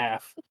hour and a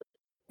half.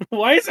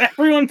 Why is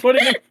everyone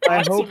putting it?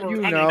 I hope you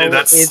know. Hey,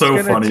 that's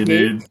so funny,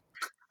 dude.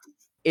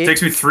 It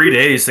takes me 3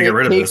 days to get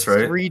rid of this,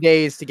 right? 3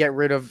 days to get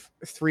rid of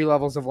 3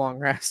 levels of long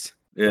rest.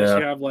 Yeah.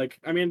 You have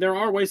there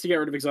are ways to get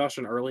rid of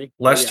exhaustion early.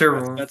 Lesser.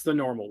 Yeah, that's the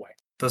normal way.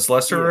 Does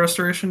lesser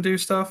restoration do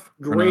stuff?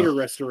 Greater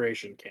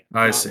restoration can.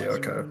 I see.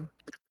 Okay.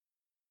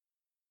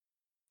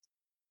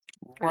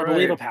 Or I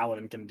believe a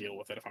paladin can deal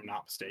with it, if I'm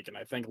not mistaken.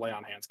 I think lay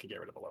on hands can get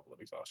rid of a level of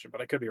exhaustion,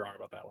 but I could be wrong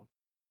about that one.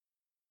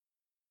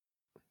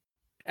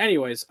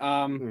 Anyways,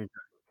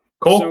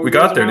 cool. So we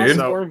got there,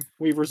 dude.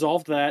 We've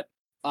resolved that.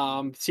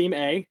 Team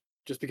A,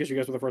 just because you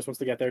guys were the first ones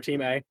to get there.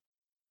 Team A,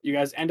 you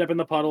guys end up in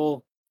the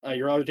puddle.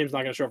 Your other team's not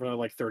going to show up for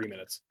another 30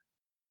 minutes.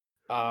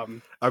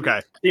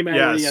 Okay. Team A, what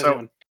are you guys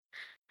doing?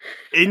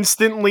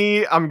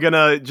 Instantly, I'm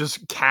gonna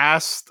just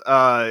cast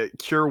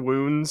Cure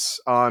Wounds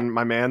on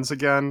my mans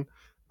again.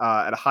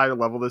 At a higher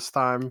level this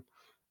time.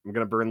 I'm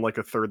gonna burn like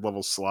a 3rd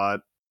level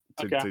slot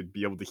to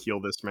be able to heal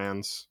this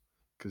man's.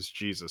 Because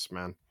Jesus,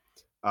 man.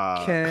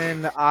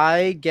 Can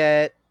I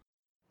get?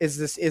 Is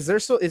this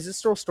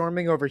still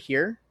storming over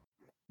here?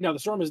 No, the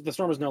storm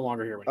is no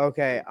longer here.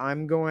 Okay,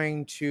 I'm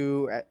going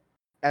to,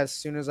 as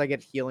soon as I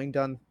get healing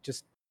done,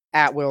 just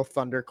at will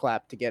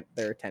thunderclap to get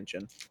their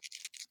attention.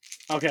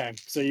 Okay,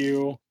 so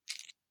you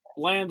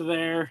land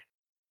there.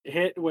 get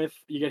hit with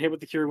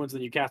the cure wounds,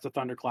 then you cast a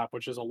thunderclap,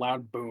 which is a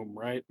loud boom,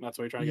 right? That's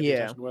what you're trying to get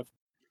the attention with.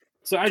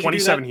 So as you do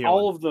that, healing.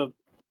 all of the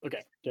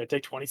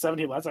take 27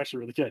 healing. That's actually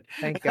really good.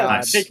 Thank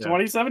God. Take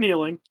 27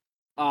 healing.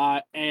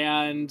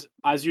 And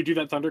as you do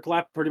that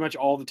thunderclap, pretty much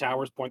all the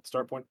towers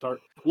start.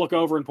 Look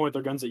over and point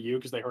their guns at you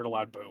because they heard a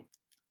loud boom.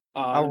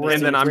 I'll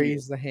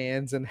raise the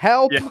hands and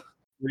help. Yeah,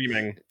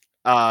 screaming.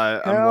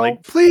 I'm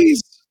like,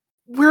 please,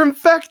 we're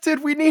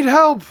infected. We need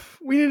help.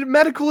 We need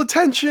medical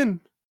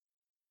attention.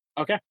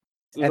 Okay.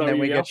 And then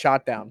we get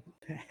shot down.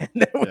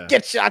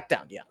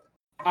 Yeah.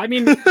 I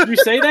mean, you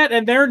say that,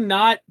 and they're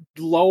not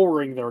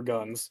lowering their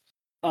guns.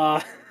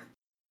 Because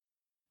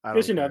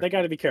they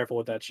got to be careful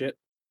with that shit.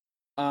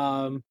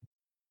 But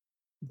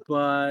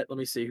let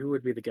me see, who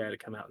would be the guy to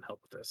come out and help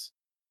with this?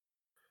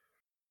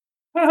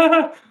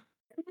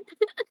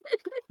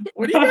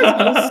 What are you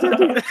guys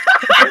doing?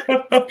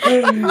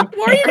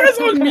 Why are you guys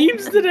on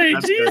memes today?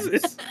 That's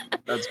Jesus. Good.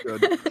 That's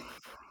good.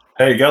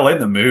 Hey, you gotta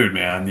lighten the mood,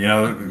 man. You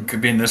know,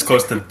 being this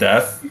close to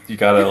death, you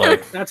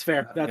gotta That's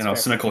fair. That's fair.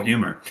 Cynical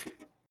humor.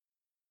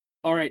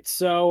 All right,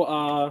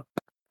 so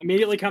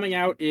immediately coming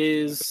out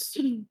is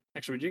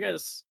actually. Would you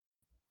guys?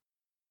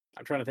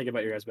 I'm trying to think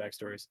about your guys'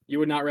 backstories. You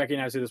would not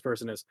recognize who this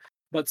person is,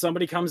 but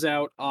somebody comes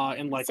out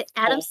in like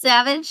Adam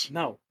Savage.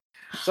 No,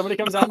 somebody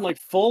comes out in like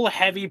full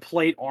heavy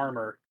plate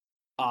armor,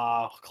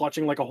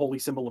 clutching like a holy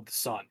symbol of the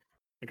sun.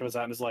 He comes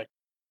out and is like,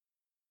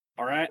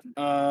 "All right,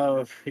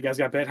 you guys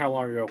got bit? How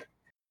long ago?"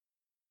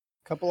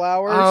 Couple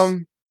hours.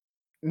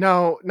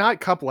 No, not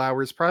couple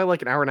hours. Probably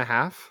like an hour and a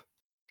half.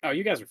 Oh,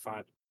 you guys are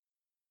fine.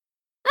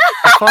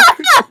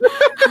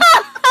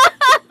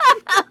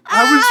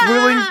 I was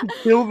willing to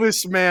kill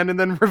this man and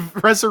then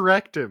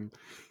resurrect him.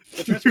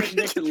 The transmission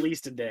takes at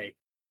least a day.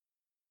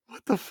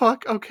 What the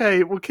fuck?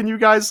 Okay, well, can you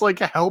guys like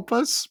help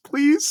us,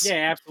 please?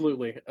 Yeah,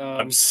 absolutely.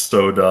 I'm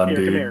so done,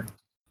 dude.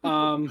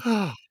 Come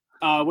here.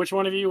 Which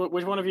one of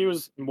you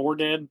is more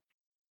dead?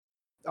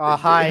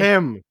 Hi.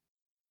 Him.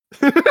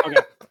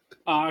 Okay.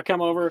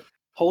 Come over,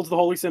 holds the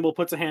holy symbol,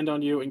 puts a hand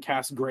on you, and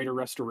casts Greater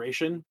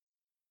Restoration,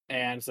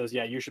 and says,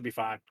 "Yeah, you should be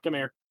fine. Come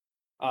here."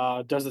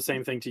 Does the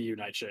same thing to you,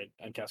 Nightshade,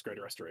 and casts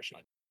Greater Restoration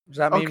on you. Does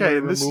that mean we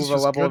remove a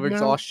level of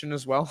exhaustion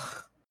as well?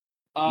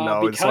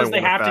 No, because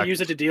they have to use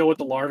it to deal with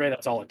the larvae.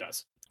 That's all it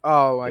does.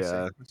 Oh, I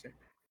see.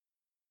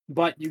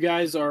 But you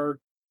guys are,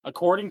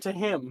 according to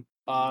him,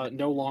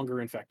 no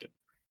longer infected.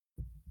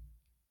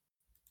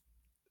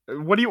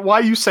 Why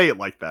you say it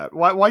like that?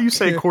 Why you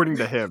say according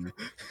to him?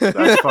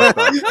 That's fucked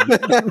up.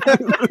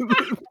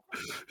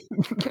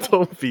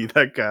 Don't be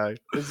that guy.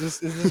 Is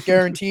this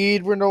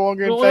guaranteed we're no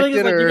longer infected?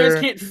 You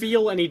guys can't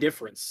feel any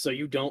difference, so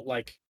you don't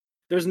like.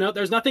 There's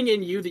nothing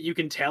in you that you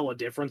can tell a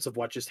difference of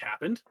what just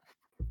happened.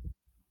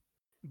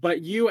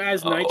 But you,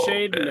 as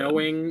Nightshade,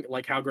 knowing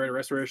like how Greater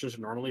Restoration should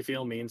normally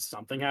feel, means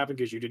something happened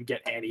because you didn't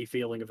get any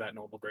feeling of that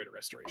normal Greater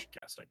Restoration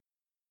casting.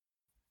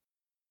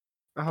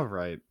 All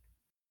right,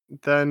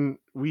 then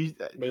we.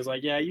 But it's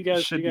like, yeah, you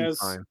guys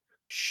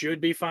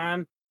should be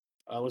fine.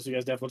 Unless you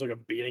guys definitely took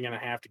a beating and a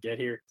half to get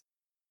here.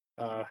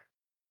 I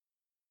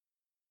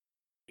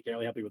can't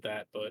really help you with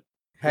that, but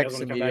Hex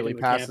immediately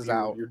passes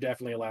out. You're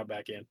definitely allowed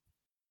back in.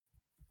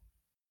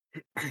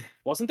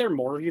 Wasn't there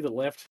more of you that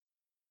left?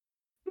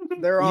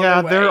 They're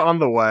on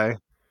the way.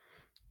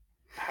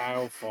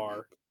 How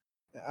far?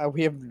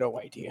 We have no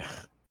idea.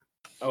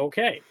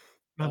 Okay.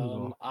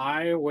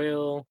 I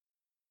will.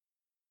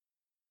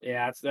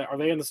 Yeah, are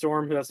they in the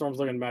storm? That storm's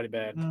looking mighty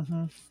bad.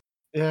 Mm-hmm.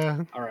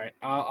 Yeah. All right.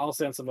 I'll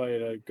send somebody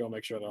to go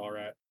make sure they're all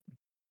right.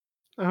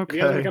 Okay. If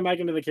you guys want to come back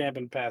into the camp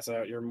and pass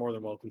out, you're more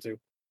than welcome to.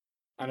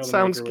 I know the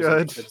sounds Maker was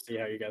good. interested to see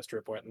how you guys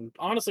trip went, and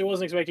honestly,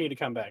 wasn't expecting you to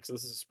come back, so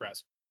this is a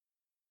surprise.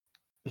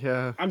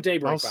 Yeah. I'm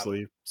Daybreak. I'll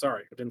sleep.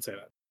 Sorry, I didn't say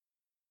that.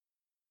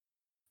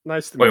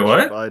 Nice to meet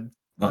you, bud.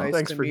 Nice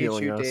Thanks to for meet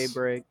healing you, us.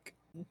 Daybreak.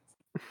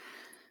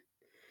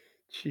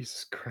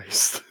 Jesus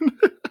Christ.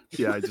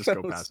 Yeah, I just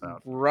go pass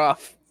out.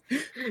 Rough.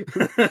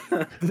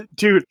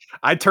 Dude,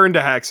 I turned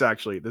to Hex,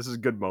 actually. This is a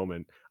good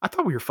moment. I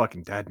thought we were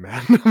fucking dead,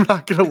 man. I'm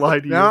not gonna lie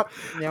to you. Yep.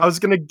 I was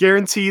gonna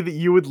guarantee that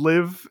you would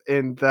live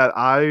and that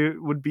I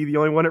would be the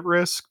only one at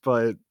risk,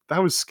 but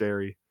that was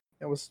scary.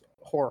 That was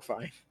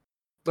horrifying.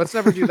 Let's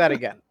never do that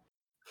again.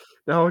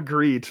 No,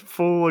 agreed.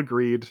 Full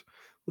agreed.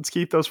 Let's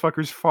keep those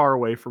fuckers far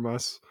away from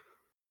us.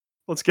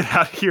 Let's get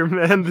out of here,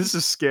 man. This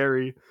is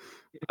scary.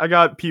 I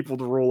got people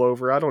to roll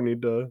over. I don't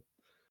need to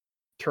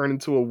turn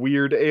into a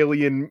weird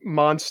alien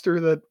monster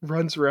that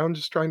runs around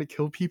just trying to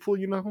kill people,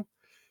 you know?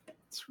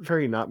 It's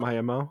very not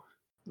my MO.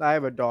 I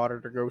have a daughter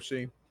to go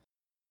see.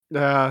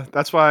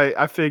 That's why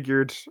I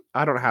figured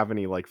I don't have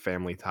any like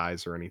family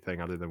ties or anything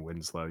other than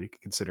Winslow. You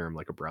could consider him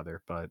like a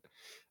brother, but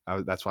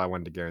that's why I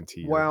wanted to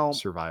guarantee your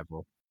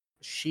survival.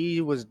 She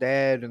was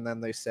dead, and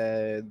then they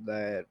said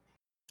that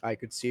I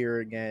could see her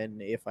again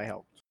if I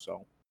helped.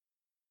 So,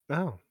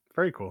 oh,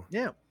 very cool.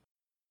 Yeah,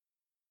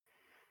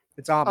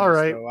 it's ominous. All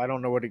right, so I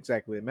don't know what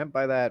exactly they meant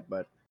by that,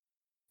 but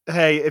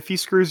hey, if he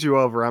screws you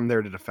over, I'm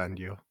there to defend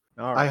you.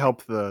 All right. I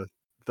help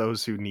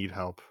those who need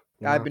help.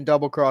 I've been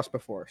double crossed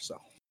before,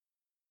 so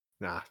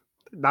nah,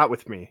 Not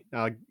with me.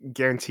 I'll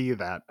guarantee you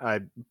that.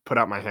 I'd put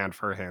out my hand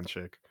for a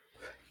handshake.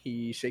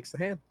 He shakes the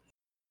hand.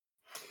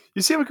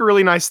 You seem like a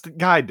really nice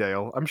guy,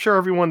 Dale. I'm sure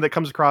everyone that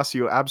comes across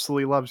you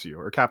absolutely loves you,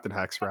 or Captain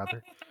Hex,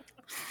 rather.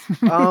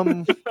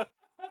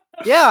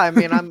 Yeah, I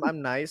mean,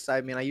 I'm nice.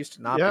 I mean, I used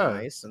to not be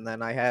nice, and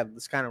then I had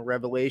this kind of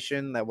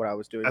revelation that what I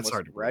was doing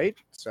wasn't right.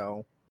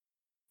 So,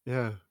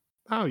 yeah.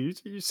 Oh, you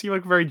seem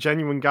like a very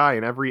genuine guy,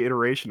 and every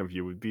iteration of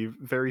you would be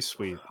very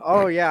sweet.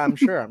 Oh yeah, I'm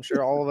sure. I'm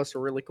sure all of us are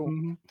really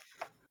cool.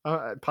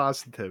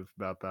 Positive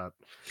about that.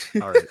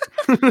 All right.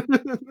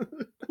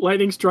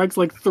 Lightning strikes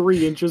like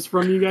 3 inches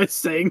from you guys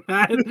saying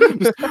that.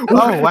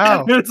 Oh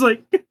wow! It's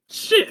like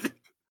shit.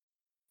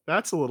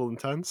 That's a little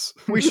intense.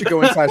 We should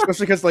go inside,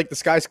 especially because like the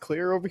sky's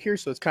clear over here,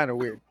 so it's kind of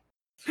weird.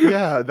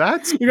 Yeah,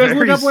 that's you guys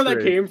look up where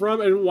strange. that came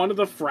from, and one of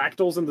the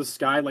fractals in the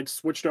sky like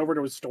switched over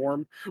to a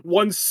storm.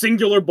 One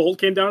singular bolt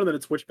came down, and then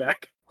it switched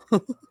back.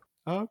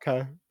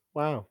 Okay.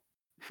 Wow.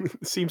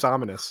 Seems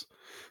ominous.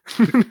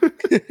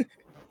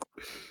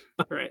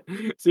 All right.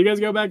 So you guys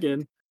go back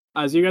in.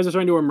 As you guys are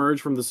trying to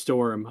emerge from the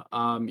storm,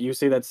 you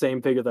see that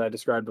same figure that I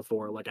described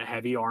before, like a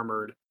heavy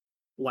armored,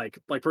 like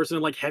person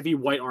in like heavy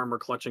white armor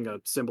clutching a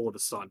symbol of the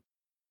sun.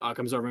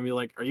 Comes over and be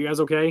like, "Are you guys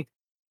okay?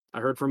 I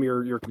heard from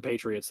your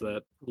compatriots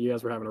that you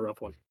guys were having a rough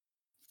one."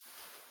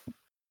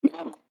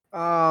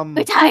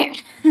 We're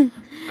tired.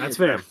 That's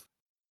fair.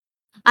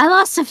 I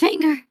lost a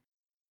finger.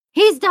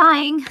 He's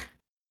dying.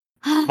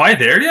 Am I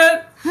there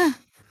yet?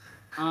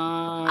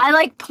 I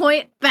like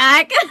point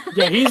back.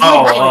 Yeah, he's.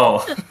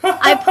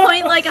 I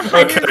point like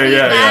 100 feet back.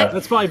 Yeah.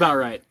 That's probably about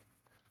right.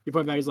 You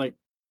point back. He's like,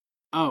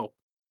 "Oh,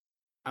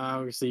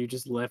 so you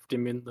just left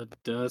him in the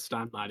dust."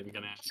 I'm not even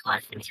gonna ask. He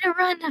wanted me to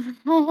run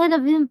ahead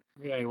of him.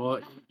 Okay, well,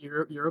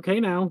 you're okay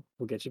now.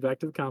 We'll get you back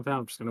to the compound.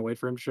 I'm just gonna wait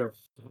for him to show.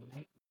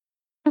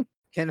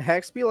 Can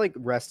Hex be like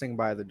resting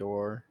by the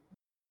door?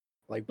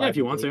 Like, yeah, if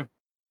you want to.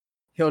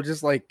 He'll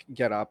just like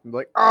get up and be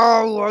like,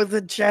 "Oh,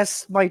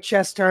 my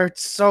chest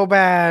hurts so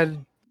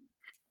bad.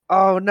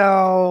 Oh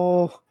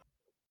no,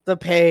 the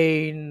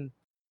pain."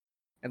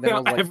 And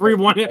then like,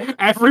 everyone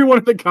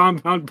at the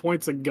compound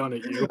points a gun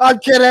at you. I'm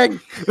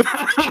kidding.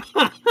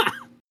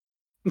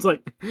 It's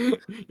like,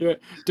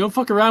 don't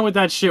fuck around with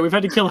that shit. We've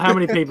had to kill how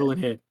many people in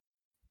here?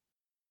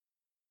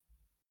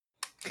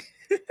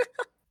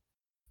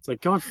 It's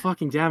like, God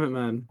fucking damn it,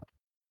 man.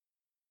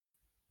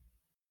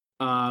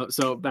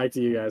 So back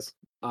to you guys.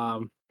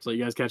 So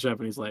you guys catch up,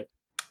 and he's like,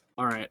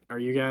 "All right, are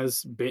you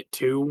guys bit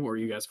too, or are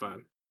you guys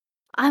fine?"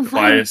 I'm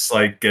fine. Tobias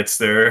gets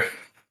there.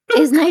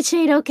 Is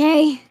Nightshade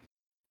okay?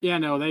 Yeah,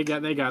 no, they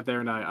got there,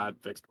 and I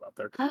fixed them up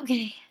there.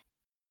 Okay.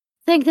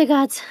 Thank the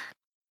gods.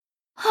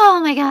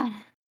 Oh my god,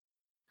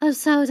 I'm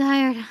so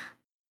tired.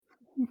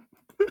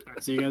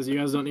 Right, so you guys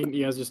don't need.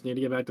 You guys just need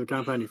to get back to the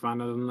compound. You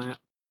fine other than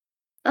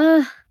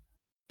that?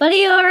 Buddy,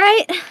 you all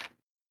right?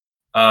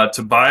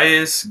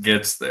 Tobias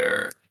gets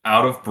there,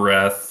 out of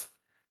breath,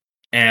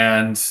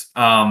 and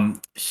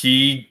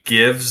he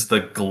gives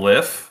the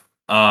glyph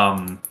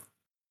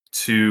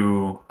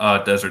to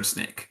Desert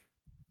Snake.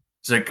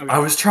 He's like, okay. I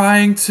was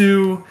trying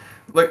to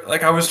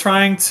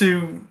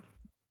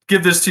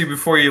give this to you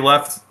before you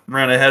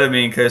ran ahead of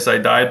me in case I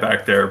died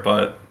back there,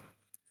 but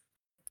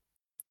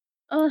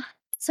oh,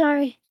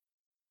 sorry.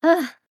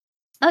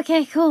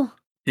 Okay, cool.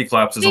 He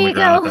collapses on the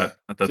ground at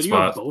that so spot. You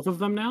have both of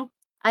them now?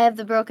 I have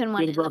the broken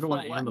one. The broken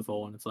one and the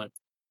full one. It's like,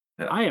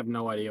 yeah. I have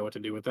no idea what to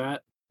do with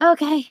that.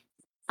 Okay,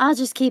 I'll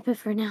just keep it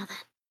for now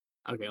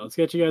then. Okay, let's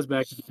get you guys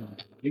back.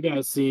 You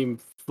guys seem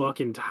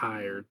fucking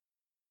tired.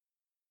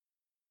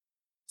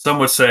 Some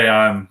would say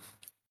I'm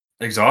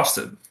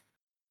exhausted.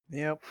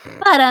 Yep.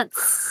 I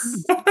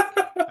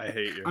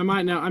hate you. I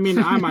might know. I mean,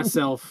 I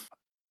myself,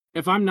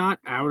 if I'm not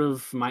out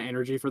of my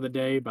energy for the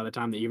day, by the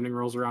time the evening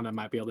rolls around, I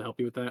might be able to help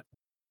you with that.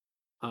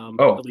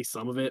 At least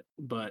some of it,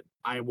 but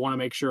I want to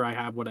make sure I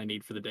have what I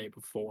need for the day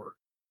before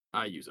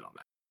I use it on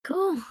that.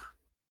 Cool.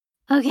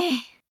 Okay.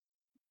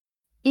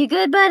 You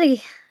good,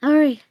 buddy? All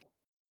right.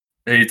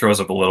 He throws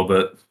up a little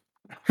bit.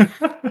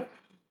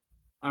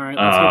 All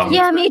right.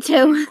 Yeah, me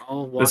too.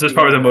 This is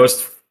probably the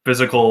most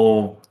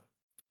physical,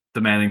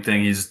 demanding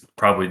thing he's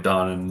probably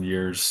done in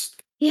years.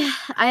 Yeah,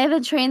 I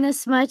haven't trained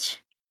this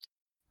much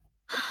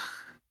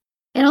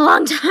in a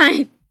long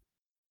time.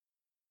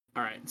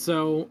 All right,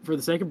 so for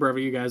the sake of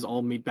brevity, you guys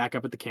all meet back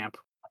up at the camp.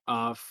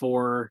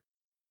 For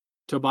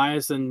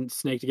Tobias and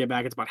Snake to get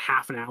back, it's about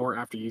half an hour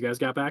after you guys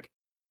got back.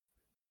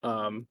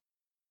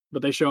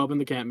 But they show up in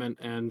the encampment,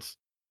 and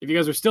if you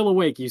guys are still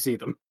awake, you see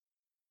them.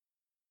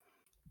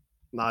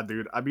 Nah,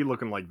 dude, I'd be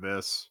looking like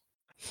this.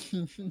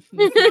 The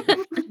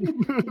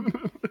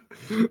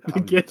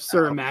gifts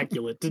are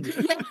immaculate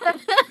today.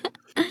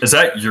 Is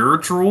that your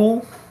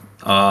drool?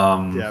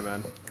 Yeah,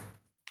 man.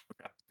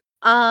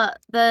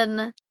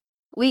 Then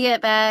we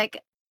get back.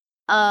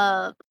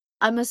 I'm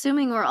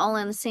assuming we're all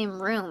in the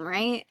same room,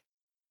 right?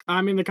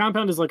 I mean, the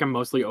compound is like a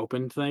mostly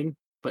open thing,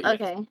 but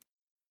okay. Yes.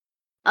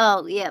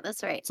 Oh yeah,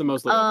 that's right. It's a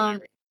mostly open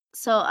area.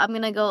 So I'm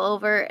gonna go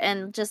over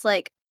and just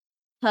like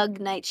hug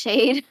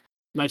Nightshade.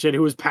 Nightshade,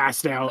 who was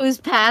passed out. Who's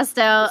passed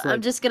out? Like,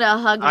 I'm just gonna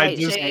hug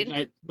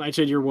Nightshade.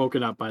 Nightshade, you're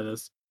woken up by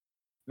this.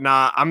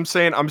 Nah, I'm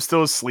saying I'm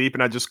still asleep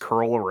and I just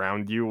curl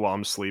around you while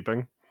I'm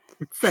sleeping.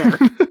 Fair.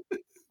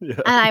 Yeah.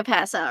 And I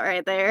pass out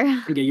right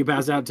there. Okay, you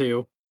pass out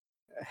too.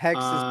 Hex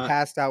is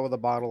passed out with a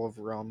bottle of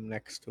rum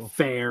next to him.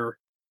 Fair.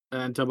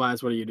 And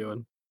Tobias, what are you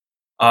doing?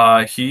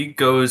 He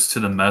goes to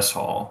the mess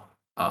hall.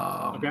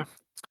 Okay.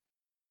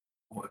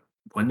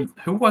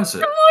 Who was it?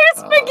 More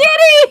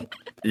spaghetti!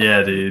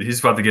 Yeah, dude. He's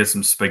about to get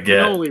some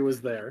spaghetti. Cannoli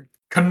was there.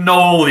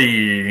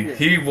 Cannoli! Yeah.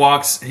 He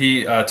walks,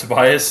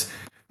 Tobias,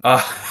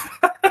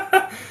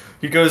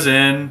 he goes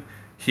in,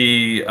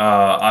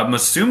 I'm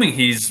assuming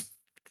he's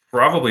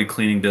probably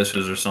cleaning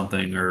dishes or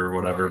something or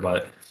whatever,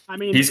 but I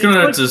mean, he's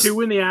gonna it's like just 2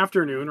 in the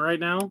afternoon right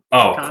now.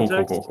 Oh,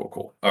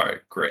 cool. All right,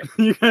 great.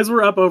 You guys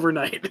were up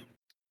overnight.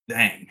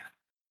 Dang.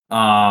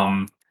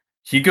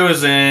 He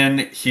goes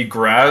in, he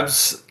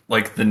grabs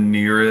like the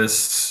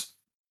nearest,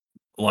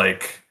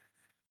 like,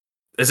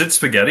 is it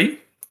spaghetti?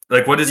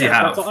 Like, what does he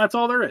have? That's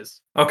all there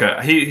is. Okay,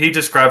 he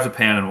just grabs a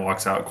pan and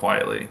walks out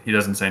quietly. He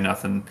doesn't say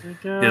nothing.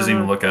 He doesn't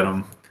even look at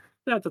him.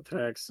 That's the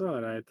text.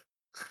 All right.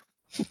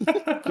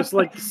 Just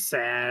like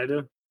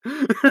sad.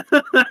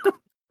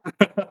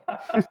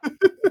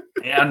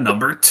 And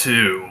number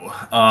 2.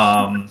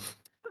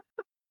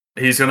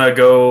 He's gonna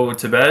go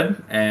to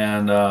bed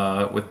and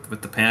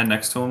with the pan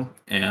next to him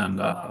and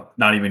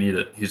not even eat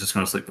it. He's just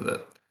gonna sleep with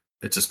it.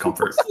 It's just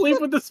comfort. Sleep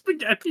with the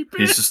spaghetti pan.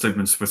 He's just sleeping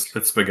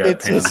with spaghetti.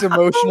 It's his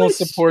emotional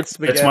support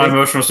spaghetti. It's my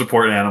emotional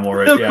support animal,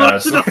 right? Yeah.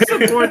 Emotional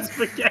support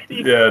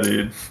spaghetti. Yeah,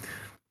 dude.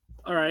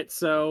 All right,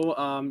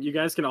 so you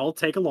guys can all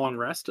take a long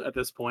rest at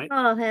this point.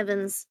 Oh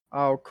heavens!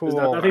 Oh,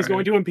 cool. Nothing's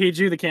going to impede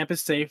you. The camp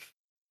is safe.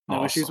 No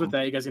Awesome. issues with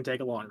that. You guys can take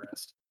a long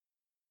rest.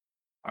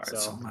 All right,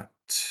 so I'm at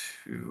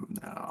 2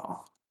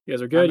 now. You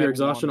guys are good. Your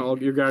exhaustion, all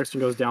your exhaustion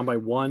goes down by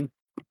 1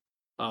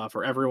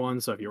 for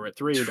everyone. So if you were at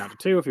 3, you're down to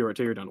 2. If you were at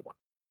 2, you're down to 1.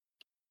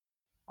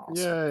 Awesome.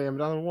 Yay, I'm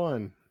down to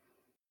 1.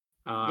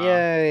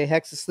 Yay,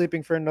 Hex is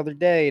sleeping for another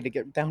day to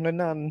get down to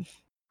none.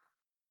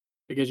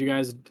 Because you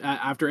guys,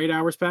 after 8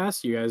 hours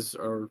pass, you guys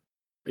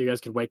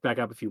can wake back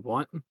up if you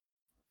want.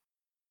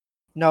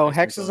 No,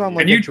 Hex is on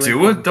like. Can you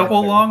do a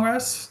double long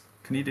rest?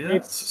 Can you do that?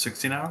 It's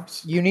 16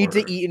 hours. You need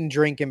to eat and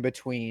drink in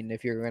between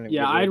if you're going to.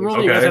 Yeah, I'd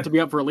roll. You guys have to be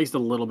up for at least a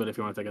little bit if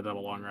you want to take a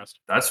double long rest.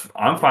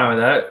 I'm fine with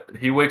that.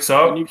 He wakes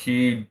up.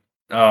 He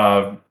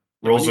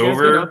rolls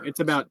over. It's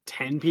about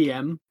 10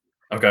 p.m.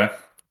 Okay.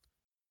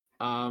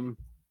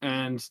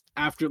 And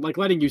after like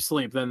letting you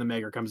sleep, then the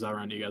maker comes out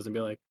around to you guys and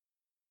be like,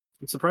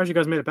 "I'm surprised you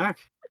guys made it back.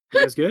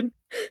 You guys good?"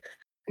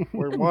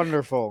 We're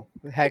wonderful.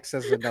 Hex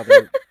has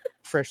another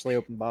freshly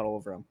opened bottle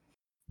of rum.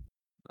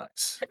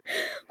 Nice.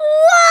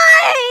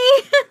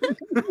 Why?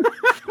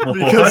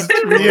 Because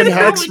me and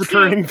Hex are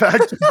turning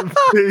back to the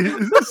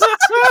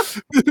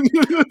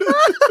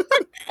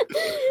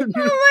Oh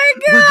my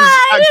god!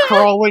 We're just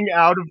crawling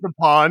out of the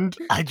pond.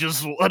 I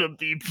just want to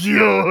be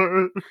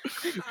pure.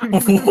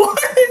 What?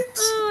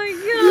 Oh my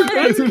god!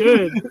 That's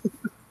good.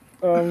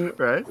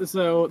 Right?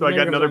 So I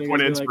got another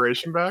point of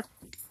inspiration back?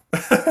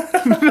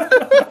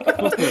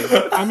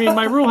 I mean,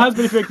 my rule has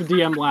been if you make the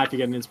DM black, to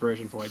get an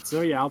inspiration point.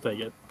 So yeah, I'll take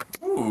it.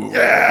 Ooh.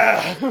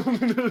 Yeah.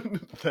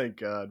 Thank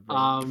God.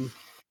 Bro.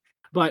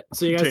 But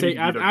so you guys take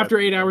after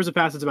 8 hours have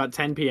passed. It's about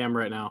 10 p.m.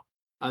 right now.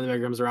 And the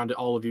maker comes around to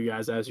all of you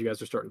guys as you guys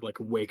are starting to like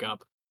wake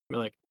up. You're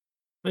like,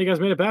 "Oh, you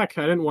guys made it back.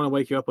 I didn't want to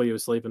wake you up while you were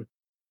sleeping."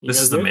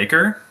 This is the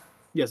maker?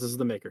 Yes, this is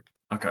the maker.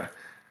 Okay.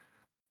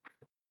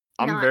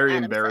 I'm very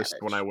embarrassed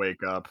when I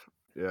wake up.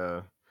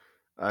 Yeah.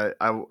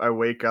 I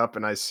wake up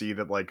and I see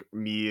that like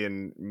me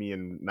and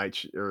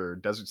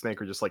Desert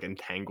Snake are just like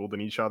entangled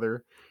in each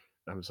other.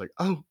 And I'm just like,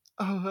 and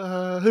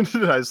I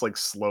just like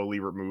slowly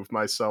remove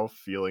myself,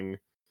 feeling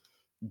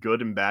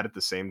good and bad at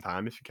the same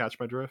time, if you catch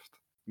my drift.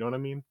 You know what I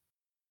mean?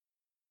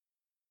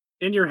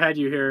 In your head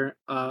you hear,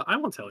 I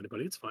won't tell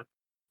anybody, it's fine.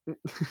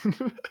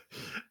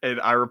 And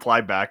I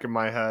reply back in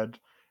my head,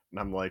 and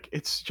I'm like,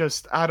 it's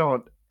just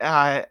That's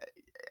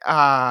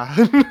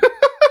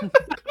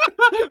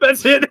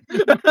it.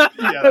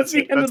 Yeah, that's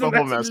the end of the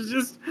whole message.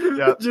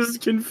 message.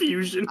 Just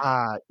confusion.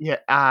 That's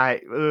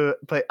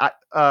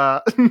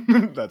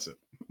it.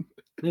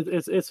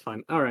 It's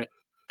fine. All right.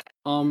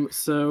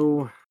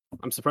 So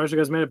I'm surprised you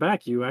guys made it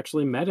back. You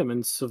actually met him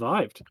and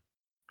survived.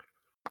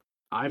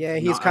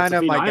 He's kind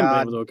of my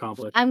god. Able to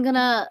accomplish. I'm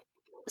gonna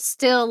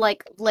still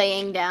like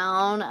laying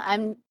down.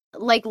 I'm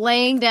like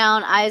laying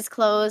down, eyes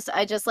closed.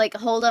 I just like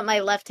hold up my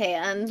left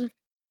hand.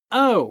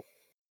 Oh,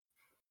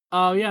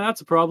 yeah,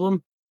 that's a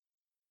problem.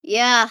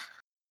 Yeah.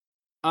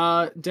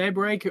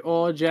 Daybreak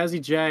or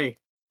Jazzy J?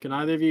 Do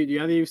either of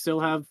you still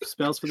have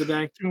spells for the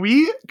day? Can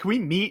we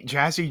meet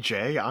Jazzy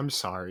J? I'm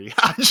sorry.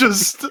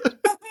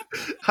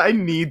 I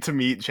need to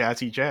meet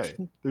Jazzy J.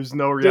 There's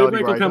no reality.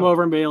 Daybreak will come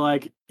over and be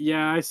like,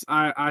 "Yeah,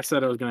 I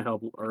said I was going to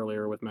help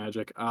earlier with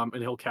magic." And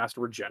he'll cast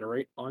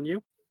Regenerate on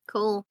you.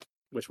 Cool.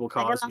 Which will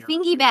cause your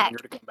finger back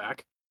to come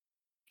back.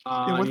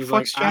 What the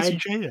fuck's Jazzy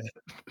J at?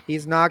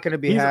 He's not going to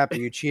be happy.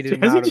 You cheated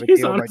him out of a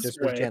deal by just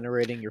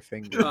regenerating your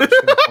finger. I'm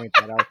just going to point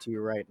that out to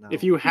you right now.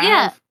 If you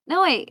have...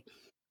 No, wait.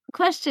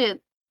 Question.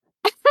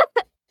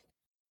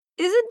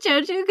 Isn't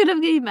Joju going to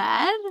be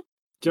mad?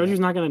 Joju's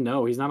not going to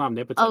know. He's not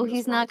omnipotent. Oh,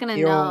 he's not going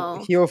to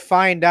know. He'll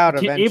find out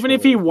eventually. Even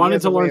if he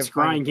wanted to learn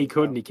scrying, he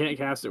couldn't. He can't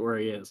cast it where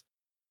he is.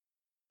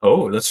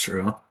 Oh, that's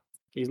true.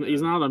 He's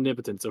not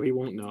omnipotent, so he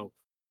won't know.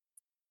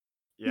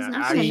 Yeah,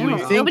 actually,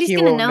 nobody's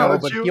gonna know.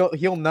 But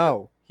he'll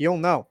know. He'll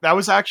know. That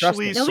was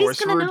actually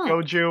Sorcerer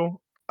Goju.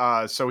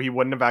 So he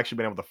wouldn't have actually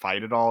been able to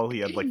fight at all. He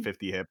had like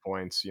 50 hit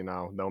points.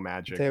 No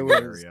magic. There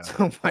was.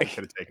 Oh my!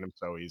 Could have taken him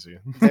so easy.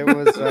 There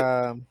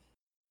was.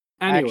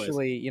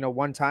 Actually,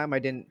 one time I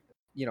didn't,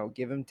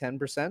 give him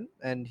 10%,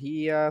 and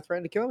he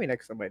threatened to kill me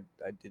next time I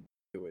didn't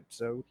do it.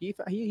 So he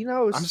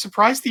knows. I'm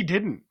surprised he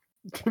didn't.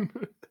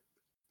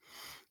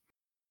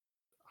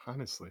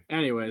 Honestly.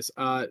 Anyways,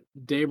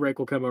 Daybreak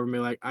will come over and be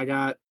like, I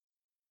got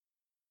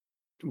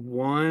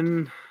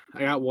one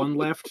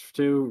left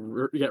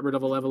to get rid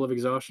of a level of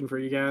exhaustion for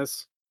you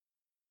guys.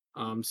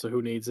 So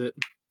who needs it?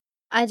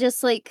 I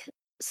just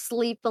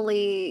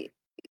sleepily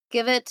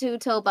give it to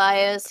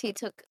Tobias. He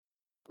took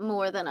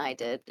more than I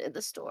did in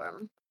the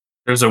storm.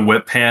 There's a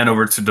whip pan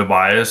over to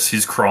Tobias.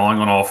 He's crawling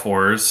on all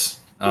fours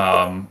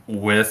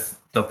with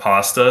the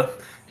pasta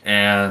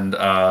and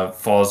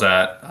falls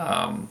at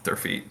their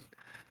feet.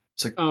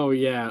 Like, oh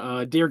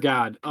yeah, dear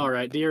God. All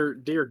right,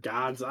 dear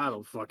gods. I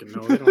don't fucking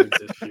know. They don't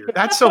exist here.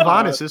 That's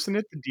Sylvanas, isn't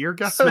it? The dear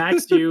god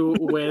smacks you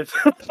with.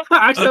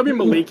 Actually, that'd be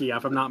Malikia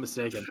if I'm not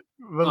mistaken.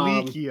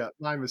 Malikia,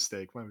 my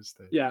mistake.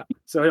 Yeah,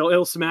 so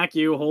he'll smack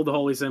you, hold the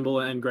holy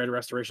symbol, and grant a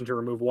restoration to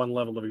remove one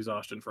level of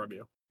exhaustion from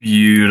you.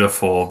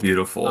 Beautiful.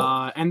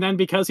 And then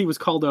because he was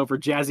called over,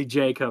 Jazzy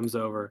J comes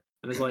over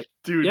and is like,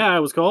 dude, yeah,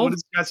 I was called. What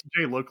does Jazzy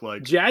J look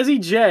like?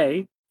 Jazzy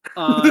J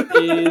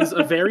is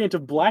a variant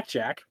of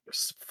Blackjack.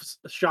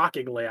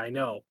 Shockingly, I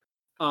know.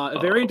 A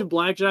variant of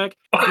Blackjack.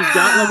 He's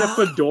got like a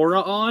fedora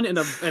on and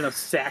a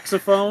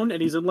saxophone,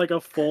 and he's in like a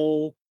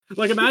full.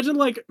 Like imagine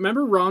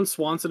remember Ron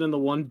Swanson in the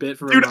one bit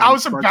for. Dude, I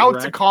was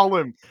about to call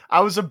him.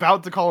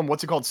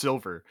 What's it called?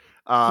 Silver.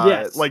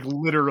 Yes. Like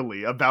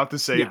literally about to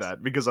say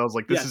that because I was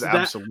like, this is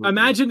absolutely.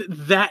 Imagine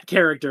that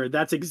character.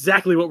 That's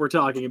exactly what we're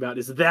talking about.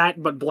 Is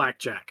that but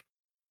Blackjack?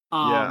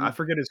 Yeah, I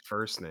forget his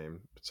first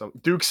name.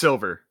 Duke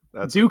Silver.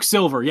 That's Duke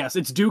Silver. Yes,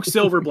 it's Duke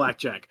Silver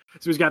Blackjack.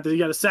 So he's got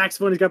a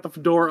saxophone. He's got the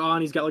fedora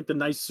on. He's got like the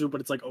nice suit,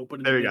 but it's like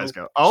open. There you guys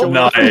go. Oh,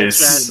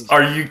 nice.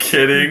 Are you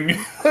kidding?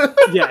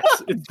 Yes,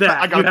 it's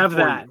that. You have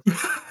that.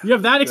 You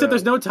have that. Except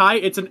there's no tie.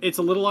 It's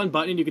a little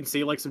unbuttoned. You can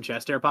see like some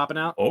chest hair popping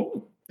out.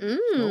 Oh.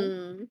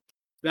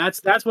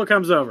 That's what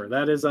comes over.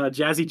 That is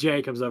Jazzy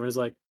J comes over and is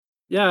like,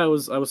 yeah, I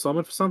was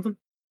summoned for something.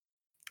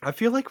 I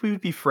feel like we would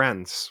be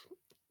friends.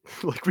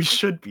 Like we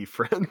should be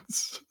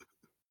friends.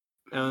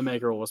 And the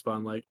Maker will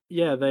respond like,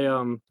 yeah, they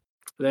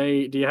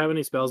do you have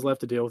any spells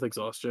left to deal with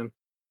exhaustion?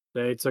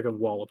 They took a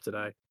wallop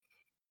today.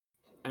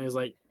 And he's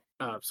like,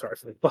 sorry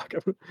for the fuck.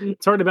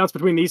 It's hard to bounce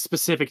between these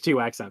specific two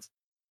accents.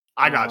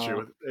 I got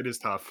you. It is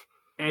tough.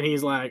 And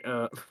he's like,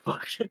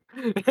 fuck.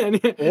 and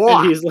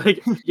he's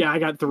like, yeah, I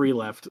got 3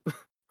 left.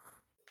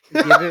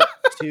 Give it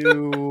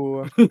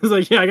to... He's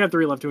like, yeah, I got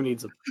 3 left. Who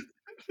needs them?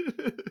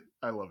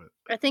 I love it.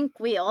 I think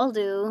we all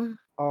do.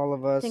 All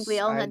of us. I think we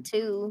all had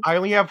 2. I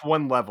only have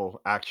 1 level,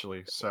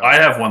 actually. So I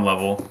have 1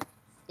 level.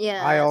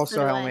 Yeah. I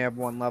also only have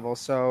 1 level.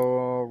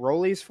 So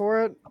rollies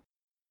for it.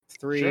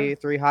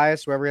 3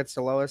 highest. Whoever gets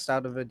the lowest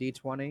out of a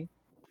D20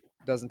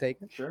 doesn't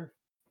take it. Sure.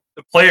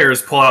 The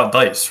players pull out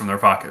dice from their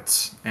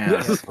pockets and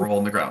roll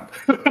on the ground.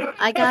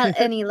 I got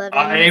an 11.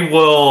 I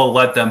will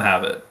let them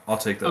have it. I'll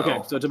take the Okay,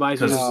 L. so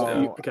Tobias is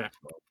okay.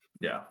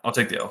 Yeah, I'll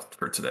take the L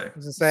for today. I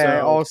was gonna say, I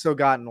also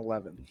got an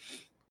 11.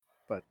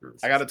 But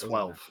I got a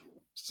 12.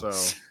 So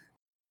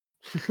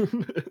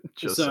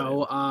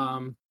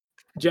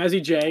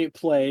Jazzy J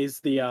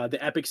plays the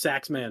epic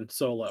Saxman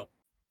solo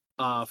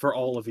for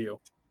all of you.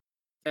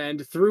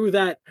 And through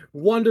that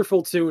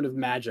wonderful tune of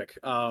magic,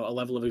 a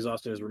level of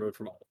exhaustion is removed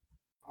from all.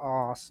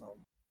 Awesome.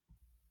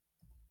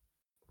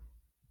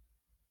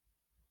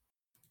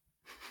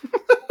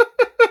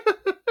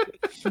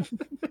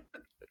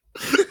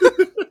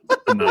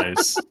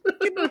 Nice.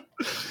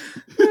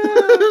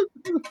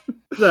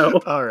 So,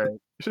 all right.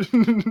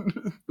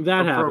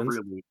 That happens.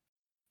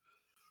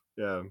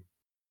 Yeah.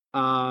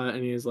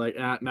 And he's like,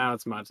 now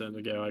it's my turn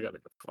to go. I gotta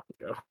fucking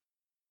go.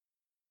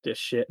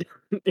 Just shit.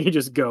 He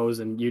just goes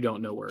and you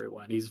don't know where he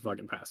went. He's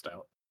fucking passed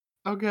out.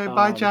 Okay,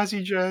 bye,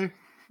 Jazzy J.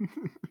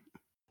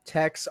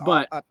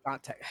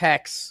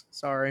 Hex,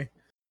 sorry,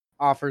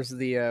 offers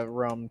the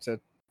rum to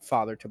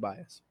Father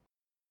Tobias.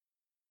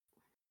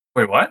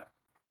 Wait, what?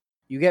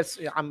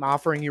 I'm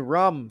offering you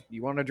rum.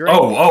 You want to drink?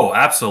 Oh,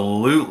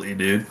 absolutely,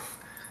 dude.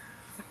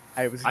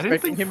 I was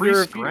expecting him to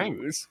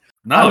refuse.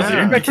 No, dude,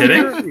 are you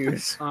kidding?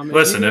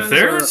 Listen, if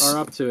there's are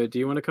up to it, do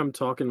you want to come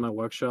talk in my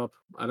workshop?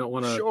 I don't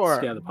want to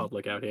scare the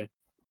public out here.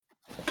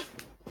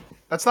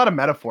 That's not a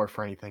metaphor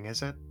for anything,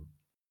 is it?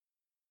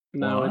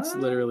 No, it's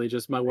literally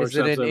just my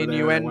workshop. Is it an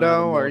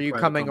innuendo, or are you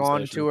coming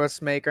on to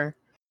us, Maker?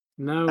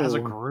 No. As a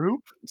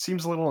group, it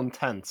seems a little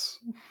intense.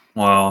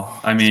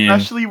 Well, I mean,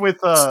 especially with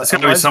it's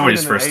gonna be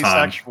somebody's first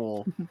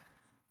asexual.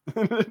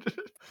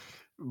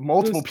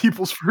 Multiple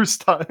people's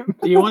first time.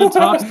 Do you want to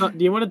talk?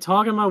 Do you want to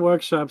talk in my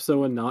workshop so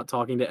we're not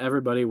talking to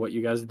everybody what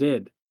you guys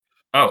did?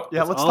 Oh,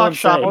 yeah, let's talk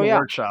shop in the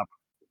workshop.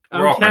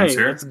 We're all friends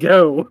here. Let's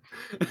go.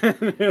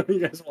 You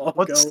guys all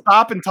let's go.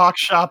 stop and talk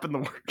shop in the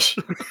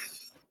workshop.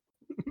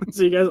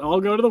 So you guys all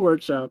go to the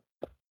workshop.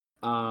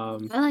 I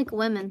like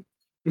women.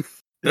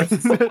 I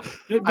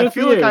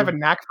feel like I have a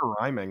knack for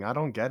rhyming. I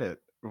don't get it.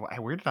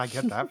 Where did I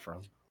get that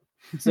from?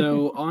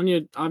 So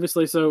Anya,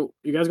 obviously, so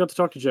you guys got to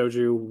talk to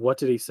Joju. What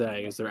did he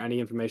say? Is there any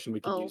information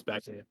we can use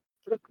back to him?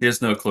 He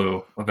has no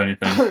clue of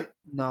anything.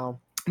 No,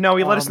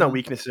 he let us know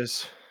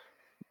weaknesses.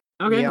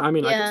 Okay, I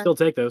mean, I can still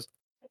take those.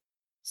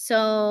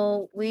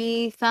 So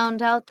we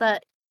found out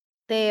that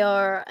they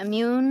are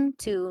immune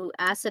to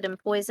acid and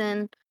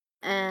poison,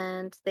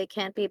 and they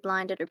can't be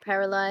blinded or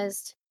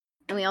paralyzed.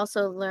 And we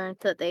also learned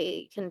that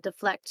they can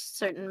deflect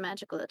certain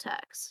magical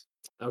attacks.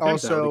 Okay,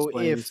 also,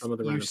 if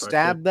you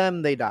stab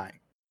them, they die.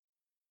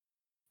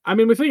 I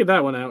mean, we figured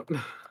that one out.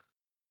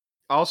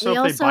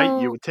 Also, if they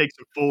bite you, it takes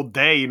a full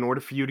day in order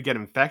for you to get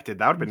infected.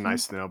 That would have been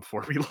nice to know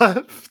before we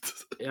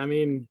left. I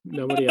mean,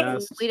 nobody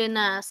asked. We didn't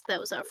ask. That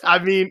was our fault. I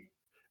mean,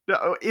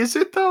 is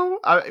it though?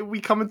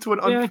 We come into an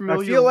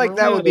unfamiliar. I feel like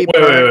that would be.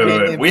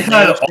 Wait. We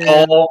had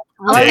all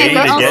day to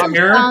get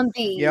here.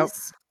 Yep.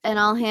 And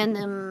I'll hand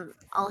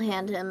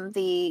him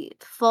the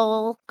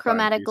full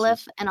chromatic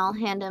glyph, and I'll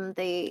hand him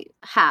the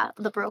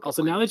broken.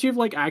 Also, now that you've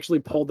like actually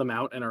pulled them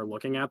out and are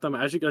looking at them,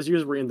 as you guys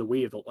were in the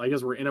weave, I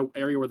guess we're in an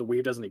area where the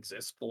weave doesn't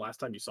exist. The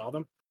last time you saw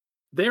them,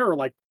 they are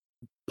like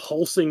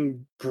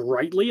pulsing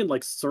brightly and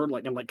like sort of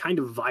like and like kind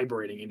of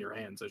vibrating in your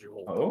hands as you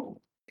hold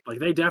them. Like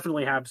they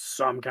definitely have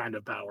some kind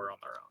of power on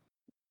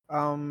their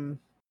own.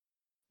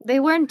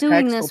 They weren't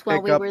doing this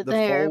while we were the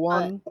there. Full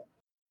one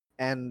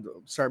and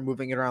start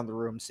moving it around the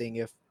room, seeing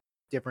if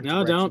different.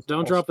 No,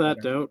 don't drop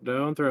that.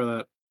 Don't throw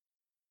that.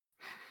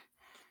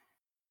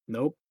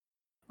 Nope.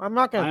 I'm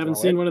not gonna. I haven't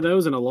seen one of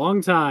those in a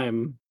long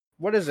time.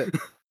 What is it?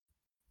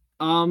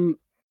 Are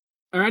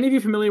any of you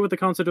familiar with the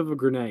concept of a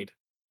grenade?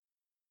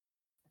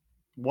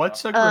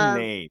 What's a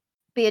grenade?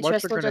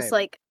 Beatrice will just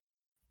like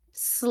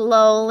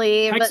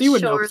slowly but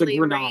surely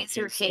raise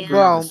your hand.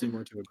 Well,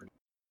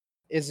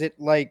 is it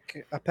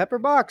like a pepper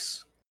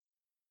box?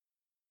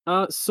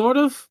 Sort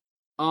of.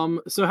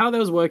 So how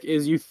those work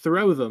is you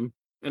throw them,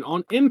 and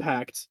on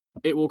impact,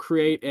 it will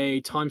create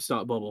a time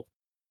stop bubble.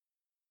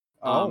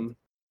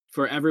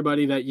 For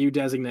everybody that you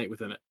designate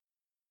within it.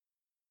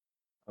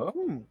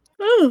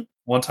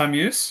 One-time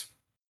use.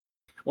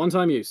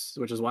 One-time use,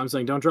 which is why I'm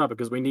saying don't drop it,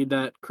 because we need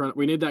that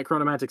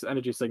Chronomantic's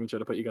energy signature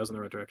to put you guys in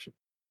the right direction.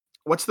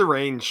 What's the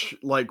range?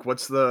 Like,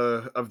 what's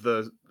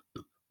the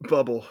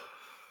bubble?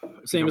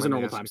 Same as a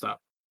normal time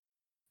stop.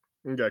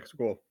 Okay,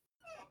 cool.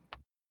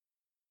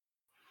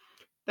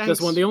 This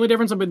one, the only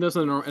difference between this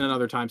and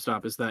another time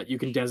stop is that you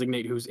can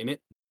designate who's in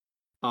it,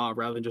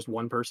 rather than just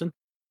one person.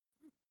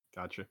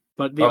 Gotcha.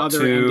 But the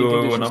other ending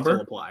conditions still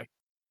apply.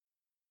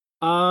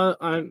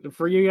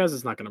 For you guys,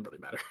 it's not going to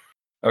really matter.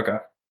 Okay.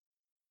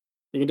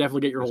 You can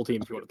definitely get your whole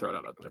team if you want to throw it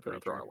out. If you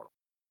want to throw it out.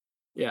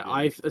 Yeah,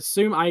 I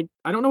assume I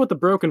don't know what the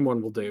broken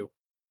one will do.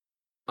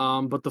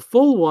 But the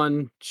full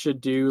one should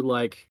do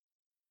like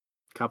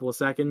a couple of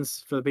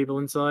seconds for the people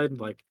inside,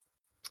 like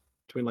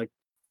between like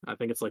I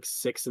think it's like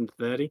 6 and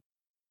 30.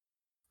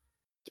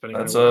 Depending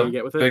on what you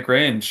get with it. Big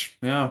range,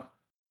 yeah.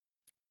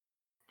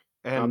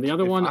 And the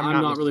other one,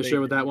 I'm not really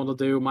sure what that one will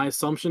do. My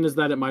assumption is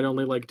that it might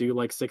only like do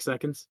like 6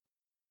 seconds.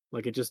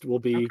 Like it just will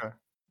be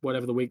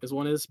whatever the weakness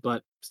one is,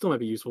 but still might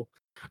be useful.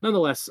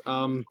 Nonetheless,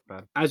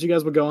 as you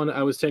guys were going,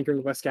 I was tinkering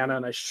with my scanner,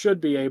 and I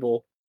should be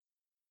able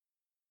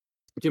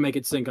to make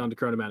it sync onto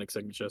Chronomantic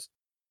signatures.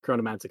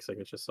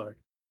 Sorry.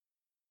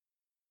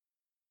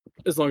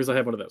 As long as I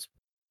have one of those.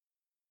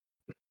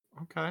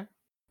 Okay.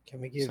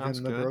 Can we give him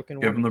the broken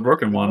one? Give him the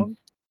broken one.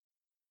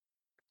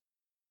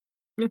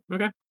 Yeah,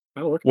 okay.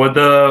 That'll work. Would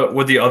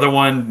the other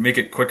one make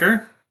it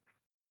quicker?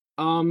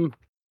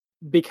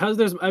 Because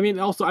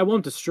also I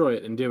won't destroy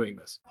it in doing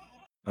this.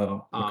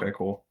 Oh, okay,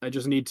 cool. I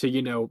just need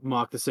to,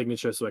 mark the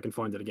signature so I can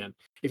find it again.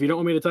 If you don't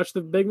want me to touch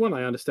the big one,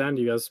 I understand.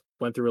 You guys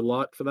went through a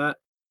lot for that,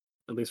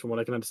 at least from what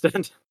I can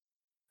understand.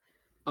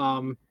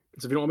 So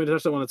if you don't want me to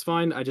touch that one, that's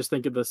fine. I just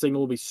think the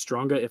signal will be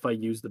stronger if I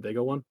use the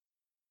bigger one.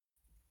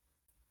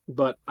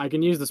 But I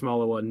can use the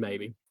smaller one,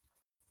 maybe.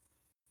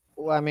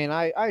 Well, I mean,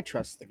 I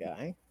trust the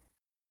guy.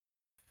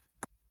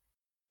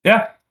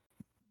 Yeah.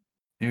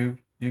 You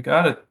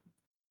got it.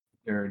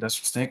 You're a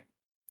Desert Snake.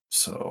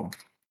 So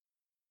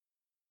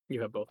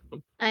you have both of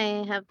them.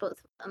 I have both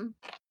of them.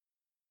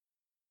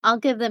 I'll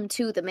give them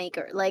to the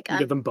maker.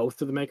 Give them both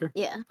to the maker?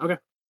 Yeah. Okay.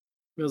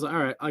 I was like,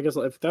 all right, I guess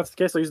if that's the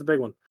case, I'll use the big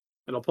one.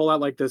 And I'll pull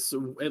out like this.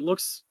 It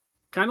looks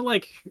kind of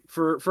like,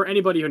 for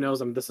anybody who knows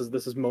him, this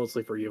is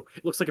mostly for you.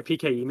 It looks like a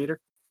PKE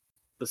meter.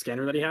 The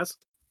scanner that he has.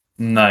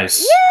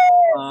 Nice.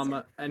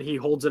 Yes! And he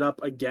holds it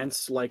up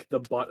against like the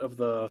butt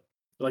of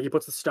he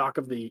puts the stock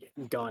of the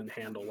gun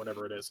handle,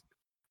 whatever it is,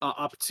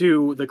 up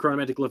to the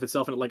chronomantic glyph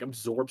itself, and it like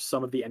absorbs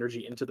some of the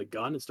energy into the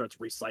gun and starts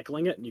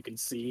recycling it. And you can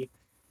see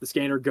the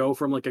scanner go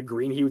from like a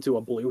green hue to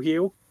a blue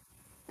hue.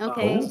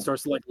 Okay. It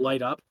starts to like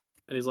light up,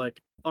 and he's like,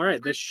 "All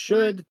right, this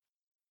should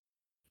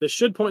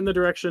point in the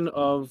direction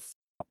of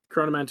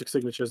chronomantic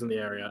signatures in the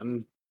area."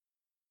 And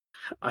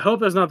I hope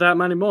there's not that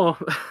many more.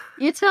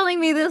 You're telling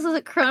me this is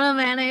a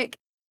chronomantic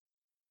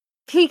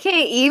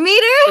PKE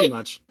meter? Pretty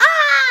much.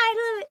 I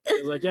love it.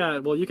 He's like, "Yeah,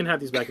 well, you can have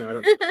these back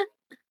now."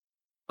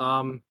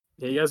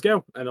 Here you guys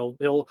go, and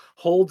he'll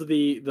hold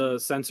the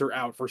sensor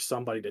out for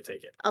somebody to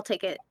take it. I'll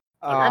take it.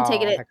 I'm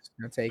taking it.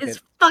 Take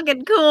It's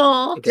fucking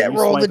cool. Okay, Get you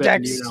roll the swipe it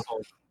and you dex. now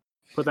hold.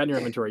 Put that in your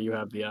inventory. You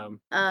have the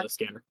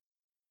scanner.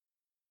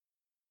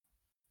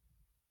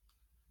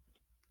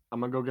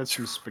 I'm gonna go get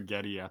some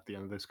spaghetti at the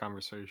end of this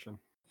conversation.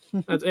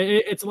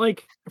 It's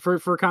like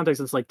for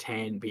context, it's like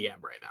 10 p.m.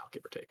 right now,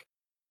 give or take.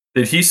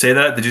 Did he say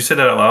that? Did you say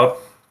that out loud?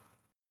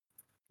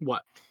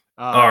 What?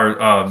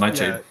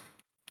 Nightshade. Yeah.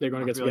 They're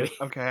going to get spaghetti.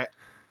 Okay.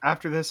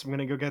 After this, I'm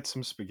gonna go get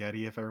some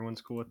spaghetti if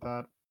everyone's cool with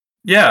that.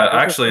 Yeah,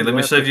 actually, let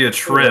me save you a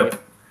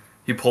trip.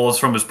 He pulls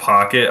from his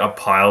pocket a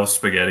pile of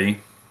spaghetti.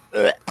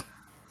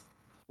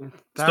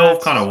 Still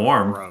kind of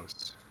warm.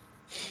 Gross.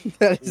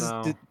 That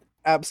is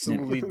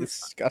absolutely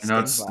disgusting.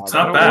 It's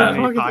not bad.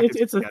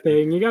 It's a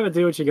thing. You got to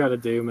do what you got to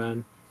do,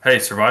 man. Hey,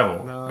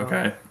 survival. No.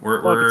 Okay,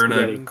 we're in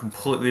a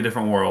completely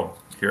different world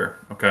here.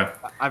 Okay.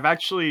 I've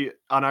actually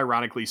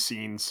unironically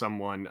seen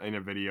someone in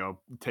a video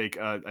take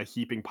a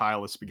heaping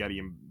pile of spaghetti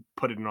and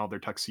put it in all their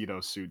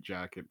tuxedo suit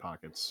jacket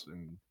pockets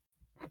and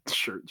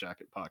shirt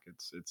jacket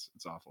pockets. It's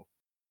awful.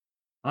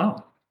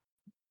 Oh.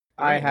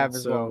 I have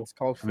as well. It's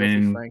called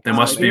Filthy Frank. There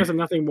must be. If you guys have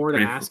nothing more to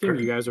ask him,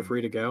 you guys are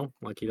free to go.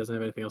 Like, he doesn't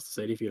have anything else to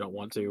say to you if you don't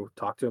want to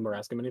talk to him or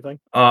ask him anything.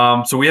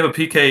 So we have a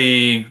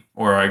PKE,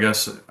 or I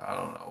guess I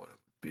don't know what it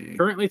would be.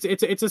 Currently,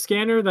 it's a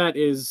scanner that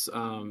is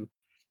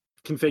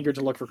configured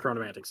to look for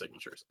chronomantic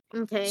signatures.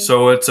 Okay.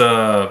 So it's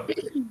a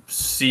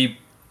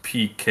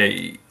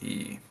CPKE.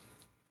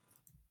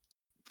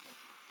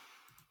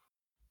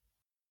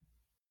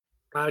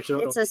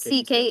 Actually, it's a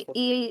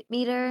CKE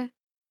meter.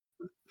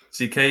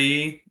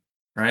 CKE,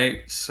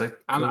 right?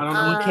 I don't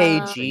know.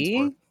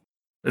 EKG.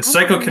 It's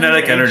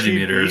psychokinetic energy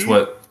meter is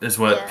what PKE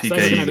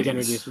psychokinetic is.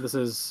 Energy. So this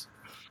is.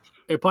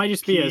 It'd probably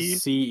just be a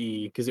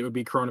CE because it would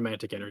be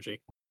chronomantic energy.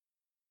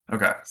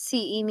 Okay.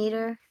 CE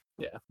meter.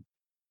 Yeah.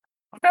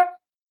 Okay.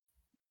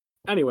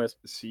 Anyways,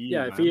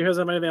 yeah. If you have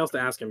anything else to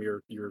ask him,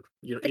 you're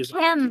the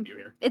chem.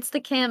 It's the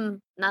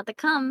chem, not the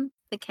cum.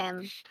 The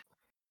chem.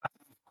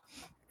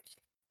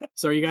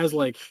 So are you guys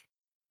like?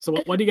 So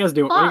what do you guys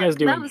do? What are you guys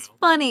doing? That was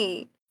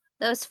funny.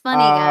 That was funny,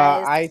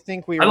 guys. I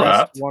think we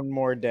rest one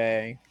more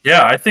day.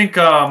 Yeah, I think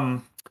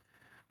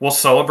we'll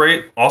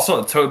celebrate.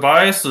 Also,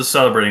 Tobias is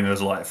celebrating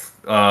his life.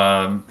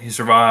 He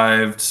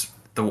survived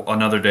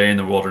another day in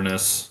the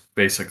wilderness,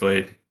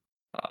 basically,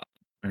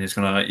 and he's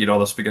gonna eat all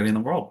the spaghetti in the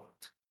world.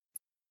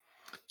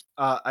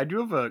 I do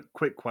have a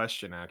quick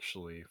question,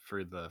 actually,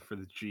 for the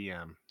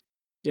GM.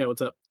 Yeah,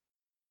 what's up?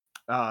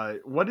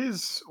 What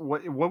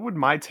would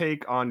my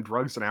take on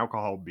drugs and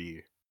alcohol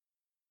be?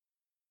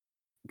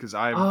 Because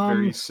I have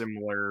very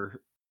similar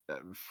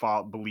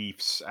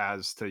beliefs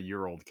as to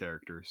your old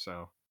character,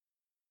 so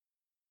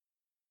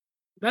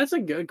that's a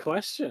good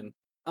question.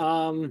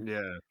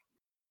 Yeah.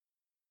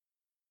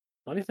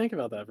 Let me think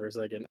about that for a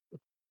second.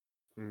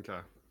 Okay.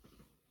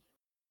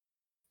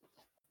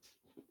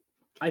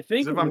 I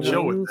think if I'm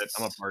chill with it,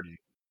 I'm a party.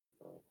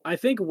 I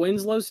think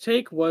Winslow's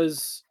take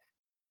was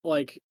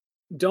like,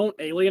 don't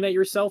alienate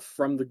yourself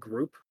from the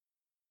group,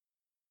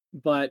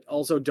 but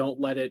also don't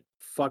let it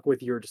fuck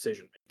with your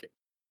decision making.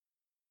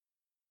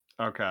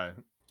 Okay,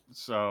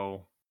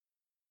 so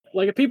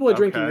like if people are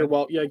drinking,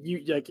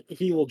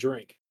 he will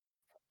drink,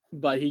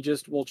 but he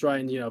just will try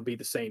and be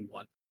the sane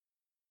one.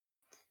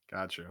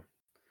 Gotcha.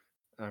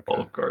 Okay.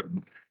 Olive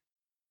Garden.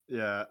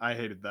 Yeah, I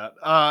hated that.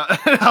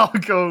 I'll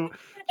go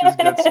just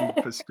get some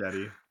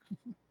Paschetti.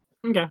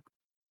 Okay.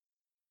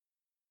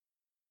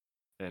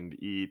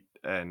 And eat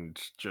and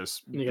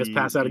just. You guys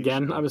pass out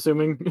again, I'm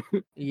assuming.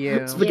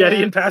 Yeah.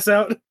 Spaghetti and pass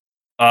out.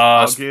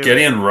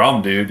 Spaghetti and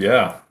rum, dude.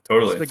 Yeah,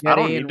 totally. Spaghetti I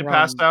don't need to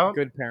pass out.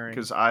 Good pairing.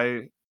 Because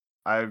I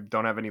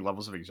don't have any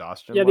levels of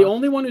exhaustion. Yeah, the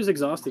only one who's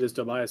exhausted is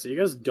Tobias. So you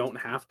guys don't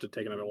have to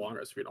take another long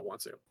rest if you don't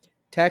want to.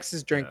 Tex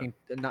is drinking.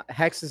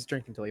 Hex is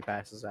drinking till he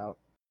passes out.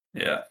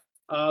 Yeah.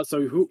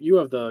 So you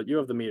have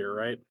the meter,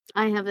 right?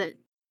 I have it.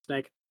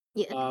 Snake.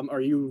 Yeah.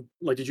 Are you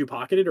like? Did you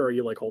pocket it, or are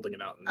you like holding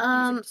it out and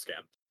using it to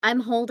scan? I'm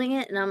holding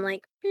it, and I'm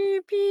like,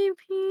 beep, beep,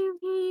 beep,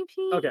 beep,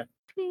 beep. Okay.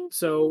 Beep.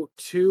 So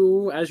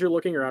as you're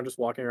looking around, just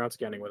walking around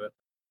scanning with it,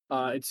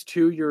 it's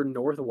to your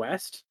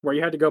northwest. Where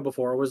you had to go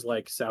before was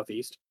like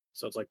southeast,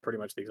 so it's like pretty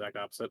much the exact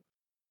opposite.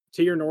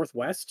 To your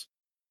northwest,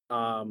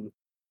 you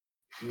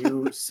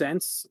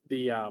sense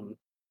the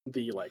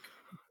like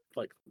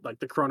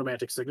the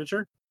chronomantic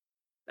signature,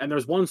 and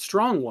there's one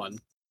strong one,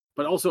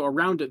 but also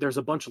around it there's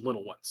a bunch of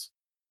little ones.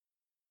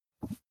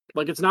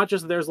 Like it's not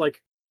just there's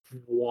like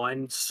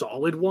one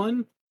solid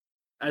one.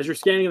 As you're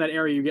scanning in that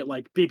area, you get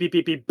like beep beep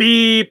beep beep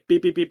beep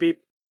beep beep beep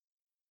beep.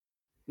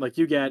 Like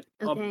you get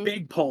a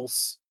big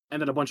pulse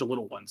and then a bunch of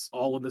little ones,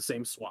 all in the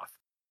same swath.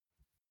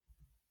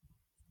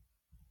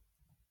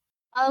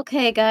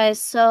 Okay, guys.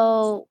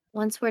 So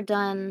once we're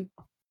done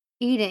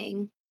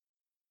eating,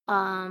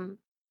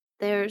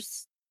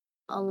 there's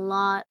a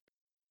lot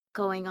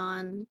going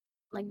on,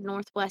 like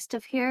northwest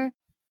of here.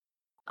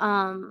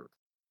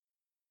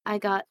 I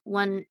got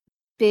one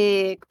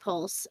big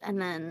pulse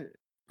and then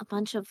a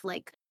bunch of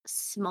like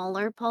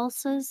smaller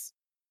pulses,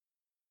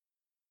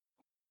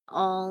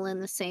 all in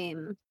the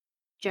same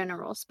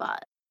general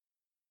spot.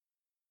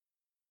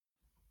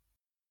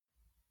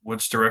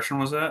 Which direction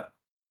was that?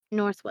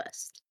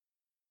 Northwest.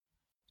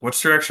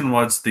 Which direction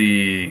was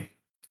do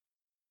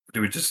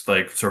we just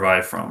like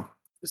survive from?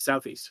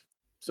 Southeast.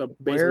 So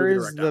basically where the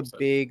is direct the opposite.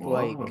 big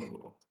like?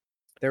 Whoa.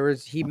 There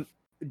was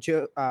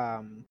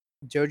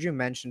Joju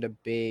mentioned a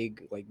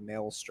big like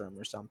maelstrom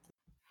or something.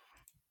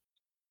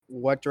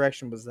 What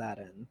direction was that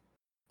in?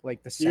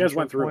 Like the You guys central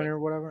went through point it. or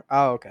whatever?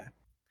 Oh, okay.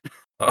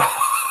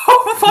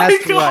 Oh my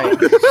That's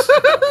god!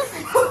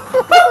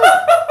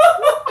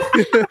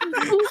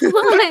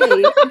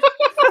 Why?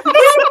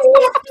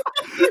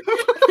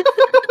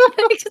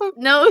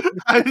 No.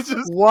 I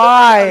just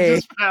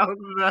Why? found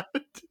that.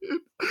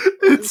 Dude.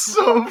 It's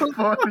so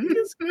funny.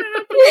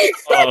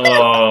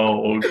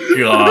 Oh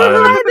god!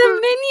 Why the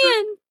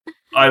minion?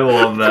 I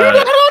love that. I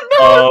don't know.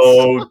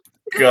 Oh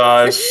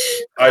gosh,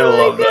 I Oh my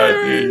love that,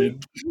 God.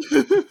 dude.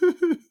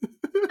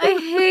 I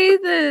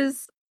hate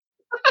this.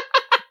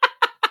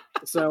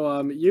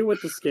 So you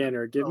with the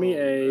scanner, give me Oh,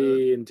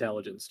 a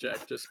intelligence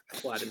check, just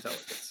flat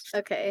intelligence.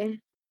 Okay.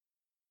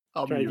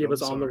 I'll Trying to mute, keep I'm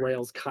us on the sorry.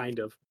 rails, kind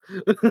of.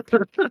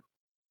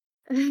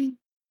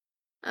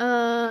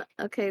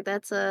 Okay,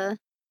 that's a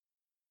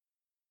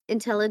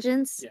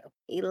intelligence. Yeah.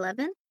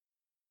 11.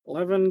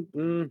 11.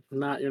 You're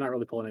not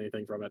really pulling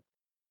anything from it.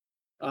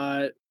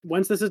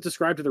 Once this is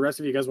described to the rest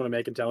of you guys want to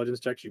make intelligence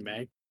checks, you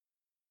may,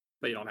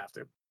 but you don't have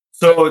to.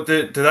 So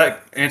did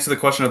that answer the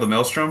question of the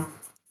maelstrom?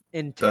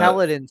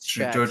 Intelligence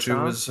checks, Joju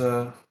huh? was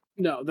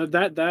No,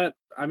 that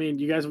I mean,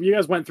 you guys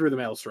went through the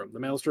maelstrom. The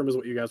maelstrom is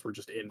what you guys were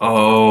just in.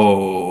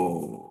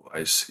 Oh,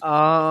 I see.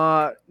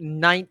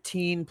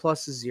 19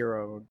 plus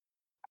 0.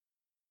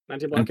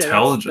 19. Okay,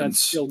 Intelligence. that's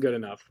still good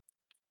enough.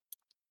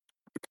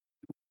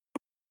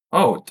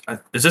 Oh,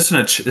 is this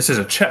this is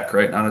a check,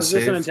 right? Not a Is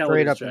this an save.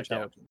 Straight intelligence up check?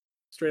 intelligence. Yeah.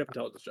 Straight up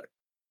intelligence check.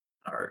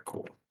 All right,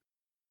 cool.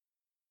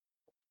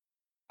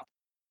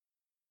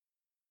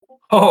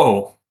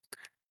 Oh,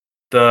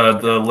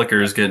 the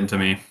liquor is getting to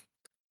me.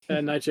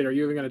 And Nightshade, are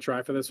you even going to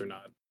try for this or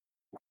not?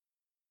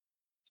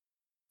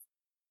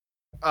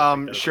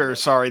 Sure.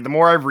 Sorry. The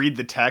more I read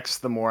the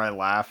text, the more I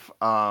laugh.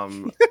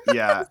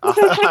 Yeah,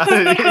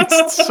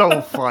 it's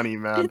so funny,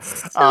 man.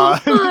 It's so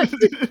fun.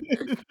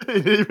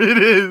 It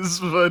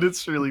is, but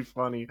it's really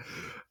funny.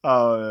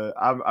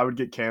 I would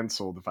get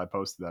canceled if I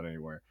posted that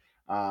anywhere.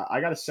 I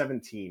got a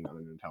 17 on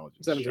an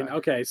intelligence. 17. check.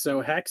 Okay,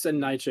 so Hex and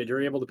Nightshade,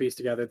 you're able to piece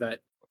together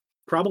that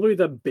probably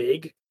the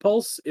big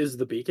pulse is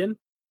the beacon.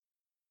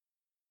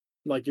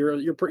 Like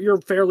you're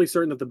fairly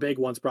certain that the big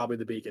one's probably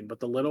the beacon, but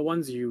the little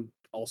ones you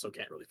also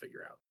can't really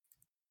figure out.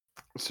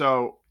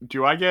 So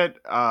do I get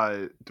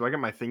my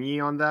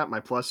thingy on that? My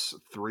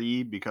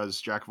 +3 because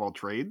Jack of all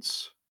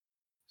trades?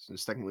 So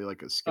it's technically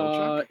like a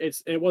skill check?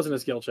 It wasn't a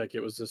skill check,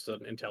 it was just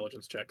an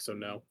intelligence check, so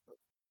no.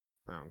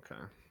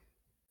 Okay.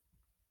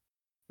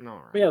 All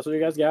right. But yeah, so you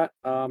guys got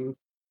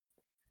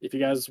if you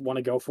guys want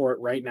to go for it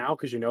right now,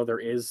 because you know there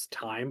is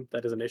time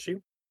that is an issue,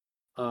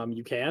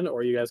 you can,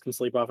 or you guys can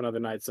sleep off another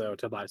night. So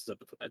Tobias is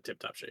up at tip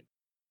top shape.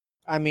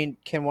 I mean,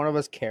 can one of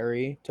us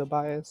carry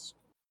Tobias?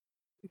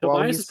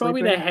 Tobias is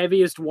probably the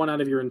heaviest one out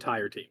of your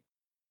entire team.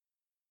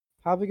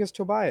 How big is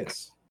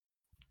Tobias?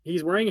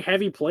 He's wearing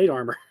heavy plate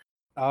armor.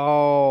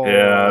 Oh.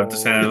 Yeah,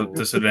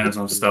 disadvantage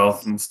on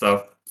stealth and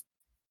stuff.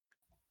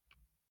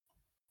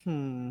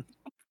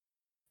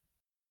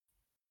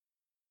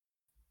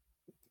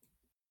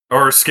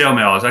 Or scale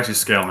mail. It's actually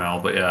scale mail,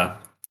 but yeah.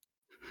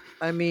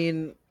 I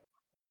mean,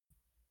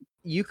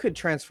 you could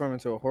transform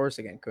into a horse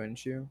again,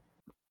 couldn't you?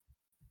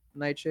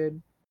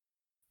 Nightshade?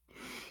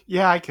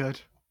 Yeah, I could.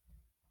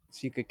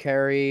 So you could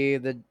carry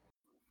the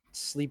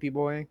sleepy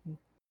boy?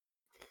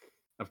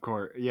 Of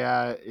course.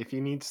 Yeah, if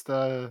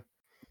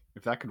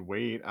that could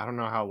wait. I don't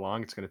know how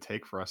long it's going to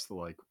take for us to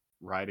like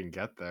ride and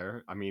get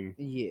there. I mean,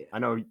 Yeah. I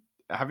know.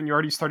 Haven't you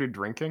already started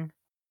drinking?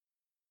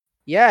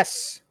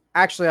 Yes.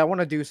 Actually, I want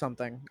to do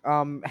something.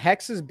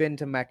 Hex has been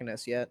to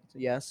Mechanus yet?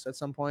 Yes, at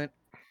some point.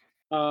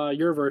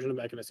 Your version of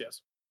Mechanus,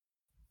 yes.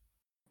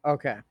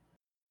 Okay.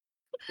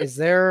 Is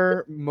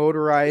there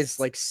motorized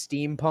like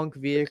steampunk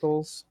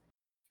vehicles?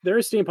 There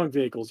is steampunk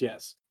vehicles,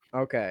 yes.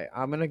 Okay,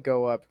 I'm gonna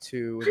go up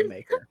to the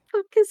maker.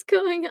 What is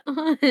going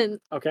on?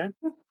 Okay.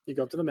 You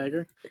go up to the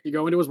maker. You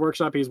go into his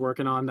workshop. He's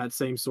working on that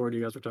same sword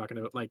you guys were talking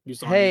about, like you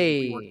saw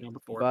him working Hey, on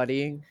before.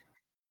 buddy.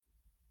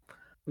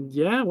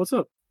 Yeah, what's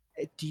up?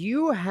 Do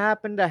you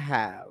happen to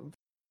have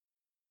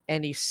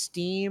any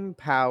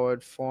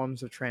steam-powered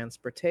forms of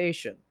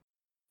transportation?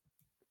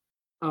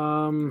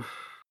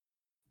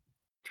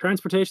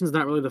 Transportation is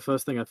not really the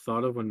first thing I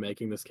thought of when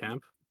making this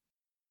camp.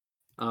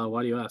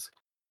 Why do you ask?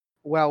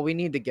 Well, we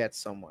need to get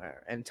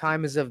somewhere, and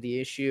time is of the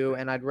issue,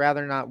 and I'd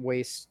rather not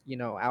waste,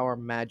 our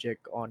magic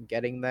on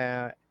getting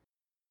there.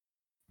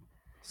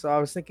 So I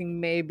was thinking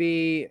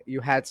maybe you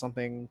had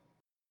something.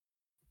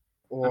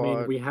 I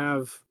mean, we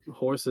have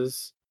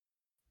horses.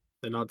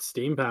 They're not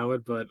steam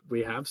powered, but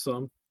we have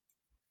some.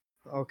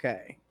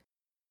 Okay.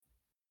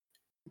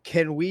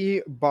 Can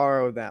we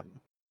borrow them?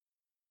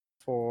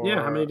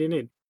 Yeah, how many do you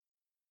need?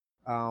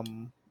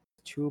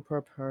 2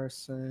 per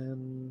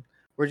person.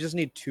 We just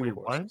need 2 Wait,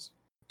 horses.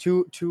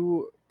 what?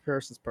 Two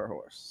persons per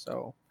horse.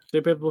 So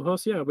 2 people per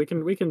horse? Yeah, we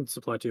can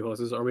supply 2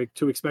 horses. Are we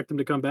to expect them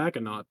to come back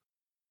or not?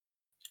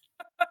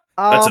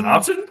 That's an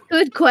option?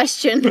 Good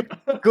question.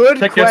 Good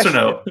Check question. yes or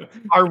no.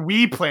 Are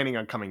we planning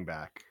on coming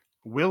back?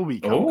 Will we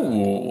come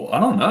back? I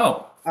don't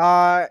know.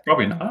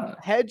 Probably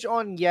not. Hedge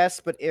on yes,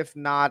 but if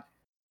not,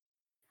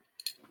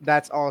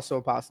 that's also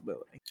a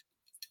possibility.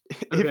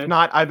 If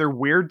not, either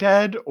we're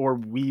dead or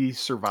we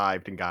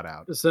survived and got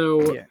out.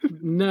 So,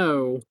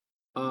 no.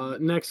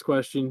 Next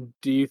question.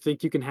 Do you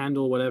think you can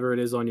handle whatever it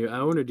is on your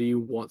own, or do you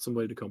want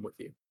somebody to come with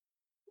you?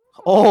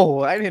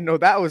 Oh, I didn't know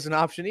that was an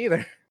option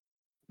either.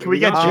 Can we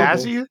get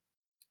Jazzy?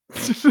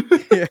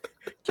 Yeah.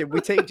 Can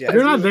we take Jazzy?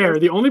 You're not there.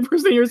 The only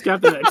person here is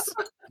Captain X.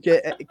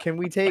 Can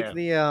we take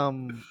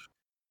the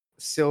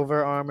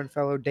silver armored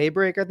fellow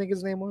Daybreak? I think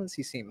his name was.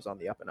 He seems on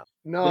the up and up.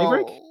 No.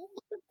 Daybreak?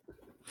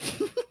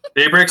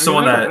 Daybreak's the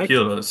one that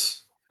healed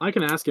us. I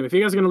can ask him. If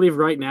you guys are going to leave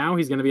right now,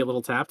 he's going to be a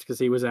little tapped because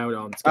he was out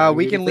on.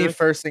 We can leave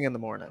first thing in the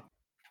morning.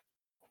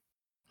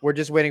 We're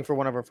just waiting for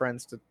one of our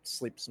friends to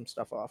sleep some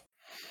stuff off.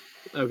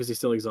 Oh, because he's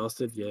still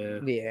exhausted? Yeah.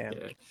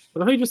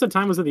 But I thought you just said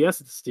time was of the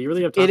essence. Do you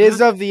really have time? It is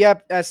of the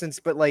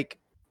essence, but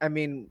I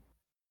mean,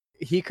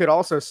 he could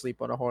also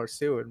sleep on a horse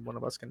too, and one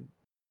of us can.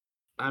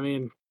 I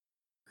mean,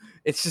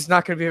 it's just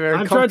not going to be very.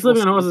 I've tried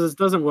sleeping on horses. It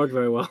doesn't work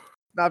very well.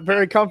 Not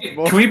very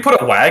comfortable. Can we put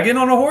a wagon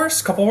on a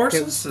horse? Couple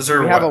horses? Is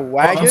there? We have a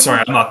wagon. Oh, I'm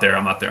sorry, I'm not there.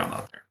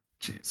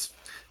 Jeez.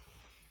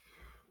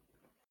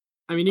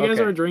 I mean, you guys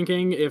are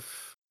drinking.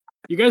 If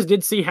you guys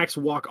did see Hex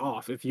walk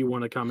off, if you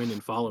want to come in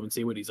and follow and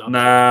see what he's up to.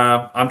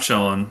 Nah, I'm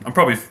chilling. I'm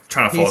probably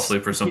trying to fall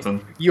asleep or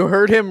something. You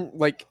heard him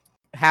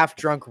half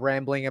drunk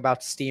rambling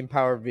about steam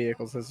powered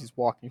vehicles as he's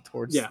walking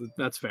towards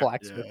that's fair.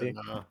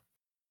 blacksmithy.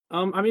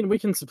 I mean, we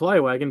can supply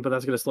a wagon, but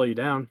that's going to slow you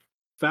down.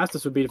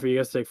 Fastest would be for you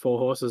guys to take 4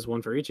 horses,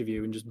 1 for each of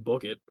you, and just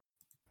book it.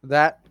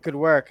 That could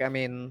work. I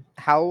mean,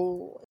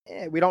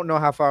 we don't know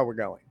how far we're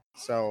going,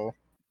 so.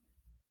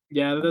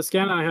 Yeah, the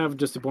scan I have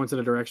just points in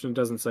a direction. It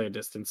doesn't say a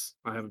distance.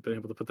 I haven't been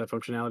able to put that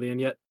functionality in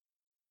yet.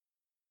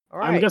 All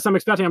right. I guess I'm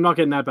expecting I'm not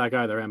getting that back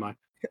either, am I?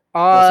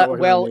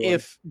 Well,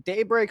 if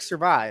Daybreak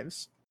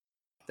survives,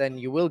 then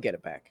you will get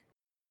it back.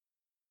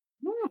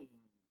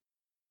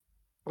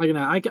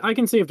 I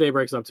can see if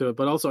Daybreak's up to it,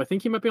 but also I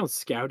think he might be on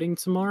scouting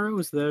tomorrow.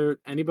 Is there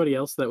anybody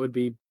else that would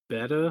be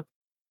better?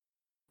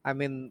 I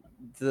mean,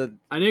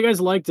 I know you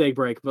guys like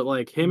Daybreak, but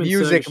him and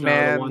Music Sergeant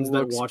Man are the ones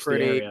that watch the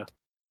area.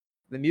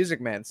 The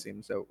Music Man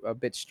seems a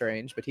bit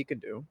strange, but he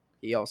could do.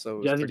 He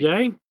also Jazzy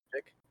J?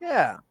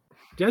 Yeah.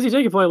 Jazzy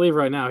J can probably leave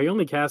right now. He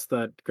only cast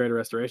that Greater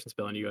Restoration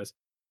spell on you guys.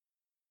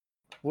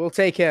 We'll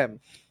take him.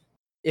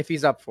 If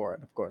he's up for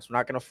it, of course. We're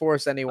not going to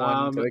force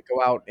anyone to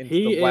go out into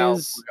the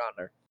wild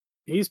yonder.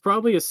 He's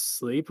probably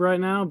asleep right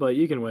now, but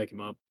you can wake him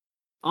up.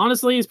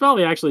 Honestly, he's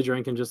probably actually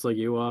drinking just like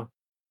you are.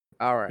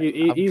 All right.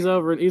 He's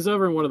over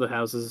in one of the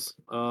houses.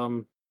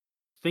 I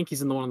think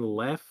he's in the one on the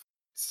left.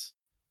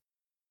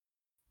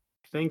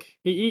 I think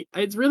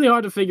it's really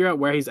hard to figure out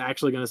where he's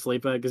actually going to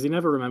sleep at because he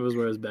never remembers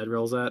where his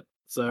bedroll's at.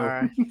 So, all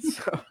right.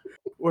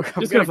 I'm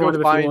going to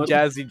go find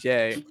Jazzy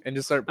J and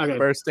just start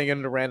bursting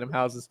into random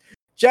houses.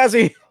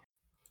 Jazzy,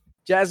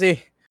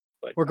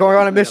 we're going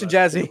on a mission,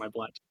 Jazzy.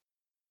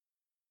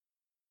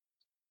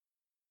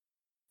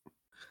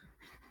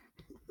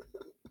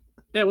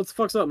 Yeah, what the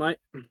fuck's up, mate?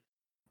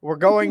 We're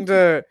going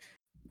to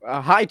a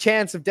high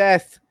chance of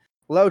death,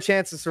 low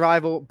chance of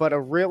survival, but a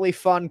really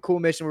fun, cool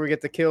mission where we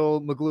get to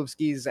kill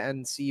Maglovskis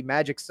and see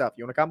magic stuff.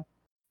 You want to come?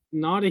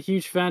 Not a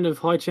huge fan of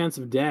high chance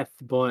of death,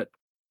 but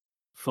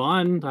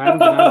fun. I haven't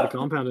been out of the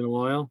compound in a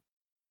while.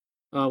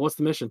 What's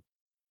the mission?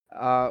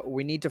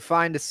 We need to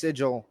find a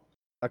sigil,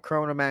 a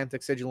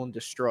chronomantic sigil, and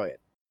destroy it.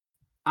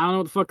 I don't know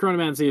what the fuck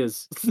chronomancy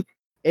is.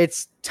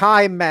 It's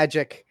time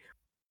magic.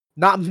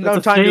 No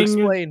time to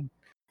explain.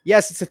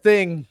 Yes, it's a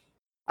thing.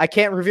 I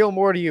can't reveal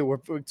more to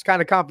you. It's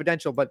kind of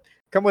confidential, but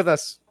come with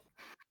us.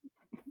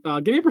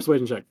 Give me a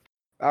persuasion check.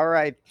 All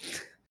right.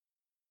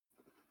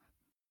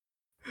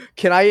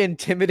 Can I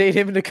intimidate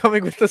him into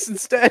coming with us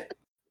instead?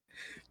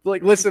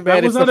 Listen,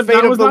 man, it's the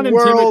fate of the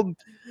world.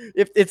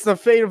 If it's the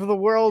fate of the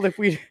world, if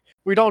we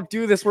don't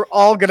do this, we're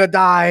all gonna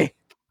die.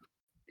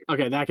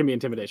 Okay, that can be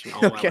intimidation.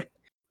 Okay.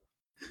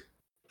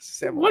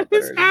 What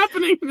is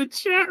happening in the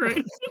chat right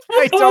now?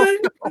 I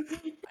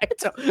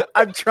don't know.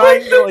 I'm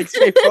trying to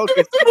stay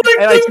focused,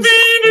 and I just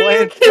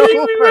glanced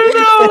over, and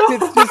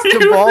it's just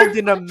devolved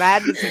into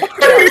madness.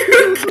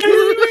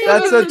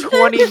 That's a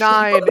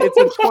 29. It's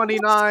a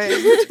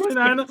 29.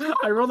 29.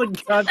 I rolled a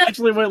gun.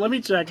 Actually, wait. Let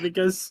me check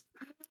because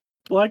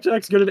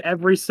Blackjack's good at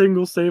every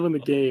single save in the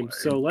game,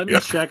 so let me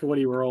check what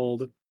he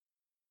rolled.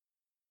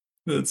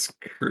 That's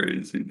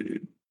crazy,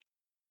 dude.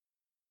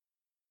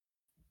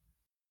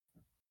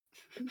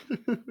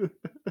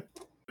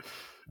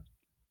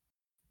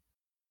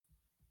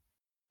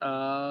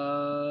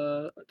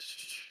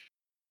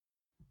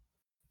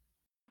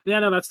 Yeah,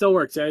 no, that still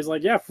works. Yeah, he's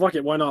like, yeah, fuck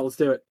it, why not? Let's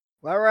do it.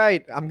 All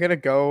right, I'm gonna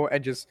go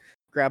and just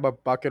grab a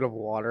bucket of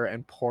water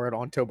and pour it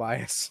on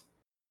Tobias.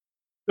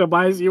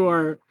 Tobias, you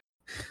are...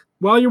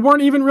 Well, you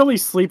weren't even really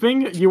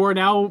sleeping. You are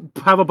now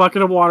have a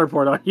bucket of water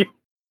poured on you.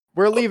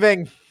 We're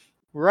leaving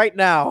right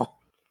now.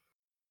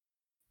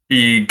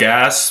 He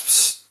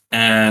gasps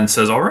and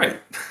says, all right.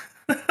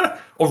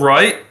 All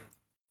right.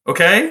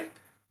 Okay.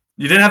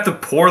 You didn't have to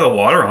pour the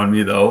water on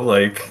me, though.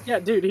 Like, yeah,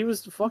 dude, he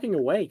was fucking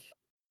awake.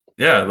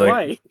 Yeah, like...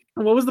 Why?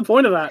 What was the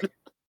point of that?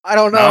 I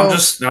don't know.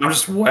 Now I'm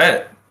just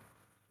wet.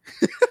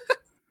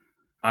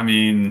 I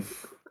mean,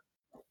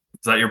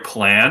 is that your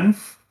plan?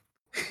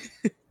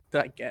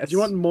 I guess. Do you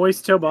want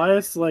moist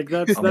Tobias? Like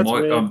that's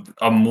weird.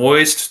 A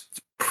moist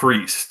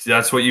priest.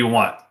 That's what you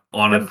want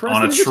on a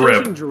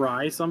trip.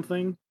 Dry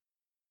something.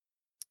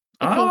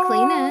 I can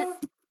clean it.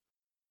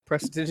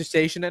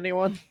 Prestidigitation,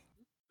 anyone?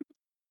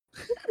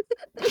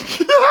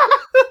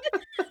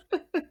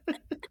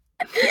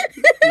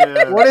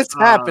 Yeah, what is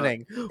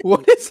happening?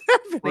 What is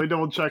happening? Let me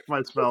double check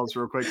my spells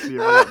real quick. See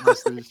if I have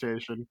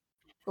prestidigitation.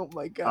 Oh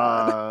my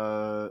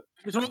god.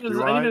 I need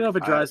to know if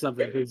it dries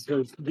something because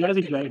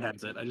Jazzy J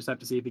has it. I just have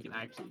to see if he can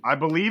actually. I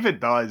believe it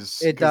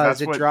does. It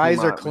does. It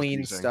dries or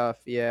cleans stuff.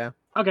 Yeah.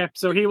 Okay,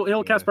 so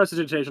he'll cast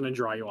prestidigitation and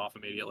dry you off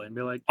immediately and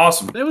be like,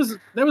 awesome. There was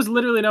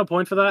literally no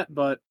point for that,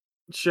 but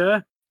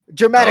sure.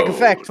 Dramatic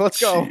effect. Let's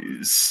go.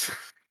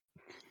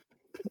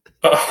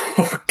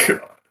 Oh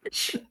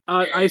gosh.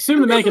 I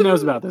assume the Mankin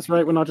knows about this,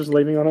 right? We're not just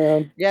leaving on our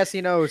own. Yes,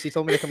 he knows. He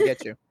told me to come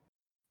get you.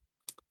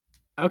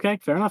 Okay,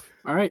 fair enough.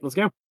 All right, let's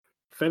go.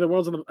 Fate of the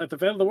World's at the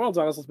Fate of the World's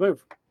on us. Let's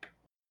move.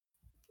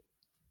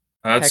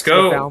 Let's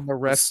go down the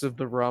rest of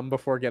the rum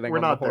before getting. We're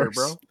on not the there,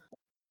 horse.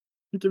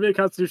 bro. Give me a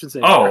Constitution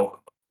save. Oh,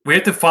 we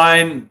have to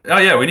find. Oh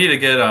yeah, we need to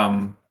get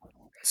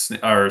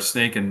our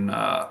snake and.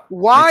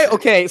 Why?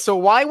 Okay, so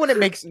why when it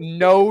makes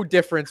no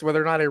difference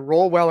whether or not I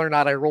roll well or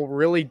not, I roll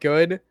really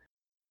good.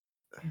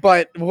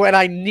 But when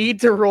I need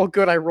to roll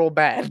good, I roll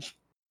bad.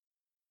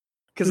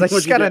 Because I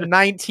just got a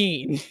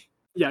 19.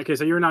 Yeah, okay,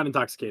 so you're not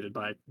intoxicated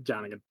by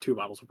downing 2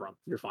 bottles of rum.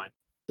 You're fine.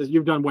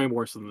 You've done way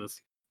worse than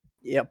this.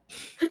 Yep.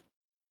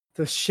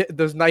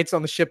 Those nights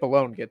on the ship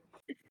alone get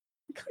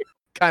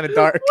kind of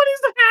dark. What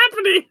is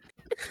happening?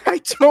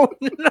 I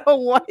don't know.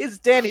 Why is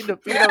Danny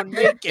DeVito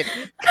naked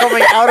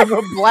coming out of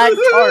a black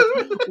tarp?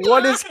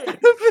 What is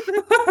happening?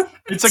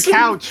 It's a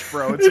couch,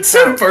 bro. It's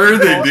a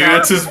birthing, dude.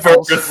 It's his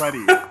birthday.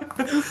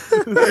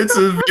 It's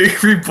a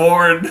baby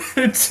born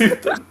into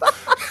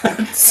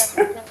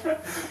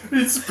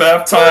He's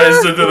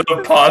baptized into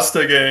the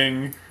pasta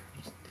gang.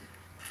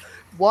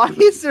 Why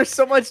is there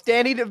so much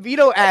Danny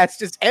DeVito ass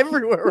just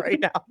everywhere right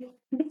now?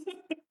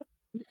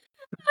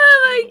 Oh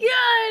my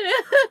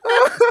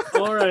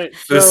god! All right,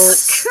 so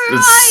this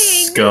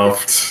is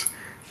scuffed.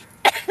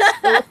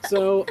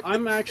 So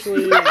I'm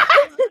actually. Why?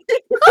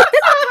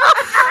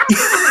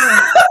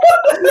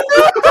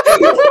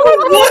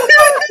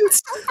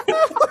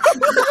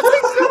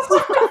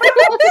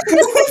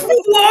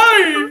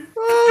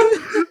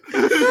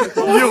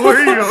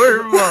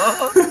 Your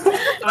mom.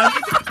 I'm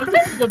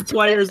the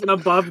players in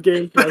above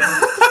game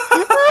presence.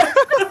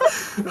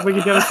 We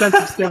can get a sense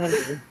of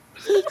standard.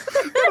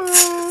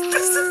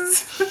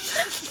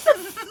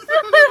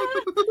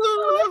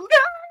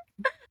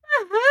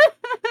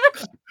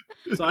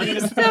 So I'm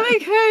gonna...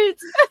 stomach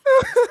hurts.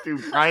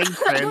 Dude, Bryan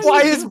Cranston.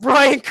 Why is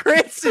Bryan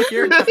Cranston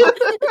here now?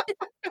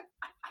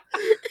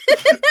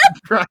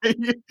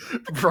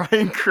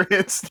 Bryan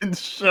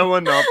Cranston's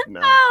showing up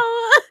now.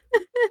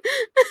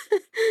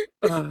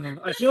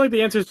 I feel like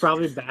the answer is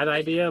probably a bad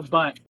idea,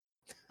 but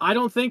I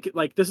don't think,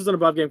 like, this is an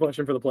above game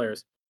question for the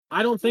players.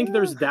 I don't think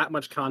there's that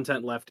much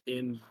content left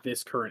in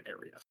this current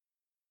area.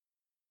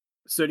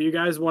 So do you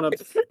guys want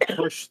to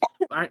push?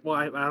 I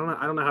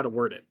don't know how to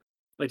word it.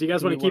 Like, do you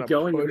guys want to keep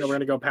going? We're going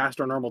to go past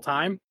our normal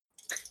time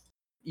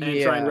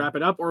and try and wrap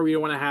it up, or we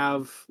want to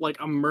have like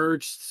a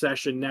merged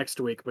session next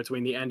week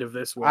between the end of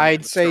this one.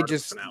 I'd say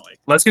just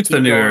let's get to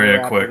the new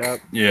area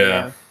quick.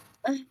 Yeah.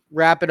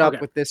 Wrap it up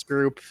with this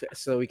group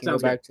so we can go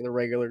back to the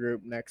regular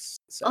group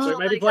next session. So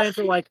maybe playing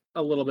for like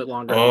a little bit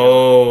longer.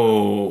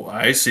 Oh,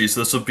 I see.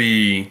 So this will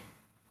be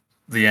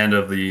the end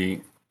of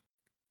the.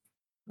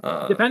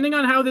 Depending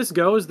on how this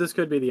goes, this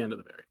could be the end of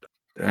the very.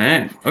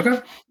 Dang.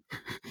 Okay.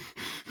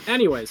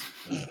 Anyways,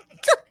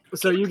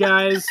 so you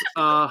guys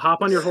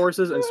hop on your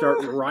horses and start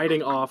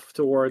riding off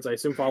towards, I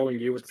assume, following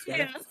you with the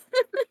scanner.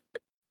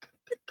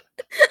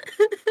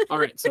 Yeah. All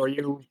right. So are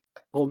you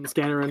holding the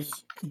scanner and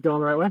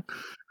going the right way?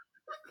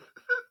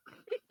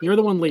 You're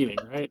the one leading,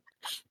 right?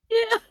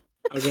 Yeah.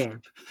 Okay.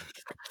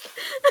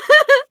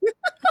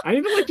 I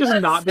need to like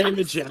just not be in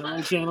the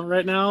general channel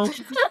right now.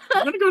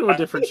 I'm gonna go to a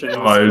different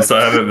channel. I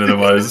haven't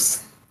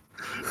minimized.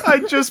 I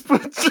just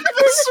put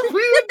this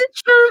weird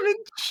German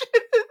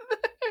shit in there.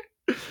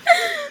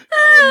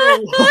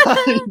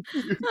 Oh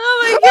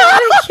my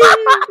god, I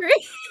can't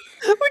breathe.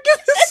 Look at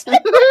this.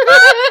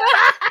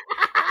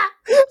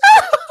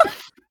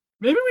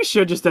 Maybe we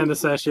should just end the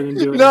session and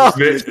do it. No,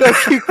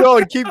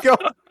 keep going.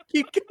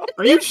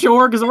 Are you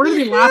sure? Because we're going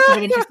to be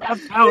laughing and just have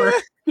power.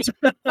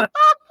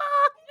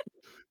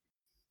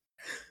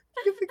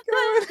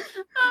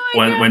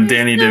 When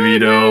Danny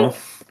DeVito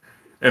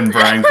and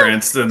Bryan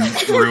Cranston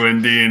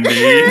ruined D&D.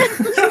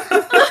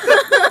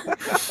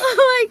 Oh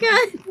my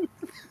god.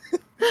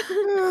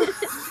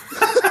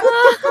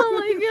 Oh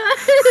my god.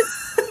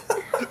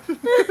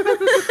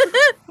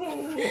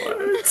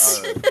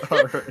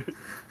 All right.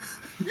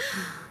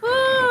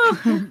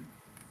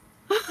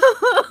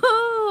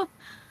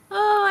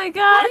 Oh my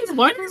god.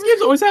 Why do these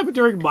games always happen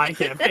during my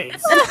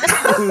campaigns?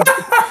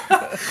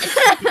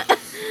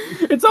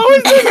 It's always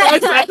in my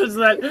sessions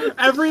that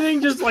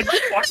everything just like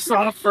fucks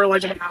off for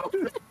like an hour.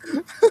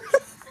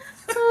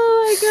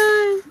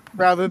 Oh my god.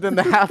 Rather than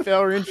the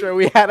half-hour intro,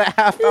 we had a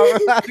half-hour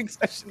laughing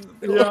session.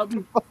 Yep.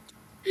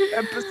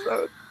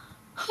 Episode.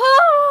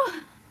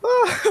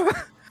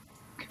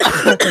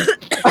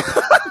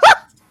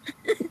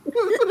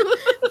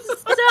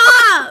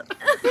 Stop!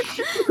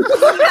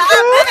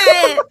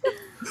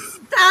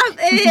 Stop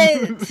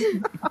it!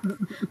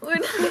 We're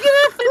not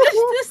gonna finish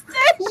this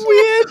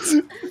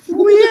session.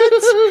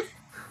 Weird.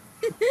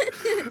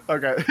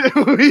 Okay.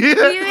 You need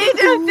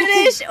to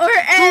finish or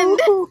end.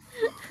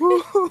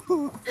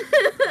 Oh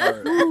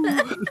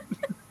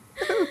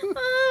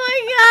my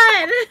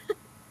god!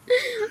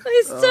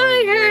 My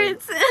stomach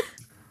hurts.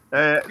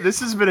 This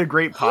has been a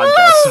great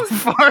podcast so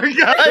far,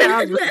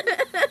 guys.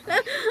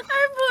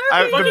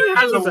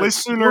 The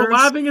listeners, we're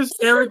laughing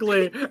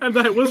hysterically, and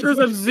the listeners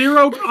have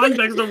zero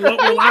context of what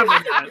we're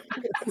laughing at.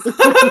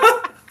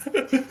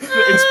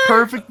 It's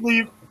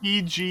perfectly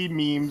PG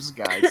memes,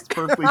 guys. It's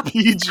perfectly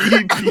PG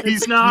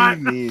It's not.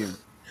 memes.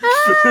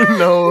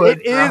 No,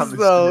 It is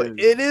though.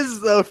 It is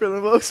though for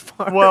the most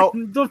part. Well,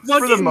 The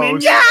for the fucking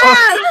most.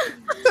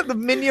 minion. the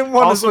minion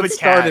one Also is what the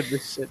cat. started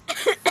this shit.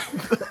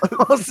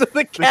 Also the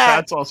The cat.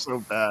 cat's also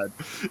bad.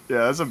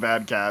 Yeah, that's a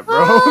bad cat,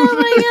 bro. Oh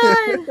my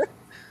god!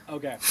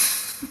 Okay.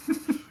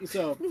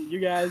 So, you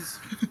guys,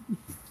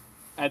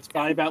 it's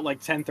probably about like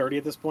 10:30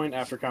 at this point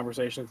after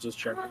conversations, just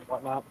checking and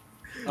whatnot.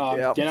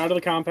 Yep. Get out of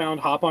the compound,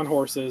 hop on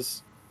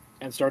horses,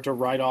 and start to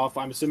ride off.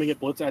 I'm assuming at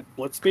blitz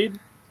speed.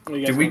 What do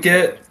you guys Did we want?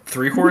 get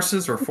 3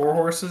 horses or 4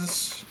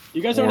 horses?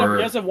 You guys don't have. or-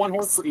 You guys have 1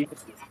 horse for each.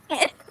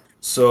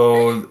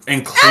 So,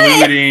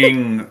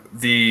 including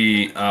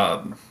the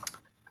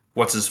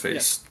what's his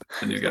face,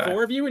 the new The guy.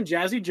 4 of you and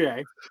Jazzy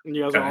J, and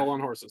you guys are Okay. all on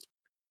horses.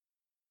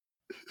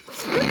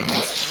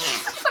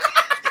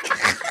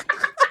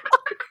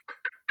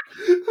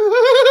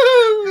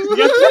 You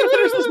guys want to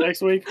finish this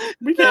next week?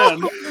 We can.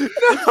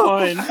 It's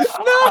fine.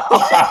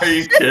 Are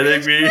you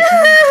kidding me?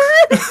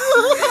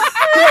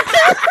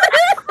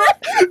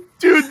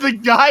 Dude, the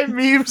guy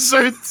memes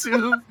are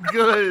too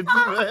good,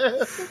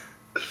 man.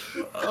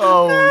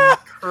 Oh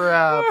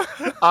crap!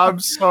 I'm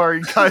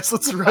sorry, guys.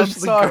 Let's rush the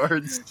sorry.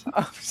 cards.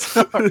 I'm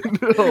sorry.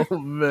 Oh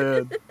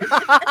man,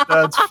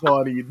 that's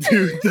funny,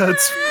 dude.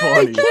 That's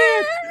funny.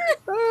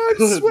 I'm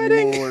Good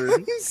sweating. Lord.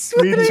 I'm Me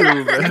sweating.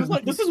 too, man.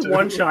 This is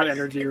one-shot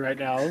energy right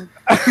now.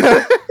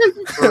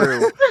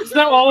 True. It's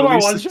not all of At our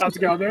least one-shots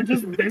go. They're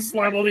just base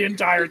level the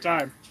entire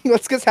time.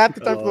 Let's just half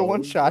the time for the Oh,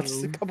 one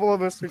shots. no. A couple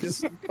of us are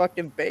just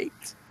fucking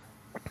baked.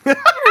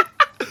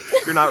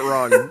 You're not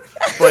wrong,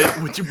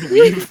 but would you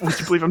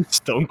believe I'm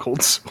stone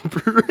cold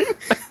sober?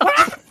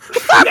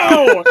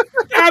 No!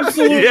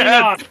 Absolutely Yeah.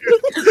 not!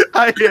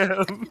 I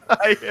am.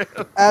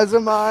 As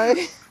am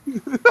I.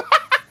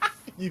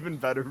 Even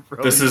better,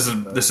 bro. This is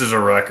a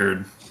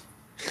record.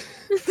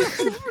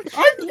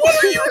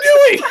 What are you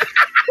doing?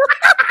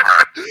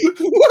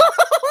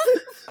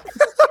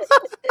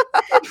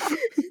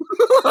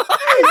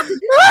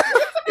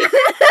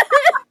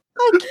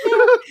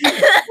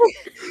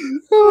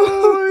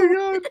 Oh my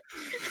god.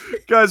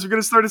 Guys, we're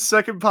gonna start a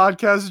second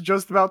podcast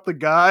just about the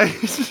guy.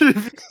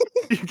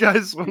 If you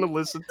guys want to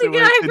listen to The it,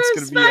 guy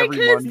it's from gonna be every Spy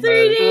Kids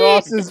Monday. 3D.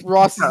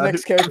 Ross's Guy.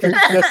 next character is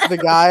just the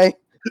guy.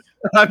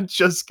 I'm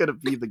just gonna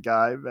be the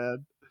guy,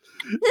 man.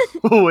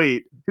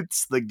 Wait,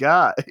 it's the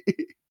guy.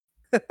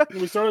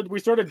 We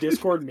started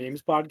Discord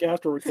memes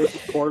podcast where we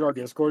just record our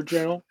Discord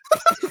channel.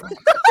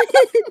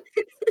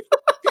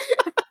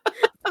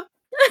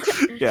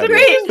 Yeah,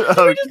 Great.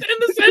 oh, We just end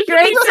the session.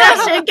 Great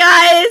session,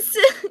 guys.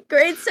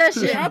 Great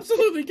session. We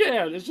absolutely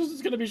can.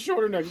 It's gonna be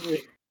shorter next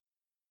week.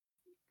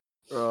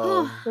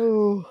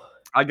 Oh.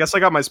 I guess I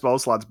got my spell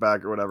slots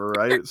back or whatever,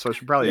 right? So I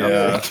should probably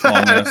Yeah, update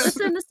that. almost.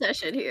 Let's end the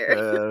session here.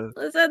 Uh,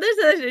 Let's end the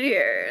session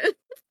here.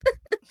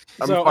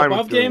 I'm So fine with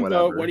above doing game vote,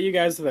 whatever. what do you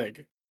guys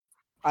think?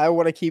 I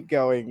want to keep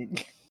going.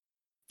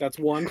 That's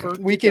 1 for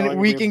We keep can going.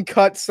 we can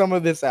cut some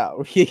of this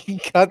out. We can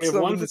cut We have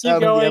some 1 of for this keep out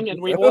of the going, and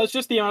episode. well, it's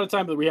just the amount of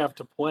time that we have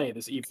to play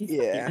this evening.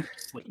 Yeah.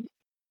 We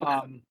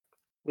have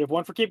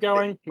 1 for keep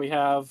going. We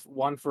have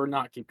 1 for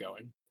not keep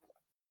going.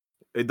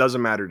 It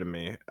doesn't matter to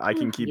me. I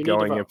can keep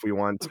going if we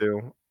want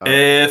to.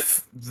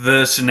 If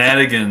the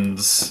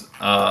shenanigans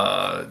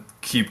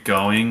keep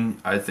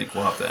going, I think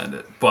we'll have to end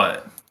it.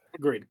 But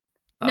agreed.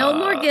 No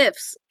more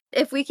gifts.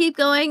 If we keep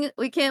going,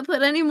 we can't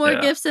put any more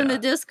gifts in the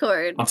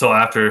Discord. Until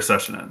after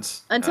session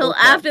ends. Until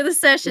after the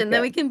session,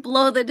 then we can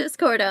blow the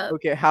Discord up.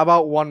 Okay, how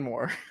about one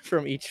more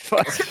from each of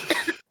us?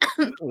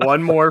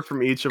 One more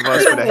from each of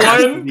us, but it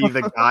has to be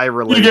the guy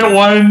related. You get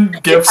one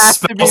gift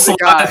spell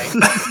slot.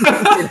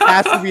 It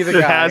has to be the guy.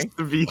 It has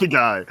to be the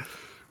guy.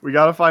 We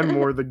gotta find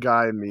more the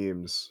guy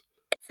memes.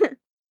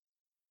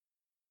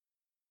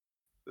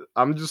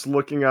 I'm just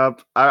looking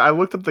up. I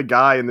looked up the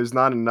guy, and there's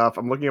not enough.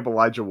 I'm looking up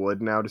Elijah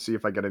Wood now to see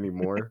if I get any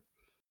more.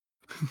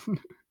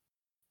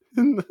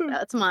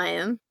 That's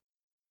mine.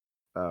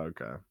 Oh,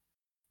 okay.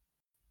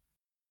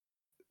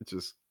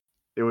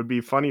 It would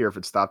be funnier if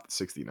it stopped at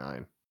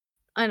 69.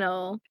 I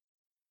know.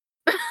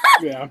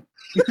 Yeah.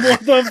 What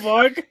the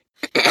fuck?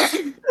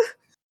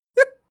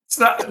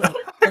 Stop.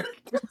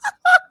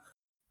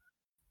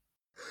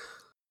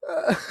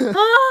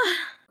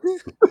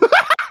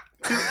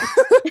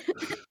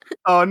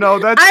 Oh no,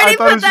 that's I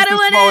thought it was just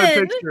a smaller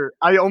in. picture.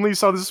 I only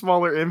saw the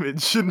smaller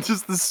image and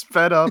just the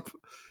sped up.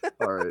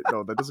 All right,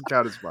 no, that doesn't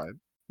count as mine.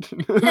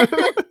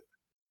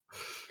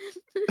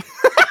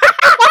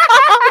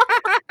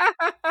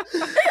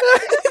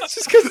 It's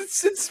just because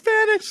it's in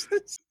Spanish.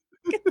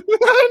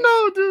 I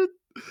know, dude.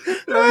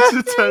 It makes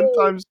it 10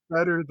 times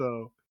better,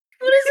 though.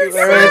 What is it say?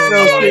 What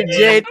does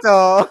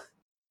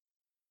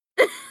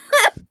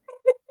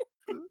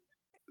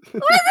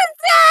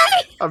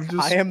it say?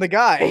 I am the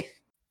guy.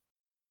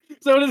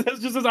 So it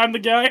just says I'm the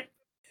guy?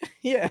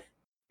 Yeah.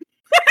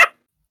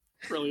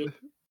 Brilliant.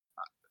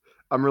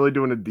 I'm really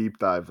doing a deep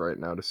dive right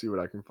now to see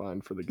what I can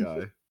find for the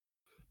guy.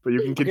 But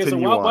you can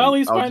continue so on. while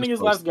he's finding his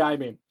last guy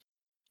meme.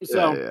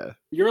 So yeah.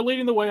 You're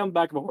leading the way on the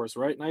back of a horse,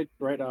 right?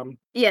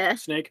 Yeah.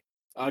 Snake.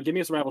 Give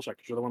me a survival check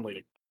because you're the one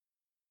leading.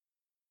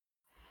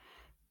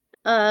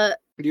 Do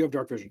you have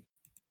dark vision?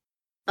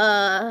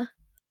 No.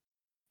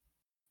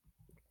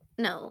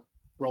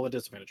 Roll a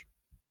disadvantage.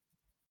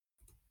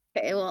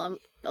 Okay, well, I'm...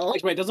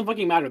 Wait, it doesn't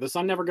fucking matter. The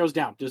sun never goes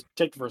down. Just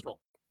take the first roll.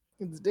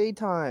 It's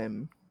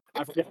daytime.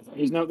 I forget.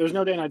 There's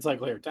no day-night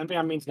cycle here. 10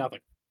 p.m. means nothing.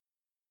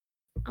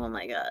 Oh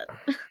my god.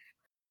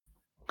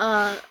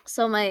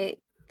 So my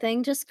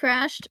thing just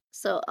crashed,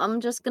 so I'm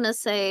just gonna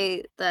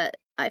say that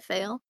I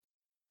fail.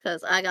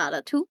 Because I got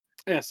a 2.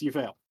 Yes, you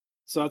fail.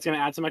 So that's gonna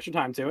add some extra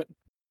time to it.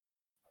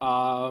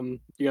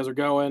 You guys are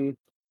going.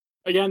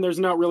 Again, there's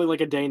not really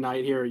like a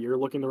day-night here. You're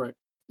looking the right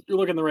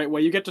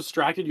way. You get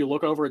distracted, you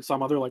look over at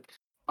some other like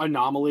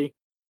anomaly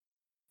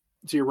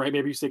to your right.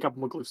 Maybe you see a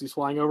couple Maglusi's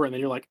flying over, and then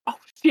you're like, oh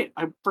shit,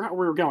 I forgot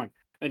where we were going.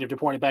 And you have to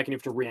point it back, and you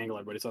have to re-angle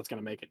everybody, so that's going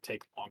to make it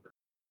take longer.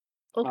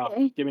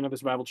 Okay. Give me another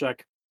survival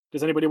check.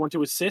 Does anybody want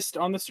to assist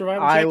on the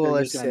survival check? I will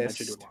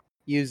assist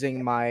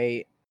using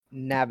my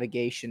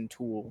navigation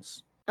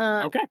tools.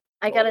 Okay.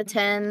 I got a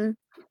 10.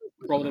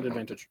 Roll an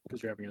advantage,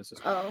 because you're having an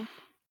assist. Oh.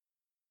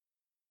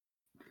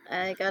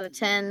 I got a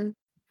 10.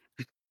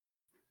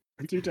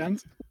 2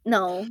 10s?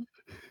 No.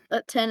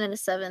 A 10 and a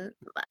 7.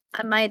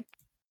 My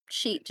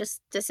sheet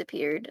just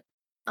disappeared.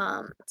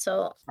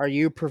 So... Are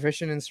you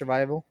proficient in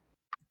survival?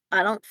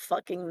 I don't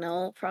fucking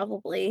know.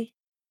 Probably.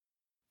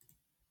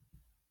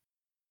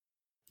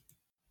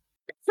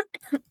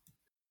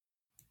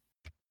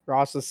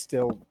 Ross is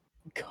still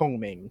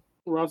combing.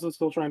 Ross is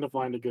still trying to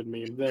find a good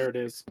meme. There it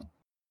is.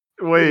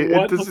 Wait,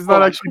 this is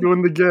not actually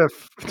doing the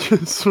GIF.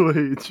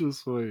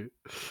 Just wait.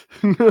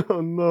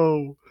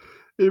 No.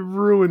 It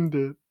ruined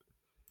it.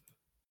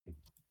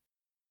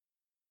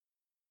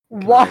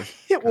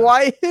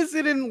 Why is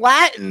it in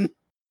Latin?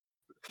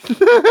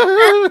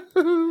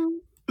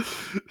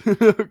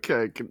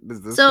 Okay,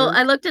 is this so work?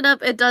 I looked it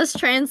up. It does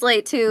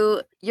translate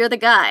to "you're the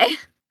guy."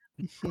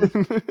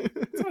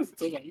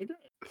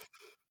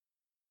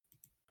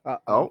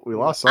 Oh, we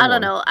lost someone. I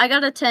don't know. I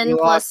got a 10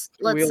 plus.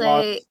 Let's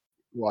say.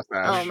 Lost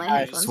Ash. Oh, my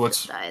headphones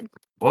just died.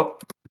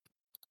 What?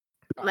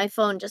 My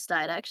phone just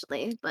died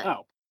actually,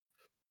 but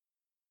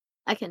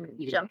I can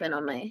You can jump in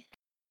on my.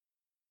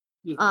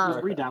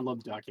 Just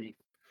re-download the document.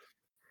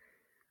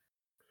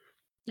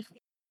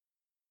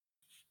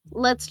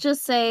 Let's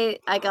just say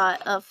I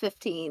got a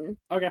 15.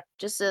 Okay.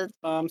 Just a.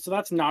 So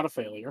that's not a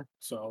failure.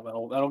 So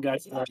that'll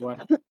get you that way.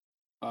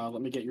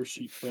 Let me get your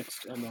sheet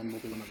fixed, and then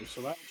we'll do another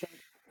survival check.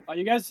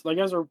 You guys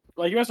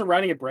are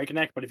riding at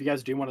breakneck, but if you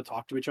guys do want to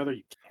talk to each other,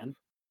 you can.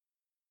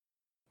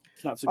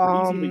 It's not super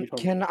easy. But you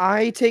totally can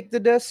I take the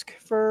disc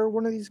for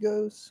one of these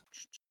goes?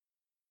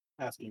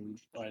 Asking.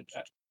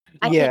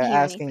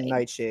 Asking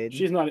Nightshade.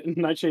 She's not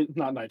Nightshade.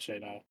 Not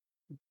Nightshade.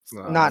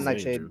 Not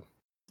Nightshade.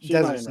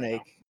 Desert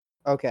Snake.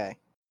 Right okay.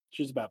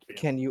 She's about to be.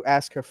 Can you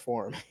ask her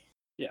for me?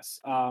 Yes.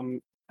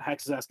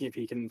 Hex is asking if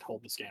he can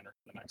hold the scanner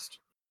for the next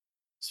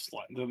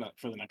slot,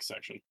 for the next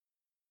section.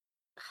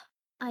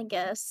 I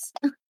guess.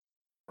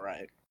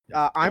 Right.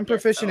 I'm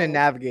proficient in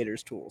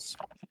navigator's tools.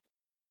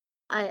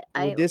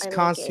 Would this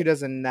constitute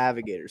as a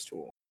navigator's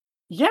tool?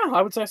 Yeah,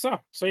 I would say so.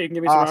 So you can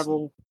give me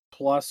survival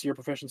plus your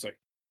proficiency.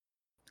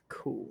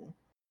 Cool.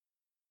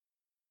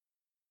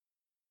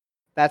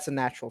 That's a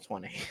natural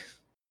 20.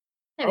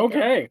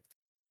 Okay.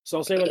 So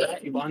I'll say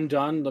that you've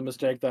undone the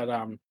mistake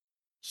that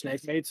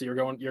Snake made. So you're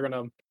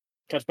gonna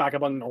catch back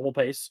up on normal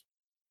pace.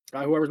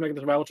 Whoever's making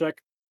the survival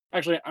check.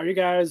 Actually, are you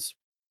guys?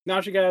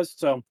 Not you guys.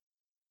 So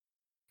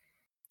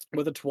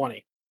with a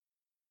 20,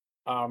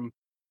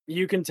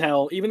 you can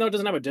tell, even though it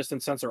doesn't have a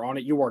distance sensor on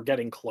it, you are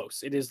getting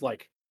close. It is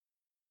like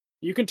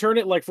you can turn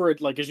it like for it,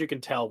 like as you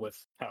can tell with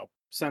how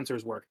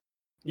sensors work.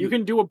 You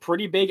can do a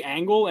pretty big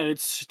angle, and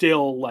it's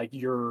still like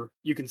you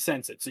can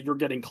sense it, so you're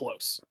getting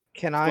close.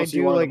 Can I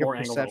do like a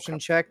perception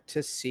check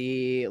to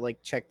see,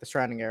 like, check the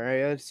surrounding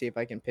area to see if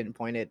I can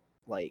pinpoint it,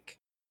 like?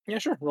 Yeah,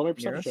 sure. Roll me a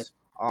perception check.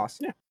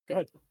 Awesome. Yeah, go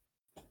ahead.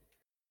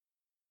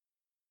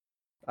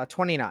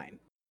 29.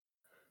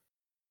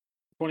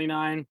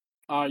 29.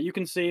 You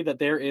can see that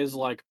there is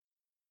like,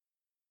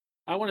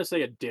 I want to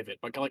say a divot,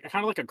 but like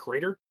kind of like a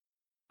crater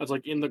that's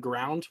like in the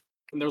ground,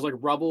 and there's like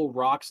rubble,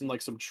 rocks, and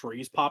like some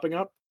trees popping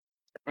up,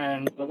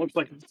 and it looks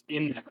like it's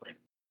in that crater.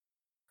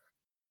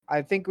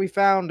 I think we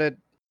found it.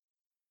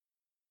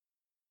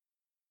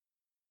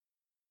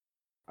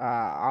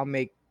 I'll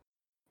make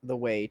the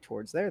way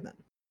towards there then.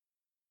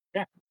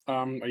 Yeah.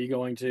 Are you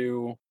going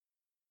to?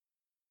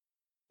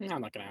 No,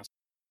 I'm not gonna ask.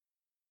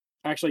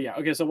 Actually, yeah.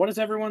 Okay, so what is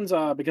everyone's?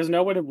 Because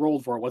no one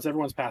rolled for it. What's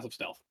everyone's passive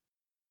stealth?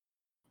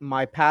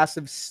 My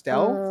passive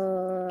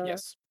stealth.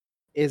 Yes.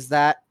 Is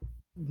that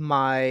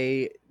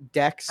my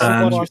dex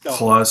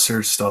plus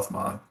your stealth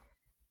mod?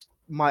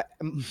 My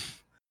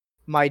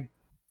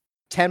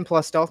 10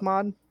 plus stealth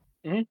mod.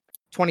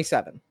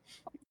 27.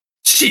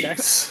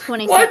 Jeez.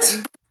 27.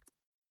 What?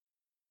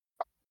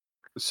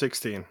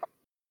 16.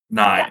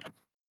 9.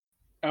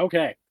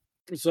 Okay,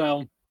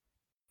 so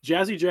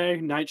Jazzy J,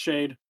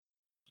 Nightshade,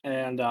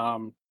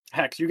 and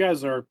Hex, you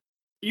guys are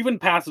even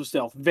passive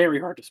stealth, very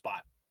hard to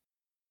spot.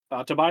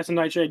 Tobias and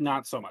Nightshade,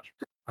 not so much.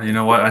 You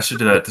know what? I should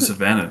do that at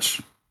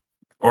disadvantage.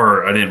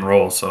 Or I didn't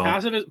roll, so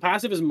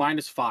passive is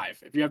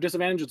 -5. If you have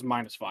disadvantage, it's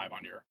 -5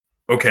 on your.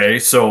 Okay,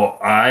 so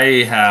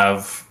I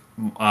have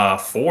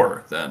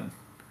 4 then.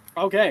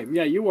 Okay,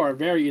 yeah, you are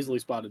very easily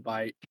spotted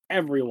by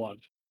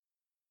everyone.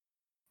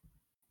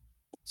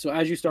 So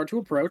as you start to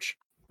approach,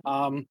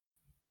 I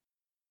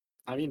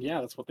mean,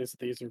 yeah, that's what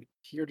these are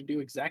here to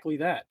do, exactly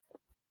that.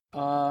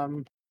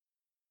 One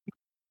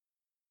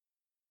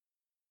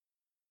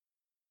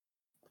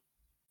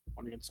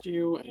against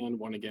you and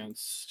one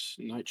against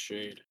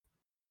Nightshade.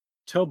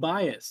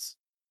 Tobias.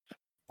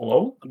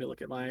 Hello? Let me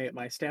look at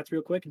my stats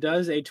real quick.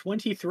 Does a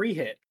 23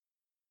 hit?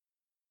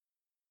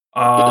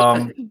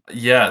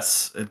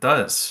 Yes, it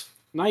does.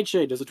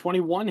 Nightshade, does a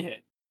 21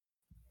 hit?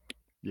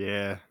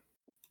 Yeah.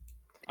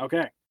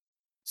 Okay.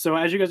 So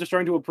as you guys are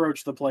starting to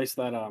approach the place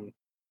that I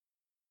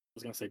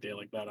was gonna say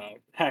Dalek, that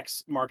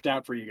Hex marked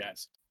out for you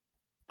guys.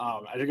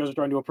 As you guys are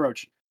starting to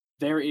approach,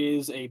 there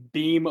is a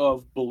beam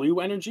of blue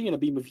energy and a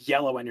beam of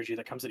yellow energy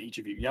that comes at each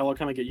of you. Yellow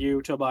coming at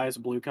you, Tobias,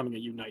 blue coming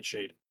at you,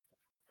 Nightshade.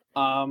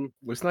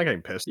 Luke's not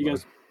getting pissed. You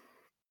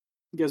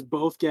guys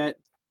both get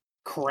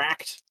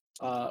cracked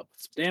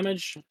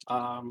damage.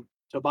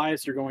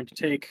 Tobias, you're going to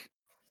take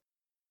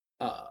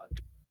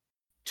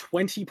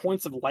 20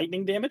 points of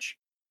lightning damage.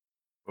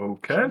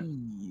 Okay.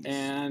 Jeez.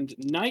 And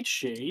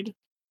Nightshade,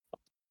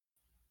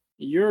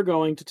 you're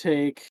going to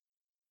take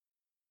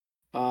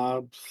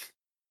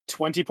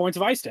 20 points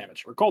of ice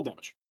damage or cold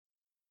damage.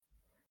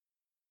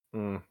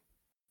 And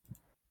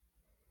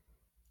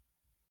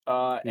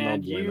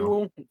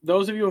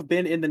those of you who have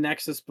been in the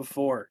Nexus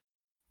before,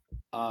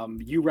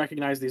 you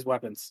recognize these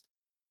weapons.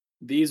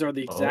 These are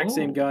the exact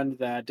same gun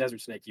that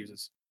Desert Snake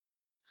uses.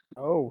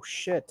 Oh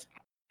shit.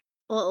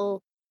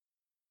 Uh-oh.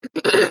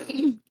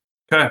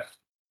 Okay.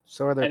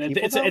 So are there and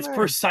people it's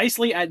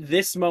precisely at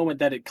this moment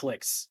that it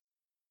clicks.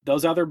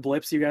 Those other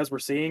blips you guys were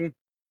seeing,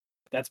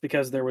 that's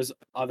because there was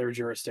other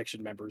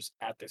jurisdiction members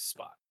at this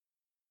spot.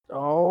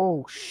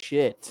 Oh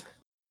shit.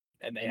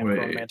 And they have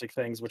romantic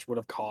things which would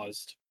have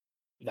caused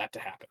that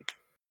to happen.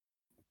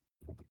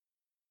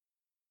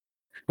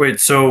 Wait,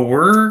 so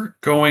we're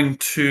going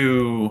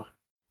to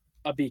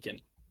a beacon,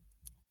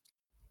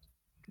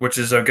 which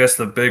is, I guess,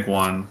 the big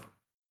one,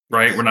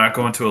 right? We're not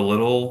going to a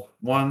little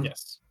one?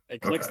 Yes.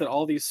 It clicks that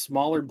all these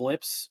smaller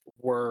blips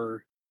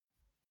were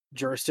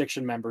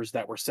jurisdiction members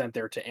that were sent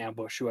there to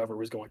ambush whoever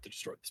was going to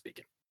destroy this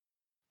beacon.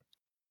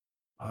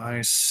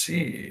 I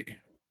see.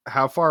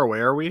 How far away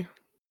are we?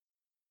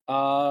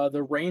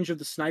 The range of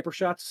the sniper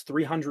shots is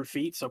 300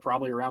 feet, so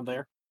probably around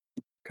there.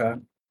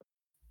 Okay.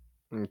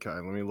 Okay,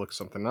 let me look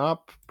something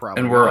up.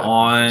 Probably. And we're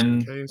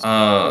on. You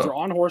guys are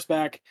on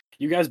horseback.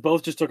 You guys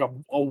both just took a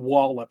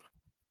wallop.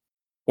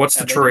 What's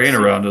the terrain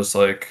around us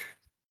like?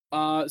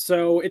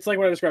 So it's like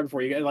what I described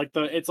before. You guys,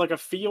 it's like a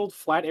field,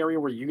 flat area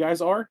where you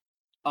guys are.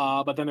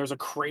 But then there's a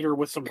crater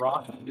with some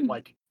rock,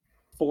 like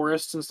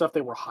forests and stuff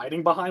they were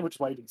hiding behind, which is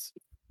why you didn't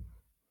see.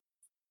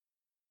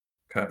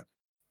 Okay.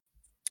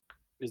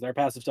 Because their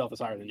passive stealth is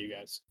higher than you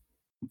guys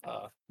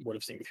would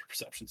have seen with your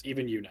perceptions.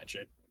 Even you,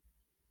 Nightshade.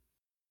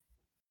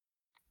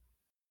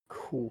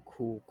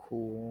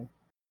 Cool.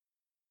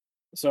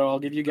 So I'll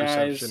give you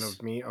guys perception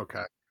of me.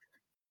 Okay.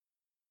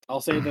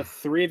 I'll say the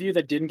 3 of you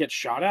that didn't get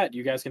shot at,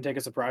 you guys can take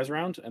a surprise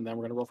round, and then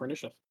we're gonna roll for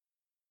initiative.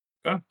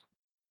 Okay.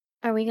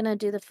 Are we gonna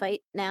do the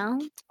fight now?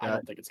 I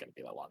don't think it's gonna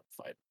be that long of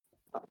a fight.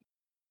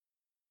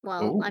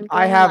 Well, Ooh. I'm going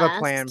I have last. a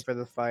plan for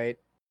the fight.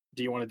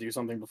 Do you want to do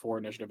something before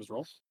initiative is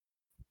rolled?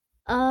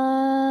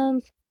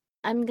 I'm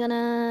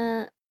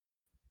gonna.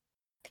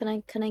 Can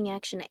I cunning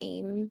action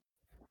aim?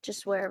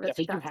 Just wherever I the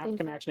think you shot's have going.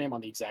 can action aim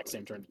on the exact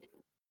same turn.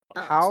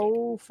 Oh.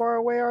 How far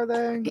away are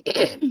they?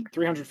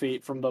 300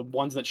 feet from the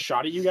ones that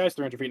shot at you guys.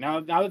 300 feet.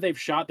 Now that they've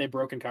shot, they've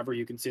broken cover.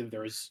 You can see that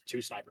there is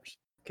 2 snipers.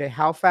 Okay,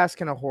 how fast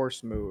can a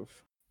horse move?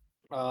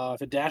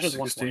 If it dashes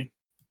 120.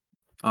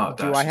 Oh,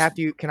 Do I have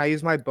to? Can I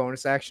use my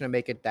bonus action to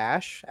make a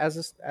dash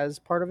as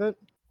part of it?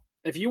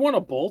 If you want to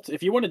bolt,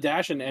 if you want to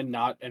dash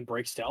and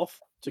break stealth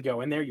to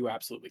go in there, you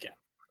absolutely can.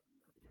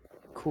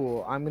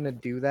 Cool. I'm gonna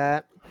do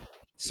that.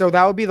 So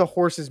that would be the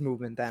horse's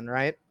movement then,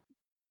 right?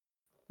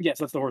 Yes,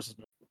 that's the horse's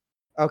move.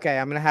 Okay,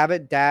 I'm gonna have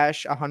it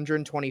dash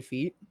 120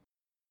 feet.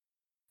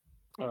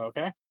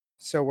 Okay.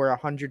 So we're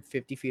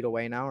 150 feet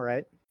away now,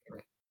 right?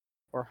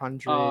 Or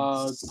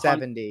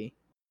 170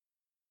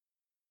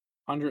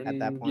 at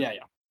that point.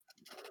 Yeah.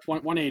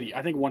 180.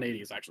 I think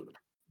 180 is actually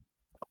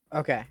the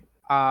Okay.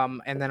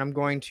 And then I'm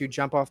going to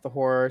jump off the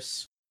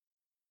horse,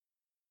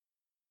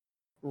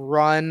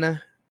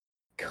 run,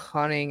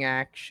 cunning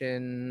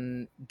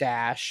action,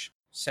 dash.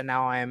 So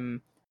now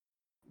I'm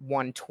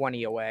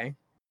 120 away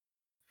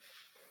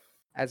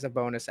as a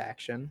bonus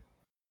action.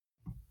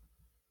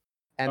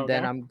 And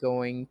then Okay. I'm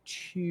going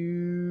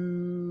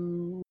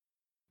to...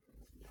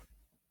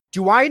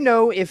 Do I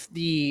know if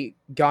the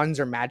guns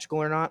are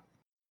magical or not?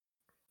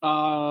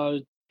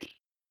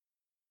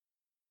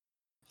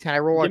 Can I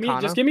roll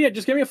Arcana? Just give me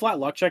a flat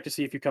luck check to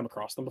see if you come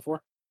across them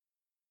before.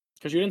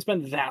 Because you didn't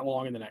spend that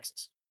long in the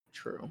Nexus.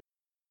 True.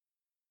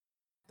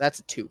 That's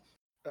a 2.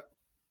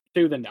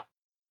 2, then no.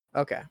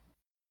 Okay.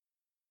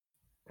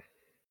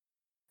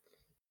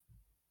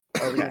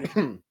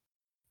 Okay.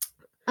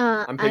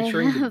 I'm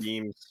picturing the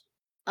beams.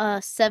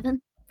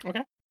 7.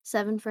 Okay.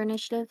 7 for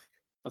initiative.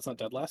 That's not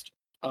dead last.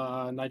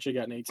 Nightshade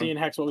got an 18.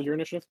 Hex, what was your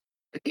initiative?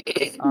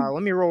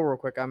 Let me roll real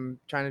quick.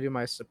 I'm trying to do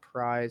my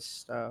surprise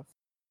stuff.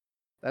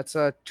 That's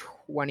a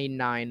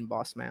 29,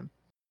 boss man.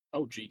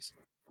 Oh, jeez.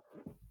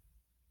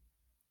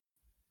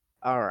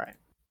 All right.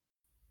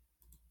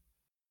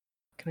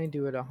 Can I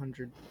do it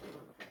 100?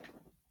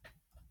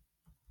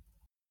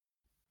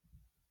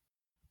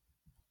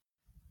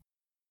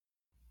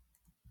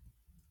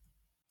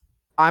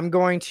 I'm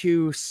going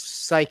to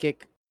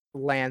psychic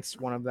lance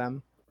one of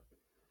them.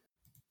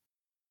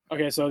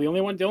 Okay, so the only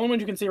ones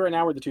you can see right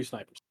now are the 2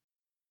 snipers.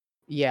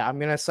 Yeah, I'm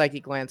gonna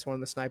psychic lance one of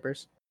the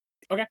snipers.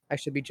 Okay. I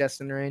should be just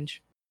in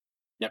range.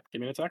 Yep,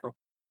 give me an attack roll.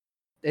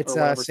 It's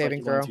a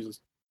saving throw.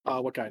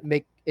 What kind?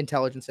 Make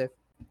intelligence save.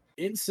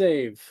 Int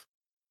save.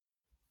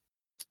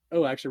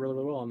 Oh, actually,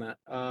 really well on that.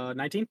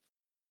 19.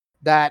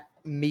 That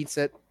meets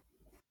it.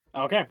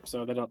 Okay,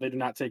 so they do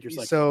not take your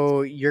psychic.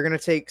 So you're gonna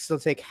still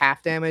take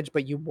half damage,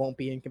 but you won't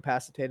be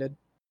incapacitated.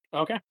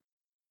 Okay.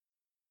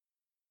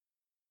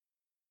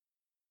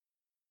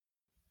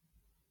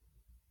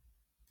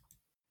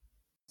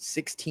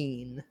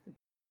 $16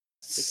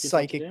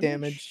 psychic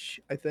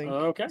damage, I think.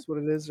 Okay. That's what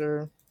it is,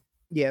 or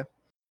yeah.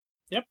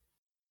 Yep.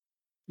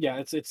 Yeah,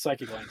 it's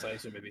psychic lance. I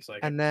assume it'd be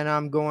psychic. And then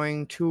I'm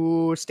going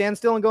to stand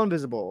still and go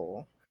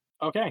invisible.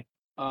 Okay.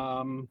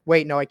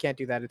 Wait, no, I can't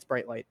do that. It's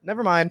bright light.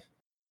 Never mind.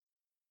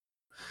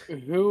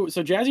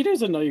 So Jazzy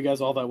doesn't know you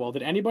guys all that well.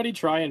 Did anybody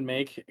try and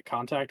make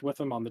contact with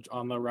him on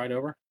the ride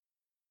over?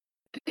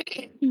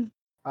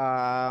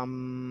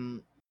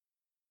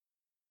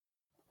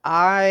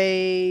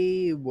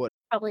 I would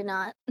Probably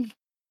not.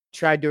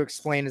 tried to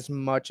explain as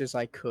much as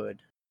I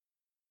could.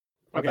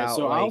 Okay,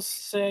 so I'll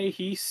say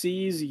he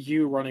sees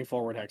you running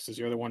forward, Hexus.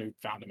 You're the one who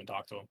found him and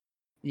talked to him.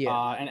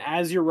 Yeah. And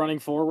as you're running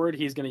forward,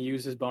 he's going to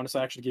use his bonus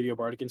action to give you a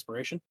bardic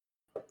inspiration.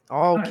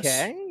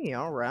 Okay, nice.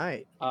 All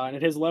right. And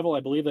at his level, I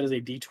believe that is a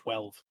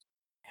D12.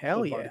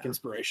 Hell yeah. Bardic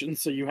inspiration.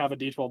 So you have a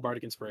D12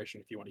 bardic inspiration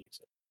if you want to use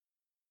it.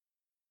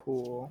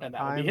 Cool. And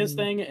that will be his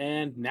thing.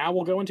 And now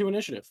we'll go into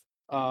initiative.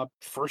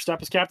 First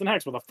up is Captain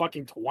Hex with a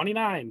fucking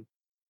 29.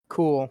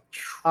 Cool.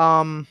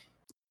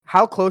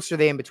 How close are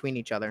they in between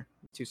each other?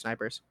 2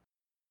 snipers.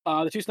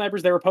 The 2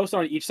 snipers, they were posted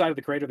on each side of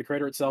the crater. The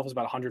crater itself is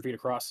about 100 feet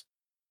across.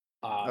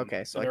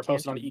 Okay, so they're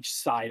posted on each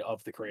side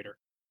of the crater.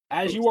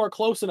 As you are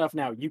close enough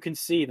now, you can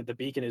see that the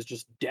beacon is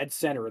just dead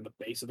center in the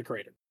base of the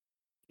crater.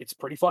 It's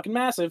pretty fucking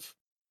massive,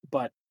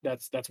 but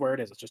that's where it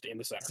is. It's just in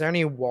the center. Is there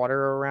any water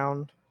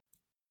around?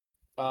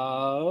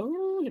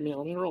 Let me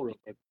roll real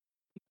quick.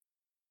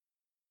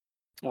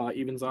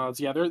 Evens odds.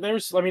 Yeah,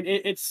 there's. I mean,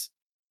 it's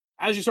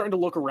as you're starting to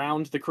look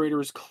around, the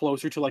crater is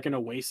closer to like an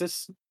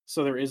oasis,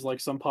 so there is like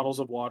some puddles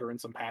of water and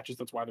some patches.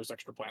 That's why there's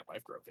extra plant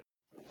life growth.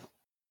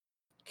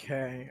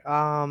 Okay.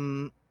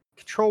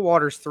 Control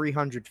water's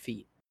 300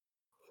 feet.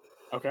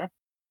 Okay.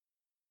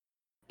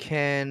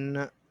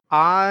 Can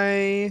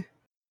I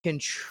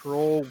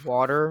control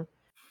water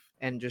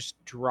and just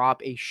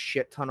drop a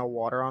shit ton of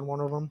water on one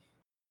of them?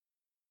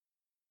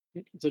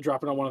 So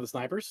drop it on one of the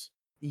snipers?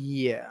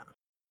 Yeah.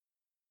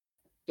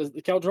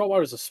 The control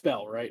water is a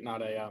spell, right?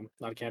 Not a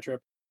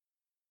cantrip.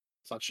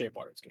 It's not shape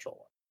water. It's control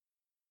water.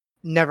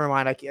 Never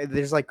mind.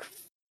 There's like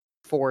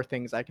 4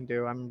 things I can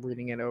do. I'm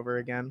reading it over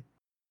again.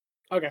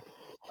 Okay.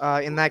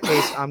 In that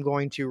case, I'm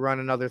going to run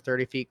another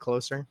 30 feet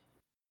closer.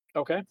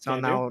 Okay. So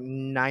I'm now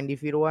 90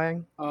 feet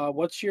away.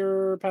 What's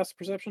your passive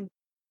perception?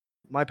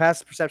 My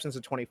passive perception is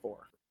a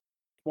 24.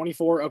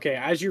 24. Okay,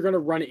 as you're gonna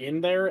run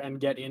in there and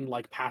get in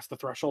like past the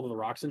threshold of the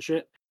rocks and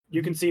shit,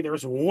 you can see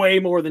there's way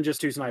more than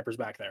just 2 snipers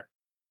back there.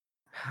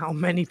 How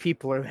many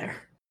people are there?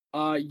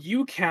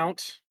 You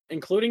count,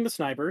 including the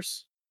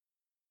snipers,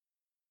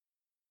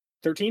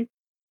 13.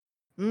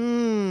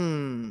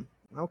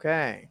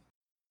 Okay.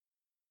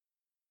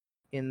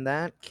 In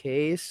that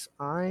case,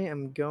 I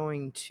am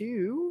going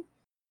to...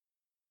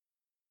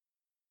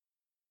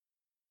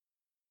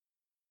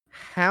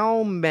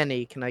 How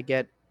many can I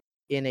get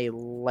in a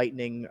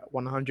lightning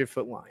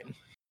 100-foot line?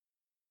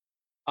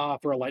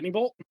 For a lightning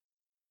bolt?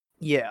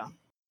 Yeah.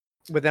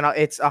 But then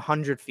it's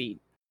 100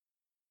 feet.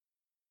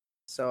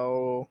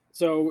 So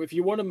if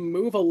you want to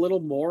move a little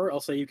more, I'll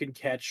say you can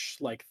catch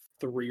like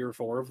 3 or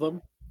 4 of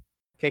them.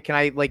 Okay, can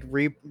I like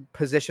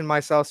reposition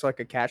myself so I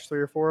could catch 3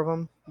 or 4 of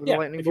them with a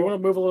lightning bolt? If you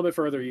want to move a little bit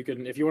further, you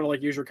can. If you want to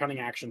like use your cunning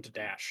action to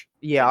dash.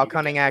 Yeah, I'll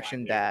cunning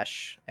action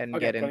dash and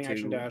get cunning into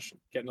action dash,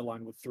 get into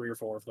line with 3 or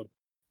 4 of them.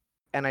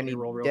 And I need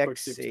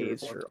dex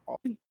saves for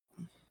all.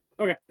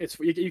 Okay, it's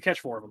you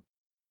catch 4 of them.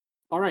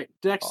 All right,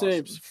 dex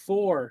saves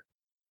 4.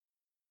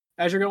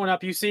 As you're going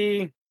up, you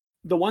see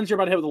the ones you're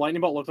about to hit with the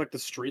lightning bolt look like the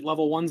street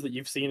level ones that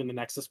you've seen in the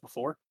Nexus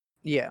before.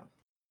 Yeah.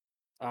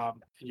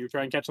 You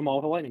try and catch them all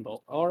with a lightning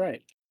bolt. All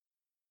right.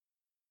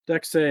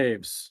 Dex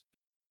saves.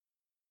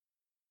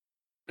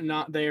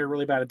 They're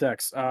really bad at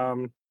dex.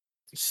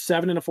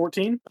 7 and a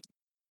 14.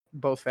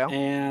 Both fail.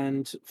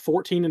 And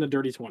 14 and a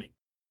dirty 20.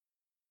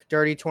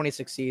 Dirty 20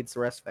 succeeds, the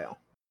rest fail.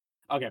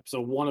 Okay,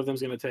 so one of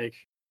them's going to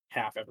take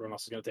half. Everyone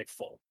else is going to take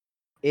full.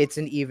 It's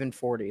an even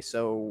 40,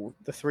 so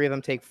the 3 of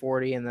them take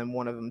 40, and then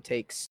one of them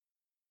takes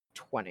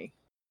 20.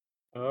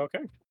 Okay.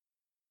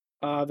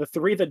 The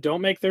 3 that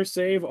don't make their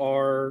save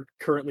are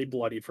currently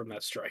bloodied from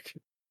that strike.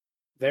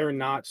 They're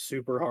not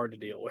super hard to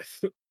deal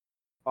with.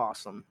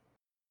 Awesome.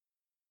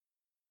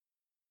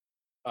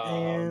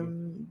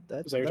 And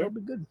that'll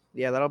be good.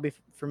 Yeah, that'll be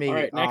for me. All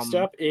right, next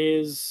up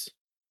is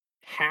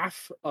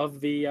half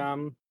of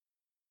the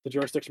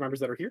jurisdiction members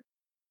that are here.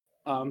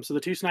 So the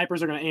 2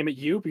 snipers are going to aim at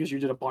you because you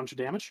did a bunch of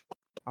damage.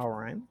 All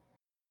right.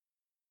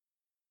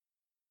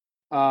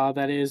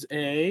 That is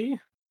a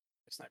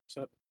sniper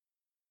set.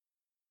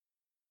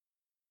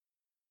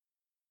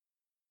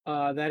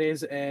 That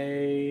is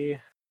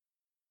a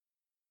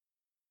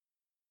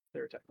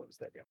their attack bonus.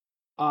 There you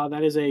go.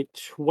 That is a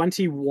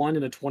 21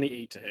 and a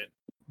 28 to hit.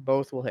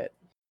 Both will hit.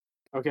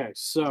 Okay,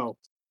 so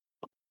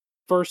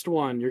first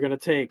one, you're going to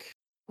take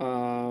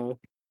 13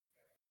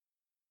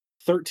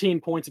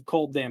 points of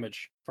cold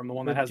damage from the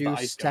one that has the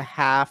ice gun. To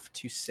half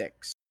to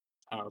 6.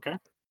 Okay.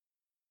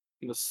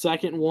 And the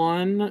second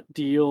one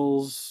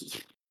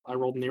deals... I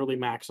rolled nearly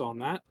max on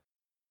that.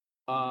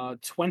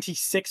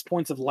 26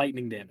 points of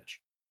lightning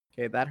damage.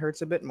 Okay, that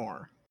hurts a bit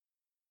more.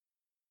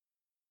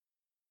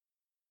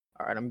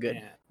 All right, I'm good.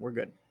 Yeah. We're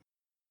good.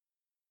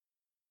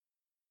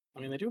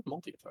 I mean, they do have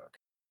multi-attack.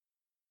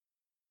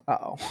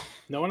 Uh-oh.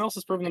 No one else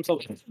has proven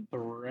themselves a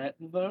threat,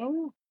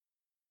 though.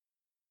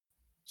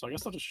 So I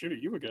guess I'll just shoot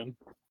at you again.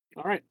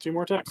 All right, 2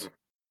 more attacks.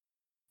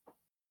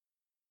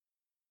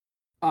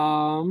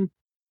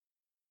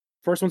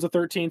 First one's a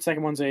 13,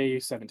 second one's a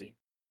 17.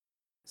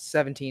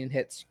 17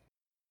 hits.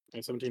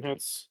 Okay, 17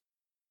 hits.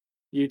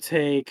 You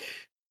take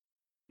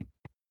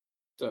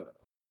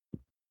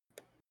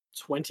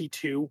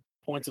 22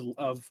 points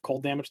of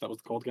cold damage. That was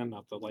the cold gun,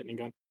 not the lightning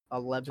gun.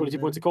 11. 22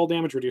 points of cold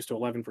damage, reduced to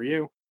 11 for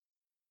you.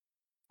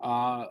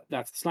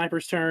 That's the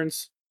sniper's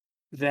turns.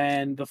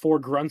 Then the 4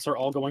 grunts are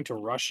all going to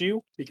rush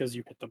you because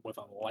you hit them with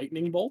a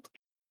lightning bolt.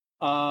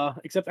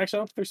 Except actually, I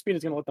don't think their speed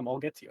is going to let them all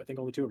get to you. I think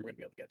only 2 of them are going to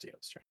be able to get to you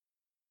this turn.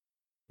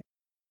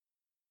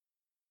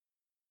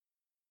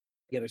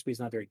 Yeah, their speed's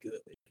not very good.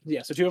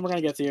 Yeah, so 2 of them are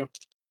going to get to you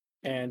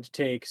and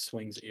take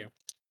swings at you.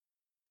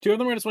 2 of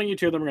them are going to swing you,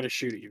 2 of them are going to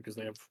shoot at you because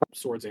they have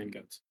swords and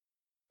guns.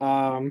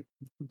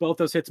 Both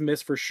those hits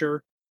miss for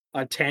sure.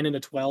 A 10 and a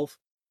 12.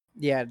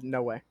 Yeah,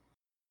 no way.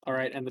 All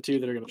right, and the 2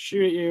 that are going to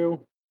shoot at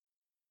you,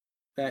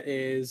 that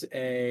is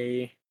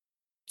a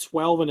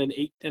 12 and an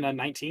 8 and a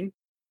 19.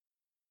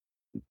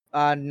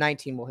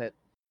 19 will hit.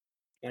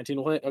 19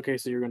 will hit. Okay,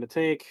 so you're going to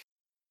take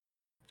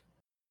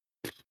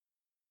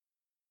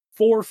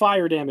 4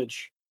 fire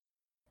damage.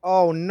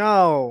 Oh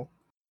no!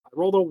 I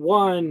rolled a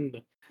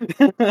 1.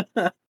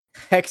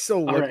 Hex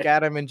will look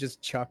at him and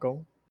just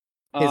chuckle.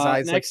 His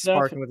eyes like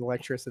sparking with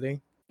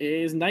electricity.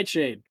 Is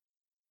Nightshade.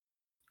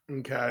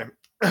 Okay.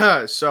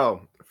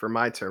 So for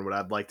my turn, what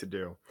I'd like to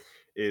do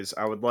is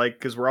I would like,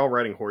 because we're all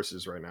riding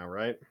horses right now,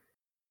 right?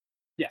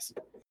 Yes.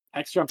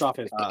 Hex jumped off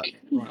his.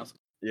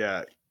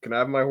 Yeah. Can I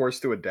have my horse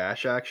do a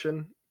dash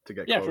action to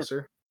get closer?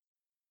 Sure.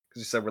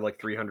 Because you said we're like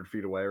 300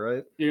 feet away,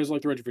 right? He was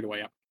like 300 feet away,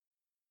 yeah.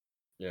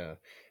 Yeah.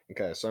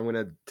 Okay, so I'm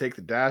gonna take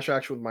the dash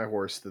action with my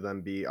horse to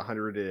then be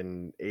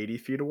 180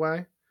 feet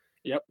away.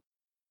 Yep.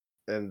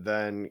 And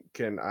then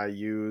can I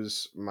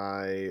use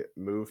my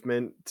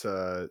movement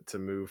to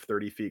move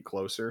 30 feet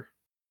closer?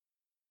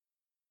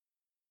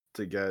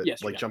 To get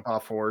Yes, like jump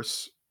off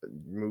horse,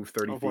 move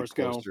 30 feet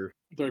closer.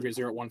 30 feet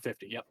 0 at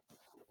 150. Yep.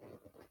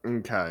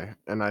 Okay,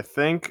 and I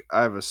think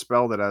I have a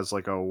spell that has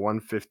like a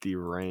 150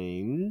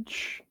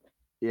 range.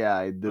 Yeah,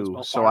 I do.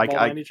 So Fireball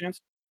by any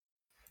chance?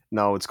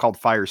 No, it's called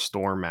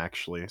Firestorm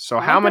actually. So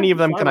how many of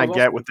them can I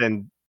get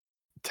within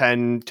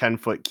 10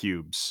 foot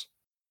cubes?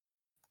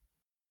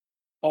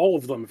 All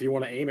of them, if you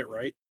want to aim it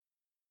right.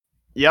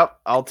 Yep,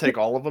 I'll take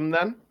all of them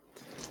then.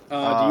 Do you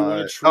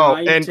want to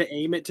try to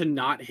aim it to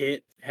not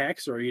hit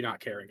Hex, or are you not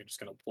caring? You're just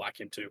going to black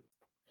him too.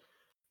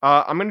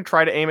 I'm going to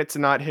try to aim it to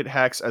not hit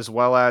Hex, as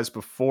well as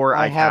before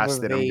I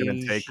cast it, I'm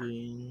going to take.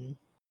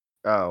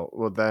 Oh,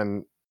 well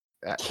then,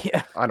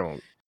 yeah. I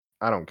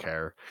don't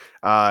care.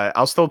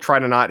 I'll still try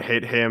to not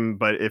hit him,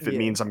 but if it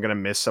means I'm going to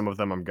miss some of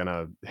them, I'm going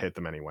to hit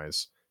them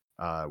anyways,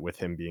 with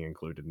him being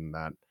included in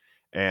that.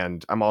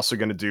 And I'm also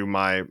going to do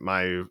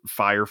my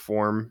fire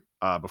form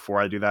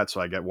before I do that, so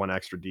I get 1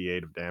 extra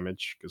d8 of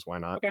damage, because why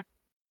not? Okay.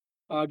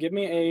 Give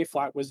me a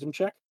flat wisdom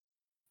check.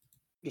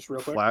 Just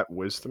real quick. Flat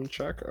wisdom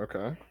check,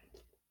 okay.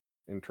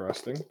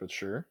 Interesting, but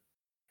sure.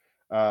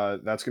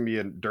 That's going to be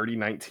a dirty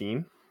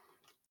 19.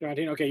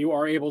 19, okay, you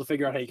are able to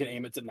figure out how you can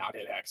aim it to not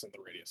hit Hex in the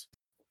radius.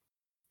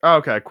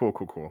 Okay,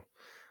 cool.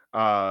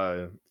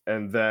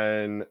 And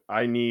then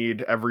I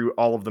need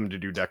all of them to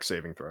do dex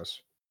saving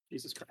throws.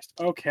 Jesus Christ.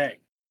 Okay.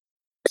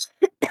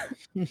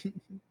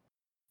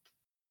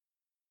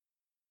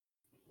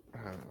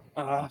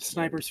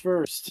 Snipers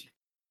first.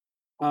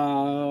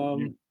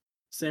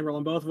 Same roll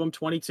on both of them,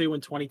 22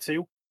 and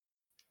 22.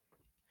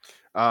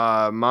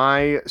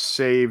 My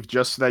save,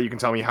 just so that you can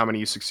tell me how many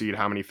you succeed,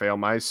 how many fail.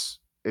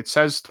 It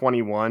says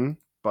 21,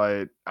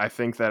 but I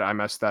think that I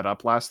messed that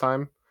up last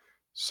time.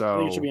 So I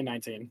think it should be a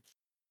 19.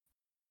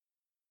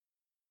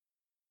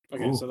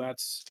 Okay, Ooh. So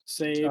that's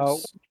saves. Oh.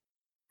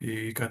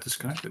 He got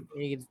disconnected.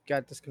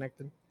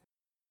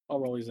 I'll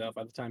roll these out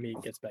by the time he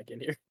gets back in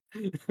here.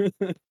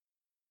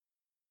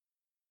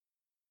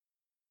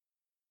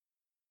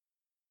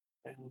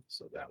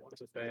 So that one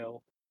is a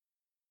fail.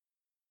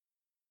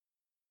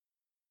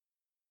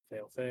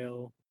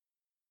 Fail.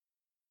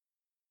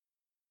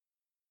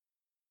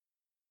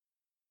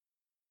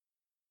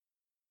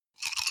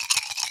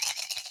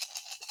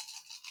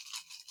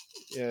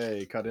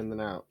 Yay, cut in and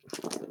out.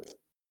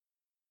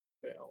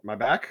 Fail. Am I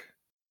back?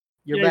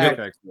 You're back.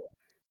 Okay.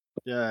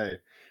 Yay.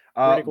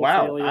 Critical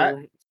wow.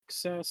 Failure,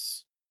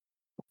 success.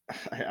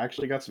 I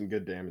actually got some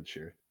good damage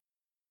here.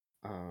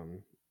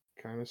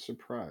 Kind of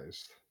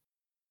surprised.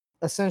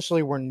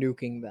 Essentially, we're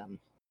nuking them.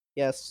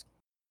 Yes.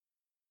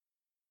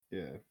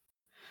 Yeah.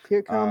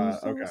 Here comes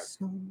okay. the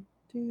sun.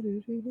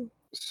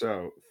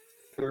 So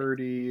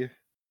 30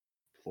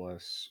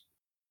 plus,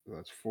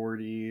 that's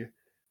 40,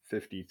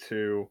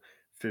 52,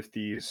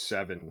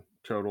 57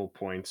 total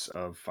points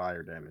of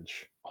fire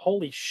damage.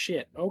 Holy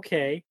shit.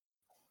 Okay.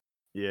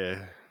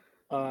 Yeah.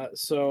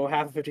 So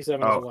half of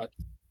 57 is what?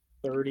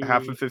 30.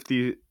 Half of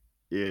 50.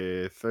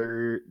 Yeah,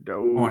 30.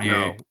 Oh,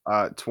 28.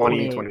 No.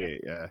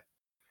 28. Yeah.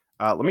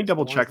 Let me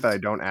double check that I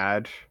don't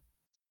add.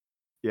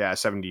 Yeah,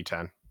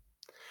 7d10.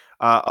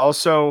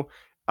 Also,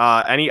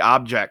 any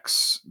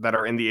objects that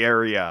are in the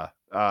area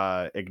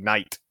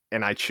ignite,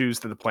 and I choose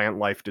that the plant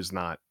life does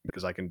not,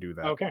 because I can do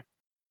that. Okay.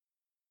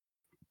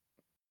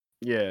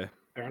 Yeah.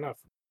 Fair enough.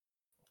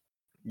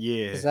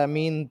 Yeah. Does that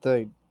mean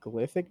the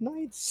glyph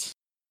ignites?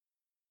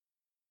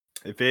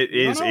 If it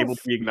is able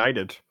to be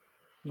ignited.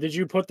 Did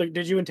you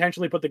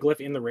intentionally put the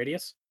glyph in the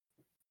radius?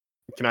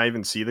 Can I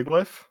even see the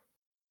glyph?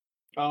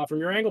 From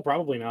your angle,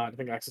 probably not. I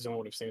think X is the only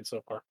one we've seen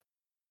so far.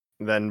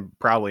 Then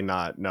probably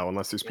not. No,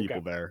 unless there's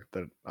people there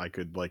that I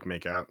could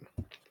make out.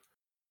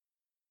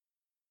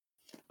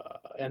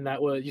 And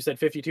that was, you said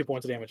 52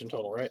 points of damage in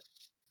total, right?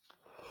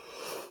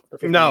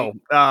 No,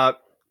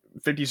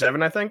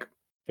 57, I think.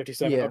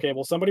 57. Yeah. Okay,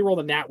 well, somebody rolled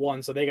a nat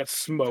 1, so they got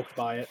smoked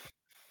by it.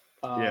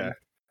 Yeah.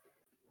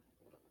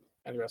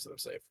 And the rest of them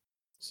safe.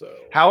 So,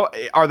 how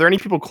are there any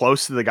people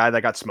close to the guy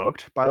that got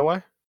smoked? By the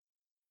way,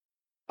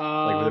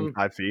 like within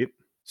 5 feet.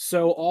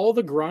 So all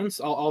the grunts,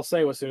 I'll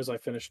say as soon as I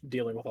finish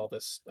dealing with all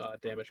this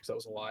damage, because that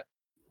was a lot.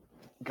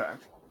 Okay.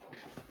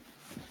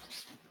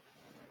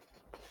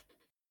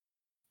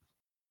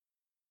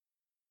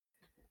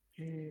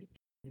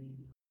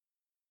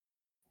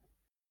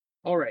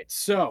 All right,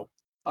 so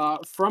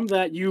from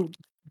that, you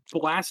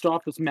blast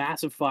off this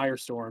massive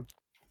firestorm.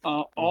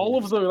 All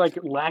of the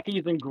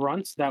lackeys and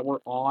grunts that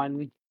were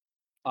on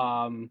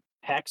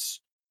Hex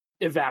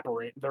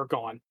evaporate. They're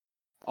gone.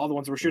 All the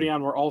ones we're shooting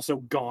on were also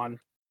gone.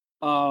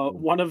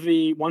 One of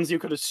the ones you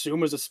could assume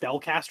was a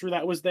spellcaster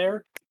that was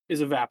there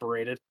is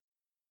evaporated.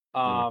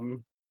 Yeah,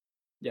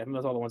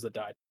 that's all the ones that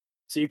died.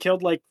 So you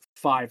killed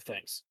 5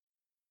 things.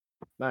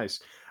 Nice.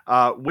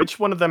 Which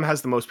one of them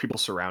has the most people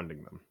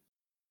surrounding them?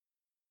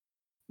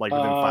 Like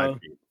within 5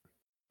 feet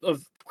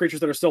of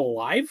creatures that are still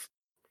alive?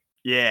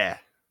 Yeah.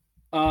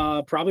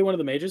 Probably one of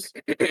the mages.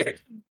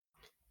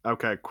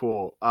 Okay,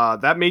 cool.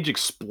 That mage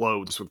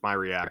explodes with my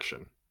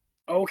reaction.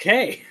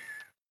 Okay.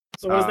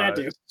 So what does that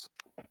do?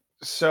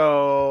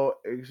 So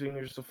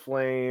extinguish the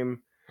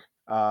flame.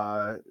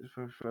 1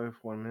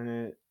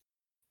 minute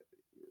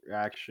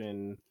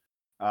reaction.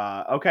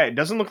 Okay, it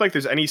doesn't look like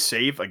there's any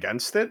save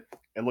against it.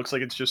 It looks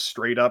like it's just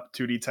straight up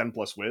 2d10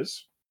 plus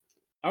whiz.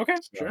 Okay,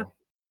 sure.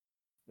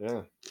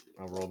 Yeah,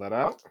 I'll roll that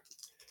out.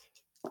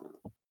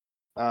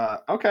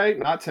 Okay,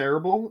 not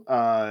terrible.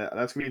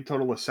 That's gonna be a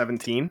total of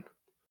 17.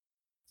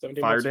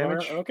 17 fire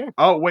damage. Okay.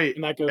 Oh wait,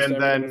 and that goes to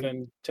everything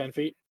within 10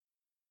 feet.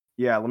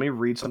 Yeah, let me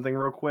read something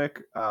real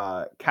quick.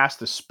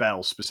 Cast a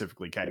spell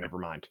specifically. Okay, never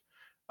mind.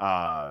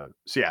 So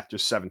yeah,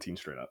 just 17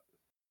 straight up.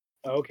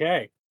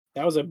 Okay,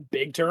 that was a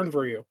big turn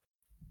for you.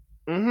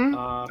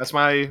 Mm-hmm. That's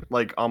my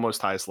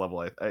almost highest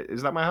level.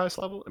 Is that my highest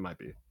level? It might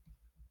be. Is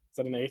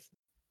that an 8th?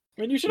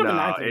 I mean, you should have a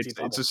 9th.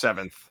 It's a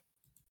 7th.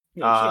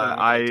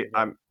 Yeah,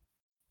 I'm.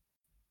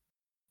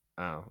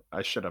 Oh,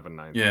 I should have a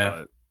 9th.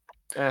 Yeah.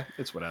 But,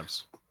 it's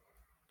whatevs.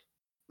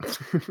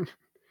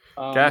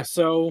 Okay.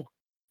 So,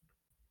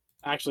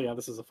 actually, yeah,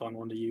 this is a fun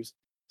one to use.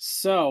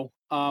 So,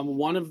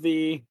 one of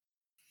the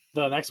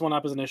next one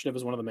up as initiative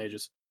is one of the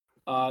mages.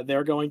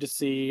 They're going to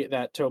see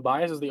that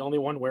Tobias is the only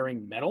one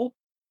wearing metal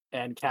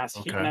and cast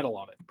heat metal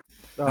on it.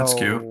 That's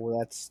cute.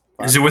 That's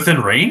Is it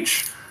within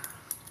range?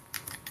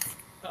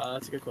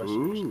 That's a good question.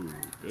 Ooh,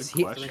 good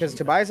question. Because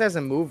Tobias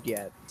hasn't moved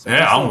yet. So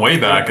I'm way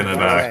back in the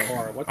back.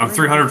 I'm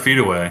 300 feet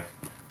away.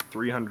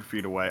 300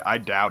 feet away. I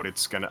doubt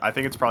it's gonna. I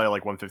think it's probably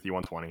like 150,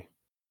 120.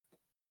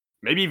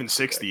 Maybe even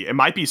 60. It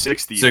might be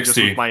 60. 60. Just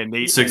with my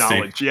innate 60.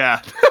 knowledge.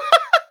 Yeah.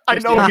 I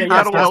know Okay,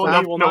 metal well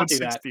enough. will No, not do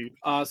 60.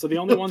 that. So the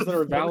only ones that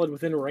are valid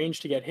within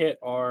range to get hit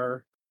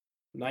are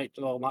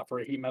not for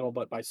a heat metal,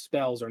 but by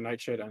spells, are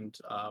Nightshade and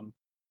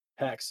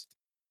Hex.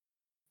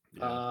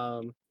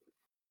 Yeah.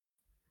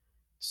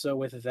 So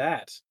with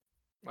that,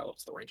 well,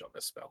 what's the range on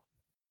this spell?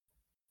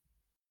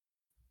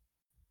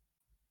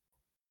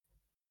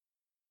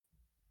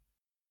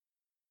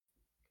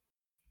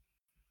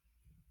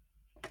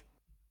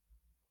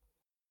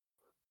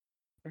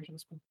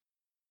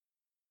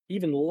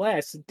 Even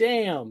less.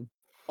 Damn.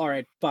 All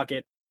right, fuck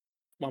it.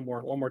 One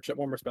more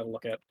spell to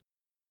look at.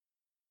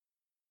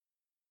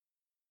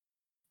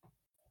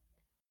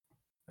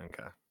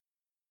 Okay.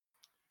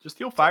 Just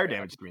deal fire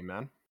damage to me,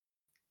 man.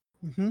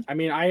 Mm-hmm. I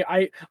mean,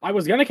 I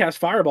was gonna cast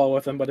Fireball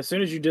with him, but as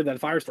soon as you did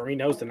that Firestorm, he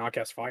knows to not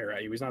cast fire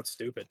at you. He's not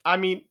stupid. I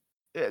mean,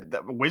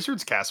 the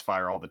wizards cast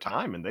fire all the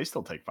time, and they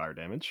still take fire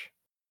damage.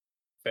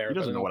 Fair. He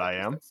doesn't know what I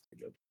am.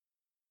 Good.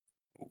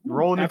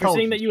 Roll an after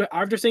saying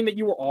that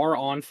you are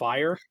on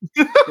fire,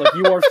 like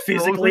you are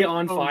physically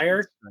on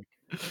fire.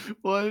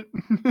 What?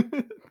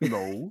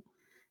 No.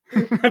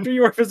 After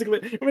you are physically,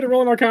 I'm gonna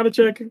roll an Arcana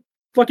check.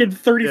 Fucking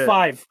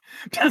 35.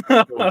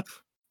 Yeah.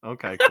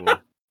 Okay, cool.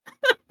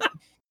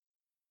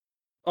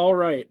 All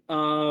right.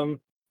 So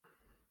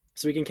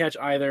we can catch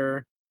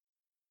either.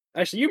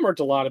 Actually, you murked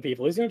a lot of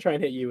people. He's gonna try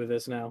and hit you with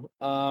this now.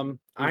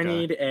 I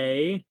need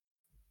a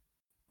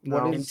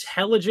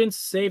intelligence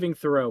saving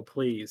throw,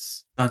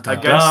 please.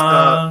 Against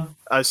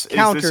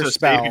counter is this a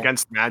spell save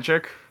against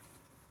magic?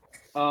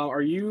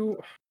 Are you?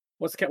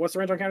 What's the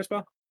range on counter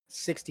spell?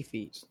 60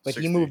 feet. But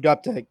 60. he moved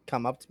up to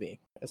come up to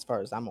me, as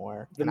far as I'm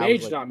aware. The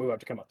mage did not move up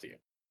to come up to you.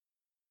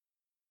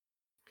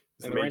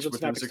 And the range of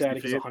Snap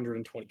Static is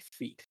 120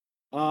 feet.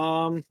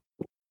 Nah,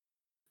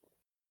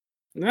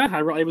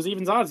 it was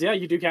evens odds. Yeah,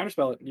 you do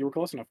counterspell it. You were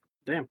close enough.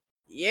 Damn.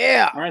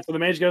 Yeah. All right, so the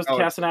mage goes to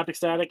cast Synaptic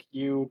Static.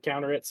 You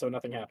counter it, so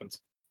nothing happens.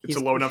 It's a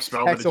low enough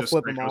spell that it just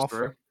flip him goes off.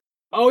 through.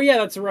 Oh yeah,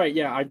 that's right.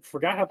 Yeah, I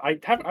forgot how I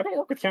don't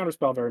work with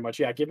counterspell very much.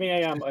 Yeah, give me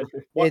a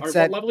what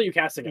level are you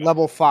casting at?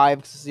 Level 5,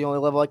 because it's the only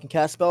level I can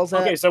cast spells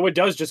at. Okay, so it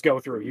does just go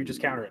through. You just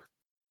counter it.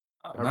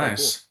 Oh,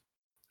 nice. Cool.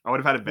 I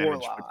would have had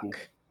advantage. But cool.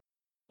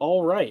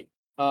 All right.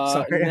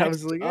 Sorry, I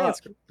was like,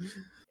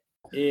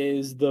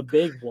 is the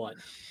big one,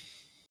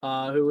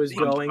 who is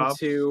going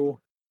to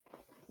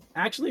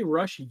actually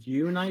rush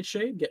you,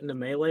 Nightshade, get into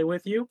melee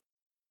with you.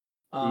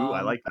 Ooh,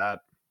 I like that.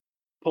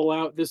 Pull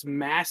out this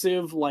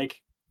massive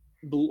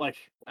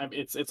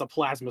it's a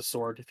plasma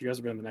sword. If you guys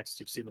have been in the Nexus,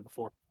 you've seen them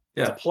before.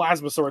 Yeah. It's a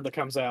plasma sword that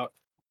comes out,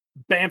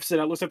 bamps it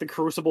out. Looks like the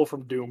Crucible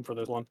from Doom for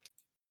this one.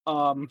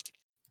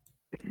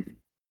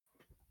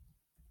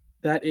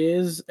 That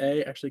is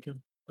a actually. Let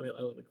me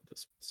look at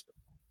this.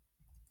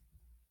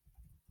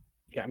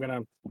 Yeah, I'm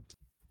gonna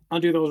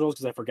undo those rolls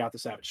because I forgot the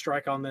Savage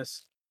Strike on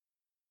this.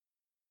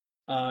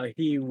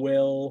 He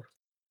will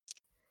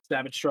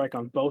Savage Strike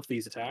on both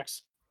these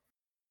attacks.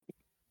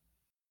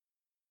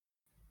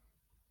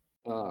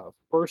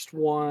 First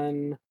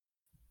one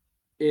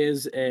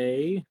is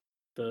the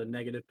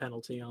negative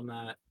penalty on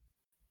that.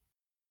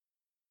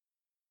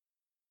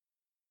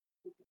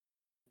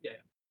 Yeah.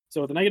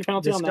 So the negative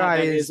penalty on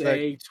that is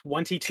a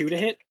 22 to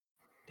hit.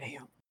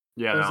 Damn.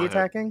 Yeah. Who's he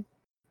attacking?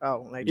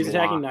 Oh, he's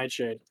attacking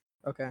Nightshade.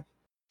 Okay.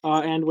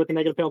 And with the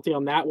negative penalty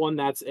on that one,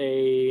 that's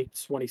a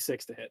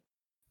 26 to hit.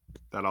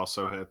 That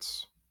also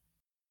hits.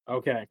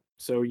 Okay,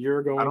 so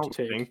you're going to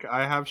take. I don't think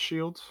I have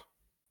shields.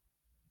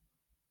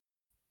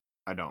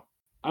 I don't.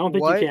 I don't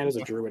think you can as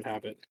a druid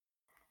have it.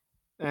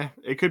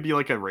 It could be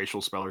like a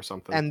racial spell or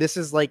something. And this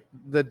is like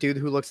the dude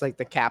who looks like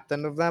the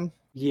captain of them?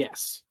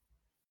 Yes.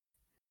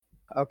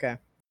 Okay.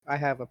 I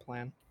have a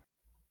plan.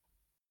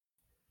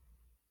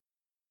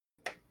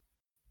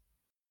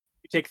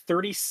 You take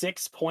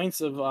 36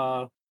 points of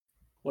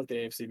what the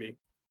AFC be?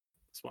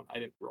 This one. I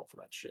didn't roll for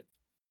that shit.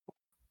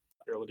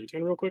 Here, I'll do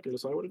 10 real quick and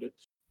decide what it is.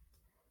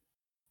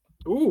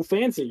 Ooh,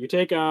 fancy. You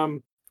take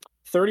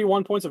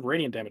 31 points of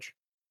radiant damage.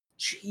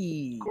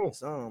 Jeez. Cool.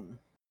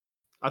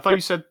 I thought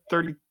you said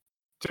 32.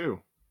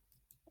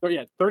 Oh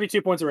yeah,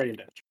 32 points of radiant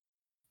damage.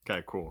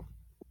 Okay, cool.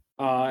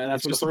 And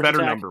that's just a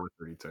better number with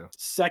 32.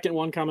 Second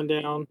one coming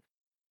down.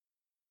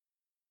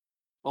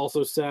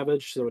 Also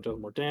savage, so it does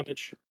more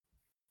damage.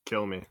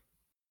 Kill me.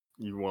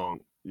 You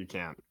won't. You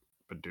can't.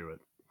 But do it.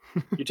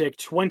 You take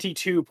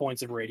 22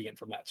 points of radiant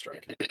from that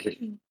strike.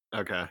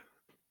 Okay.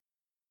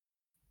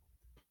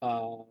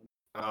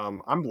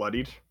 I'm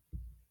bloodied.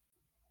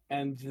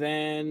 And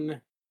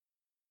then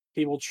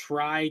he will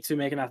try to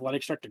make an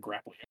athletics check to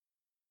grapple you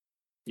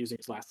using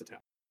his last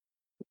attack.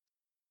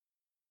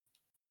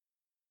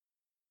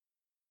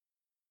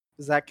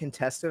 Is that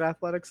contested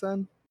athletics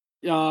then?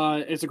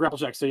 It's a grapple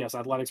check, so yes,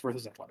 athletics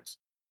versus athletics.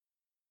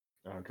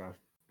 Okay.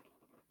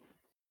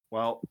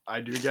 Well,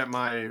 I do get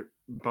my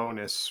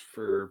bonus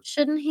for...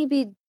 Shouldn't he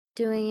be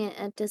doing it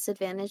at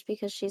disadvantage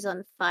because she's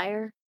on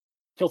fire?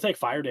 He'll take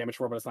fire damage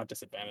for it, but it's not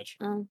disadvantage.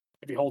 Oh.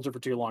 If he holds her for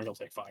too long, he'll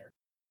take fire.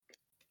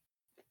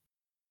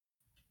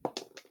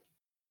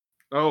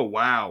 Oh,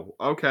 wow.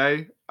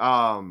 Okay.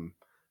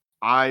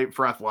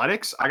 For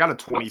athletics, I got a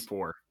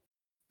 24.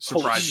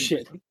 Holy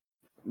shit.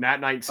 Nat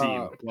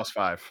 19 plus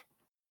 5.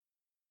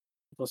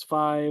 Plus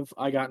 5.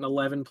 I got an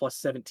 11 plus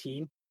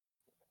 17.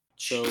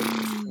 So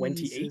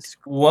 28.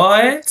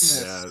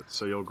 What? Yeah,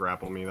 so you'll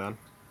grapple me then?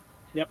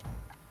 Yep.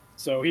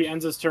 So he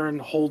ends his turn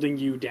holding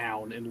you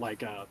down in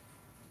like a...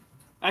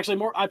 Actually,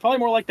 probably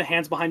more like the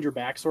hands behind your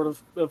back sort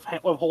of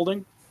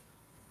holding.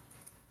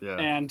 Yeah.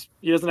 And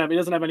he doesn't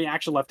have any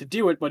action left to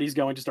do it, but he's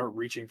going to start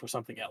reaching for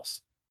something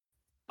else.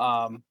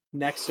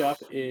 Next up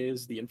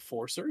is the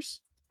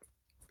Enforcers.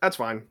 That's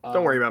fine.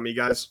 Don't worry about me,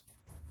 guys.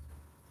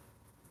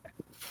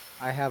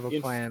 I have a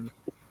plan.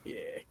 Yeah.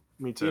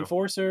 Me too. The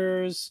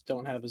Enforcers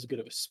don't have as good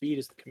of a speed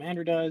as the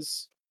Commander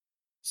does.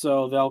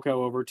 So they'll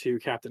go over to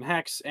Captain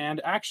Hex and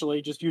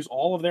actually just use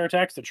all of their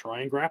attacks to try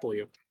and grapple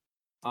you.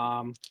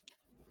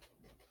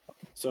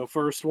 So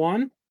first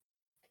one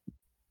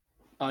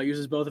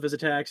uses both of his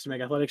attacks to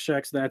make athletics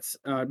checks. That's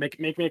make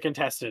me a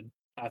contested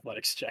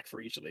athletics check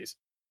for each of these.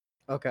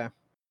 Okay. I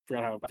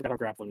forgot how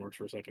grappling works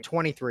for a second.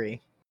 23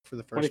 for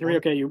the first 23, one.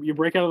 okay. You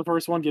break out of the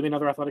first one. Give me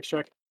another athletics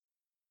check.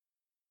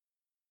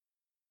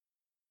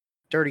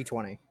 Dirty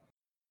 20.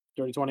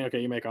 Dirty 20, okay,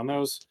 you make on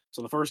those.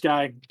 So the first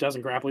guy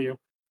doesn't grapple you.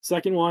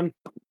 Second one,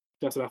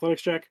 that's an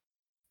athletics check.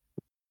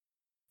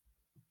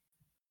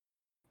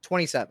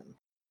 27.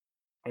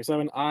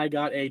 27. I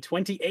got a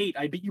 28.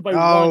 I beat you by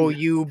 1. Oh,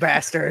 you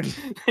bastard.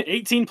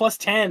 18 plus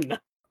 10.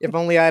 If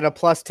only I had a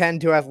plus 10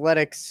 to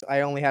athletics,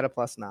 I only had a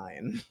plus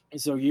 9.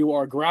 So you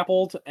are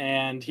grappled,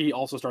 and he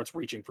also starts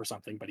reaching for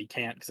something, but he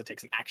can't because it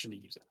takes an action to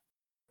use it.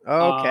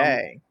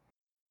 Okay.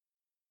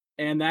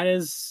 And that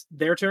is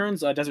their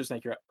turns. Desert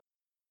Snake, you're up.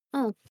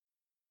 Oh.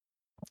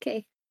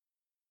 Okay.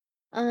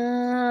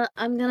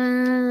 I'm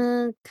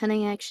gonna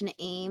cunning action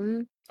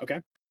aim.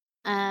 Okay.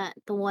 At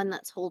the one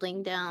that's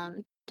holding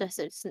down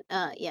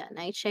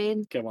Nightshade.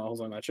 Okay, well,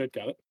 hold on, Nightshade,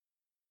 got it.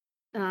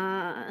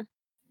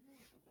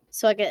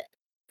 So I get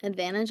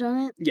advantage on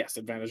it? Yes,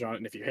 advantage on it,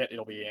 and if you hit,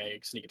 it'll be a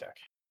sneak attack.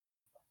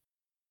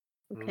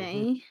 Okay.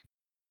 Mm-hmm.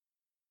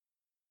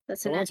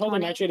 That's The a one nat that's holding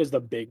 20. Nightshade is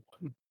the big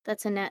one.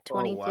 That's a nat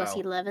 20 plus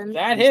wow. 11.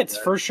 That hits,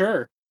 for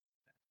sure.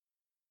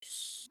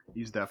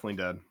 He's definitely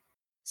dead.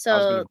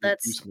 So do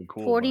that's something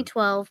cool, 40, but-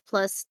 12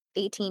 plus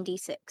 18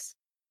 d6.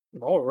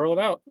 Roll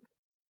it out.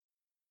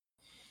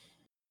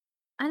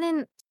 I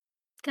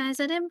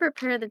didn't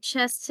prepare the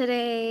chest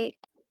today.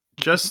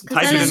 Just Because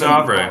type I it in didn't- the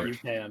Aubrey. You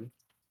can.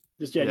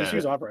 Just Yeah.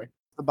 use Aubrey.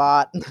 The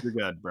bot. You're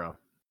good, bro.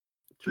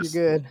 You're Just-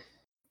 good.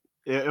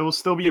 It will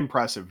still be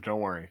impressive. Don't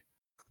worry.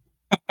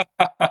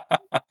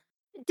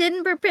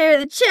 Didn't prepare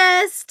the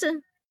chest. I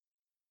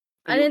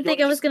You- didn't you think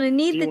wanna I was just- gonna Do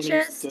need you the want to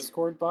use chest.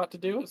 Discord bot to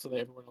do it so that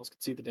everyone else can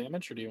see the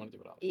damage, or do you want to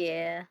do it on?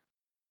 Yeah.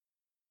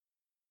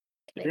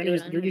 If Can I do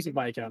it on you're here? using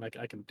my account,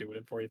 I can do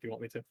it for you if you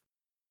want me to.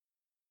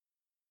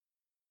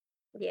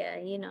 Yeah,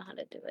 you know how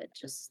to do it.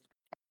 Just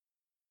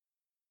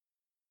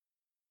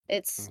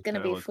it's gonna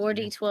Okay, be let's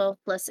 40, see. 12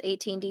 plus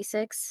 18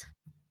 d6.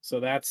 So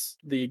that's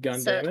the gun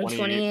So damage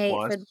 28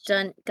 for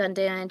plus- gun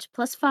damage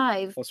plus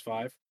 5. plus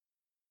 5.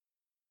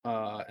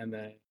 And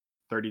then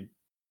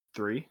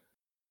 33.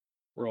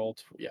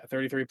 rolled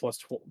 33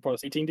 plus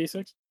 18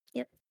 d6.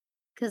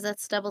 Because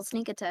that's double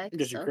sneak attack.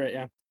 Gives you so- crit,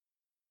 yeah.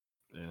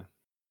 Yeah.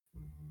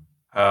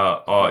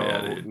 Yeah,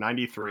 So, dude.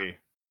 93.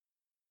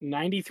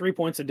 93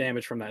 points of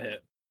damage from that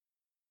hit.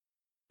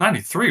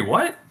 93,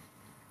 what?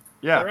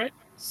 Yeah. All right.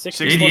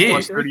 60 88.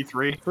 plus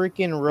 33 33.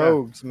 Freaking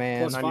rogues,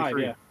 man. plus 5,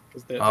 93. yeah.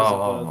 because the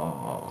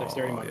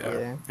dexterity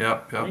modifier.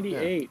 Yep.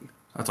 98. Yeah.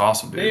 That's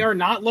awesome, dude. They are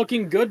not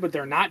looking good, but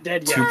they're not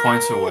dead yet. 2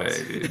 points away,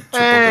 dude.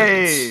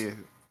 Hey!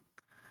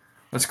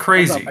 That's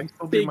crazy.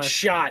 Big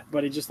shot,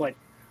 but it just like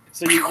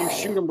so you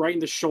shoot him right in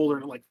the shoulder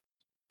and like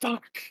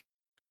fuck.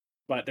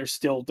 But they're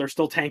still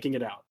tanking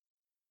it out.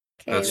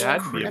 Okay,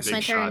 that's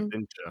my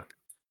turn.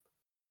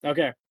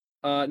 Okay.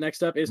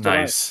 Next up is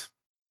nice.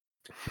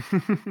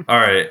 All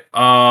right.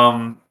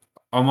 I'm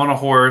on a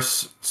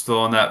horse,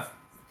 still in that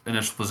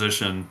initial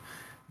position.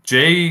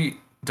 Jay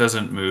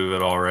doesn't move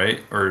at all,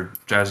 right? Or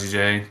Jazzy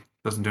J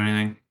doesn't do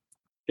anything.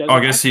 I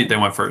guess they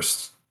went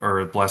first,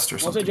 or blessed or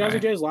something. I'll say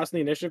Jazzy J is last in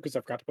the initiative because I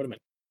forgot to put him in.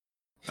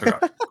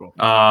 Okay, cool.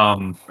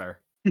 Fair.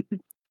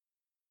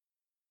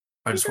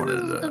 I just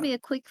wanted to. It'll be a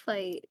quick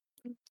fight.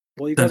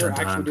 Well, you guys are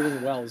actually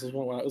doing well. This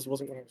wasn't what I was.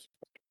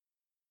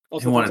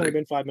 Also, it's only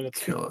been 5 minutes.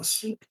 Kill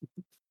us.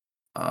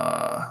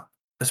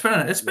 It's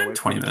been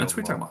 20 minutes.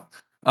 What are you talking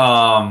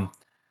about?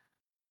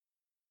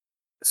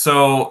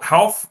 So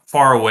how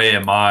far away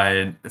am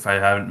I if I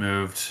haven't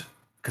moved?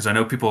 Because I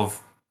know people have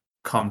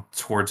come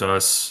towards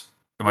us.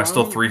 Am I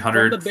still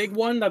 300? The big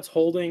one that's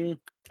holding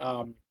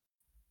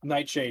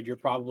Nightshade, you're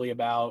probably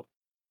about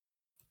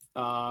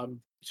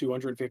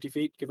 250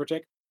 feet, give or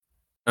take.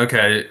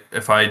 Okay,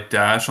 if I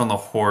dash on the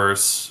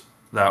horse,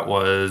 that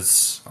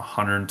was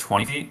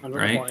 120 feet,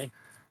 120. Right?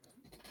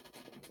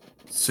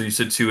 So you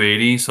said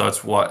 280, so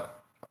that's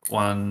what,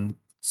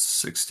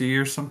 160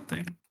 or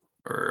something?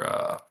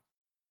 Or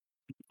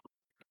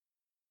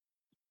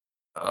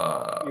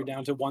you're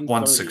down to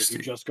 130 if you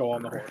just go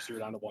on the horse. You're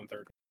down to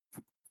 130.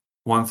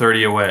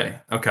 130 away.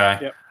 Okay.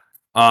 Yep.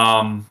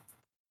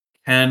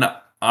 Can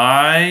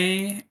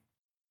I?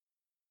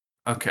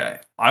 Okay,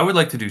 I would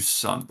like to do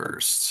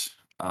Sunburst.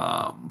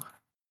 I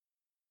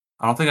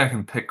don't think I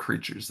can pick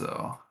creatures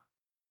though.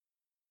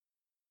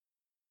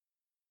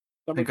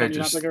 I think I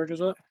just. I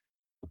don't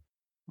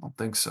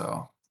think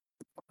so.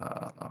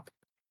 I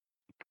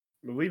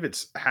believe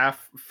it's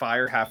half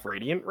fire, half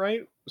radiant,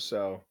 right?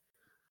 So,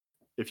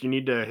 if you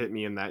need to hit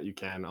me in that, you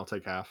can. I'll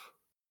take half.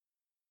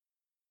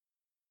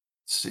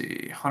 Let's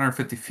see,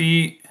 150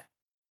 feet,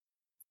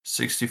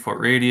 60-foot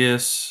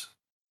radius.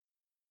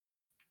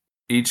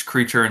 Each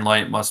creature in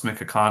light must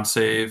make a con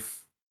save.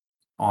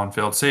 On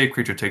failed save,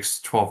 creature takes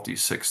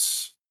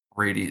 12d6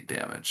 radiant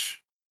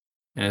damage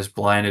and is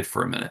blinded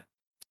for a minute.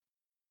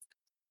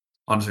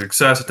 On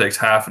success, it takes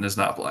half and is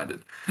not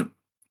blinded.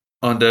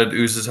 Undead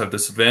oozes have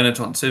disadvantage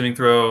on saving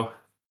throw.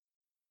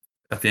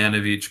 At the end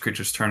of each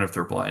creature's turn, if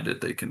they're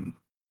blinded, they can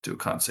do a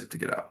con save to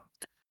get out.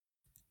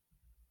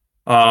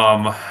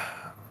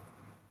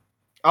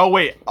 Oh,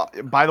 wait.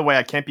 By the way,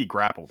 I can't be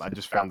grappled. I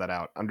just found that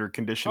out. Under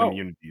condition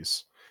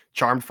immunities.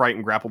 Charmed,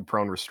 frightened, grappled,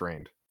 prone,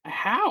 restrained.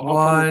 How?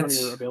 What?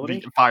 Your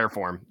ability? Fire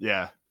form,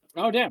 yeah.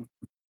 Oh, damn.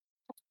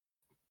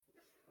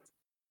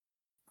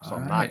 So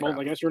I'm not well,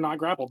 I guess you're not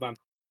grappled then.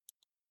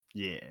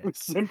 Yeah.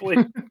 Simply.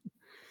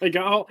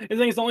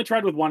 It's only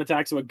tried with one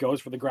attack, so it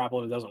goes for the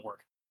grapple and it doesn't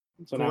work.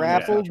 So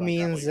grappled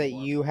means that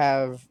you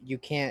have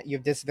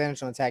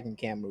disadvantage on attack and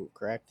can't move,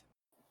 correct?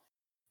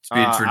 Speed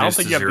I don't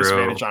think you have 0.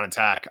 disadvantage on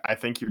attack. I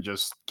think you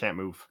just can't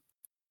move.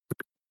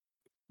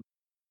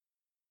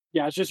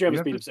 Yeah, it's just you have a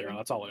speed of 0.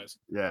 That's all it is.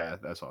 Yeah,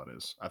 that's all it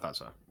is. I thought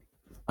so.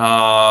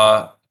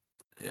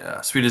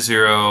 Yeah, speed of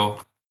 0.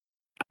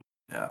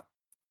 Yeah.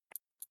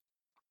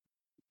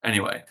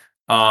 Anyway,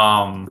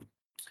 yeah,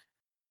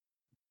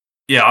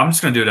 I'm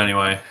just gonna do it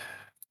anyway.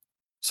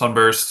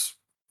 Sunburst.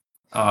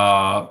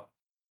 I'm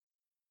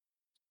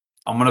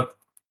gonna,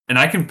 and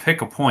I can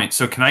pick a point.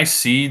 So can I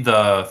see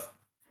the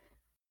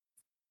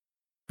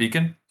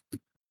beacon?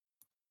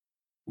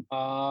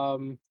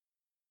 From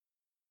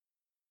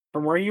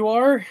where you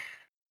are,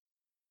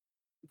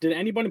 did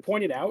anybody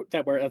point it out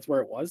that's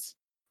where it was?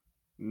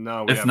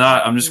 No. If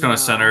not, I'm just gonna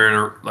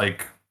center it,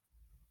 like,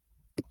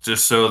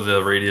 just so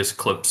the radius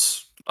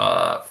clips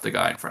the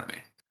guy in front of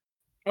me.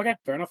 Okay,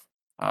 fair enough.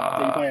 So you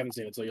probably haven't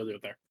seen it, so you'll do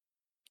it there.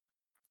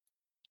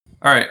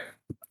 All right,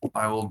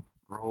 I will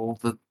roll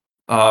the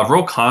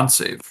roll con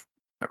save.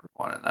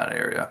 Everyone in that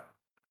area.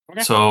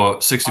 Okay. So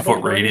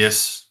 60-foot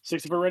radius.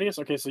 60-foot radius.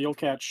 Okay, so you'll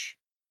catch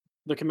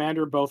the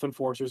commander, both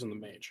enforcers, and the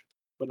mage,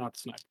 but not the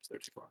snipers. They're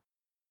too far.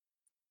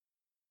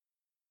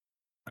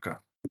 Okay.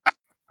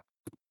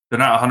 They're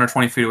not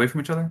 120 feet away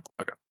from each other?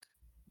 Okay.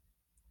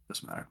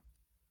 Doesn't matter.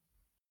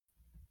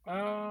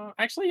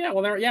 Actually, yeah.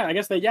 Well, I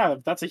guess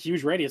if that's a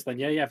huge radius, then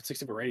yeah, if it's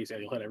 60-foot radius, yeah,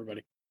 you'll hit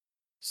everybody.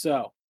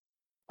 So,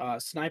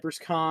 Sniper's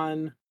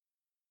Con.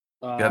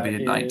 Gotta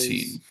be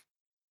 19.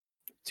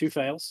 2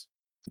 fails.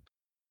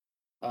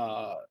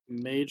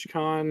 Mage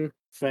Con,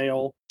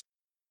 fail.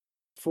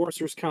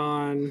 Forcer's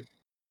Con,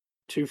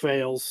 2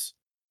 fails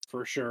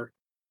for sure.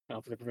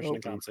 For the proficient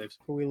in con saves.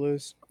 Who we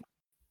lose?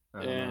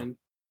 And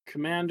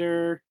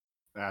Commander.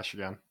 Ash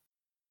again.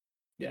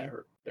 Yeah,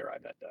 their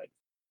iPad died.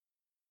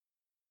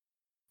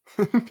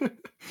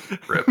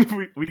 Rip.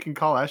 we can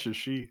call Ash a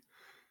she.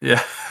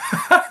 Yeah.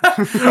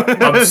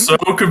 I'm so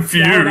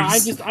confused. Yeah,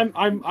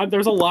 I'm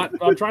there's a lot.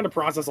 I'm trying to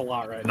process a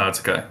lot right now. No, it's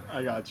okay.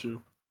 I got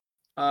you.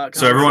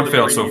 So everyone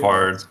failed so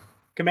far.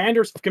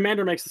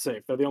 Commander makes the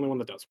save. They're the only one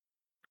that does.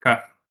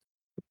 Okay.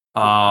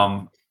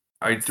 I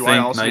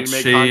think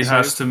Nightshade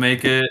has to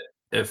make it.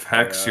 If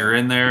Hex, you're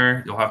in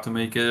there, you'll have to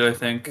make it, I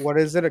think. What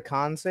is it, a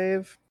con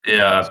save?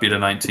 Yeah, beat a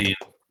 19.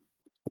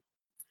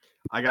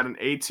 I got an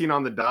 18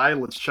 on the die.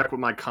 Let's check what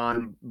my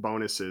con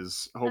bonus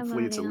is.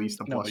 Hopefully it's at least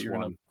a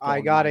 +1.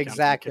 I got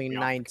exactly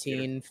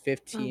 19,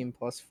 15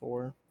 plus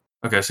 4.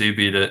 Okay, so you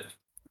beat it.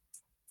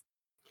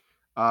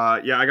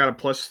 Yeah, I got a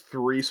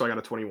 +3, so I got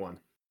a 21.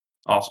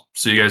 Awesome.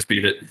 So you guys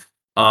beat it.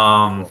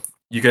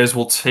 You guys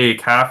will take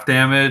half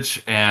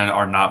damage and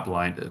are not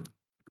blinded.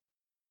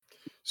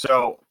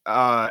 So,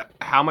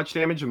 how much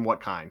damage and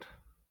what kind?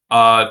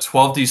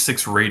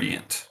 12d6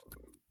 radiant.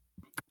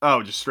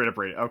 Oh, just straight up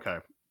radiant. Okay.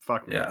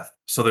 Fuck me. Yeah.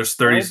 So there's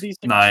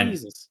 39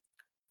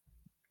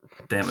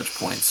 damage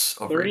points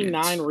of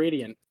 39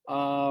 radiant.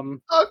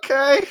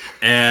 Okay.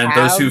 And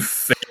those who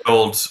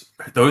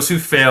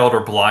failed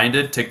or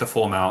blinded take the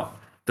full amount.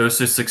 Those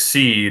who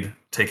succeed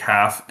take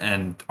half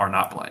and are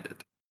not blinded.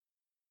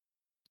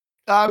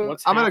 I'm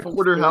at a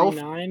quarter health.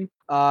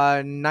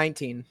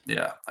 19.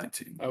 Yeah,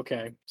 19.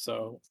 Okay,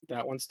 so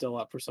that one's still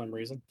up for some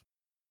reason.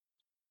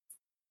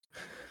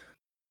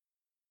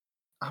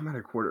 I'm at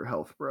a quarter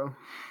health, bro.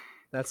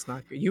 That's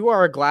not good. You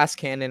are a glass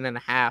cannon and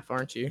a half,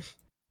 aren't you?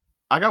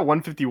 I got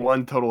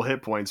 151 total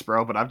hit points,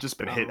 bro, but I've just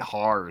been hit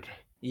hard.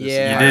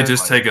 Yeah. You did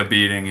just take a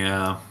beating,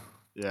 yeah.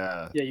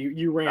 Yeah. Yeah,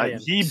 you ran in.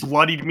 He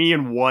bloodied me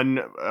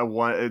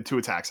in two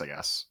attacks, I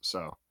guess.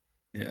 So.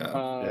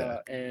 Yeah.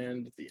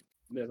 And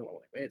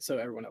so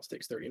everyone else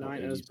takes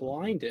 39 and is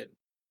blinded.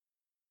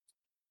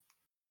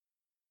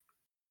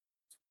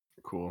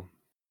 Cool.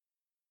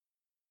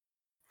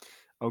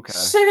 Okay.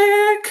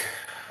 Sick.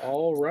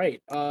 All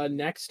right.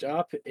 Next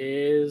up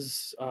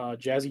is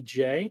Jazzy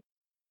J,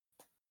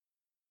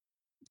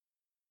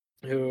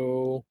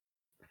 who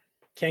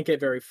can't get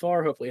very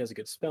far. Hopefully, has a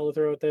good spell to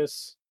throw at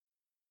this.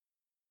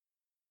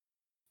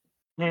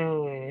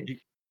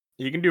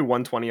 He can do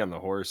 120 on the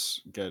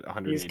horse. Get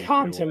 180. He's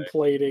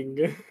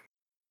contemplating.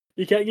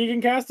 He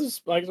can cast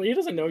this. Actually, he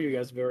doesn't know you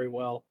guys very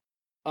well.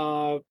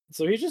 So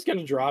he's just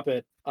gonna drop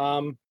it.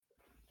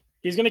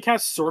 He's gonna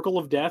cast Circle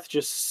of Death,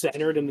 just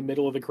centered in the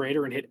middle of the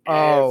crater, and hit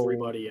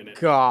everybody in it.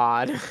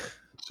 God.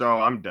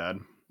 So I'm dead.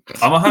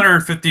 I'm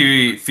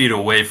 150 feet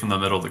away from the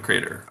middle of the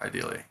crater,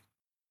 ideally.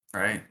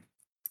 Right?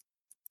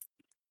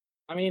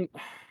 I mean,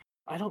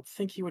 I don't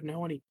think he would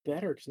know any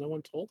better because no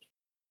one told him.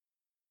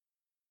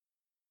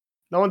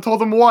 No one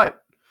told him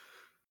what?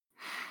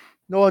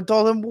 No one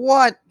told him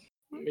what?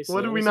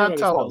 What did we not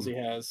tell him? He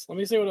has. Let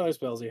me see what other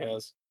spells he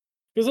has.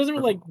 Because he doesn't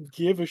really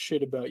give a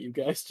shit about you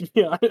guys, to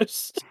be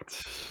honest.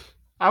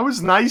 I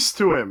was nice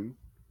to him.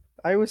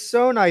 I was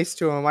so nice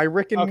to him. I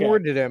Rick and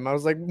Morty'd him. I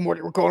was like,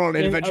 Morty, we're going on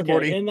an adventure,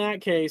 Morty. In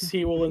that case,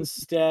 he will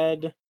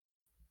instead.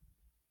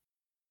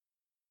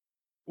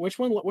 Which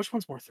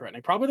one's more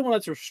threatening? Probably the one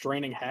that's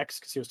restraining Hex,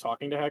 because he was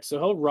talking to Hex. So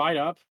he'll ride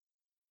up,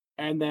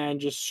 and then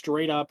just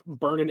straight up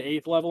burn an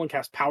 8th level and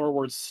cast Power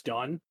Word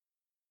Stun.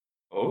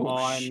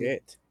 Oh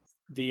shit!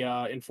 The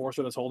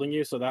enforcer that's holding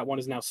you, so that one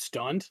is now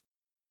stunned.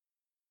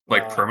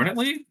 Like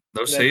permanently?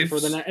 Those saves?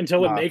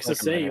 Until it makes a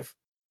save.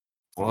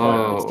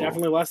 Whoa. It's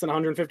definitely less than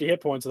 150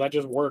 hit points, so that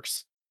just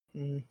works.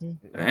 Mm-hmm.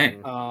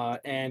 Dang.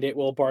 And it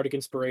will Bardic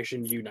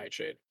Inspiration you,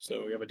 Nightshade.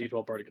 So we have a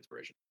D12 Bardic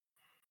Inspiration.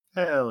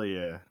 Hell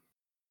yeah.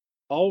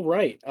 All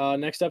right.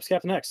 Next up's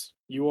Captain X.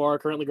 You are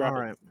currently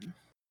grappling. All right.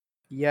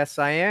 Yes,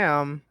 I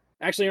am.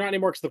 Actually, you're not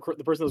anymore because the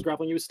person that was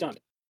grappling you is stunned.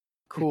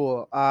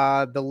 Cool.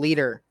 The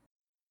leader.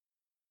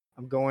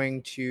 I'm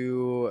going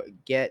to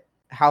get...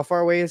 How far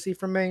away is he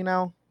from me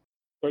now?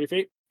 30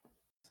 feet.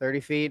 30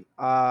 feet.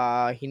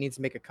 He needs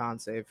to make a con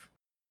save.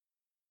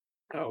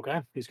 Oh,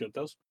 okay. He's good at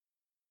those.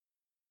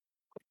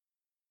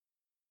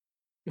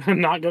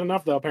 Not good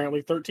enough, though,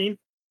 apparently. 13?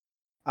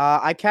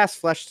 I cast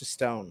Flesh to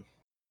Stone.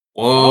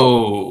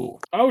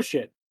 Whoa. Oh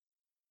shit.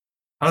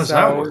 How does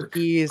that work?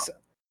 He's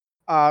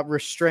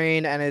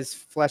restrained and his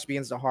flesh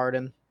begins to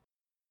harden.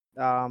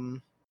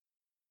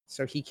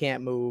 So he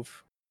can't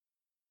move.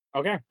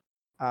 Okay.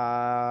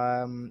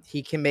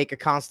 He can make a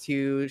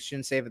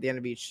Constitution save at the end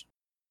of each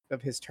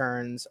of his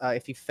turns.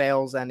 If he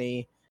fails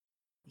any,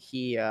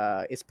 he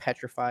is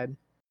petrified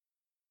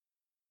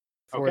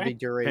for the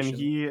duration.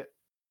 Can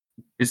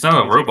He's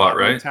not a robot,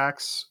 right?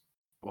 Attacks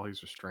while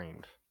he's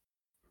restrained.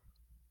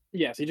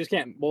 Yes, he just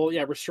can't. Well,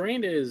 yeah,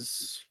 restrained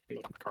is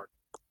card.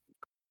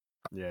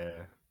 Yeah,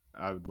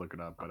 I would look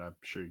it up, but I'm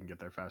sure you can get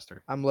there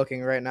faster. I'm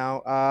looking right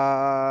now.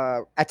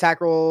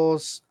 Attack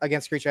rolls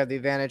against creature have the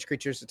advantage.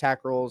 Creatures'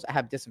 attack rolls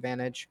have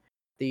disadvantage.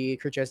 The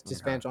creature has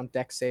disadvantage on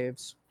dex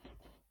saves.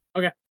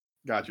 Okay.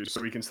 Got you.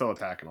 So we can still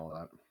attack and all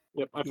that.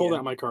 Yep, I pulled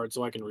out my card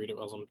so I can read it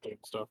as I'm doing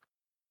stuff.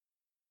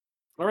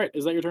 All right,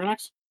 is that your turn,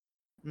 X?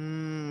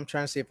 I'm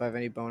trying to see if I have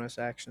any bonus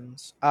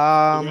actions.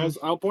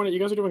 I'll point out, you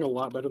guys are doing a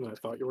lot better than I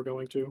thought you were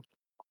going to.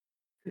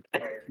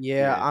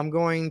 Yeah, I'm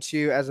going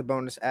to, as a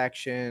bonus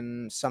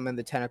action, summon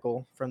the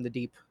tentacle from the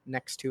deep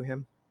next to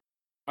him.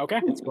 Okay.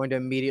 It's going to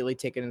immediately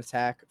take an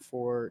attack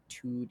for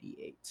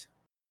 2d8.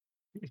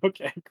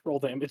 Okay, roll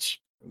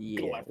damage.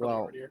 Yeah,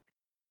 well,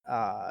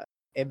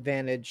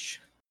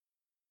 advantage.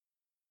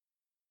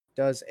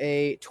 Does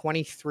a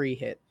 23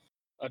 hit?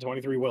 A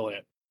 23 will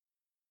hit.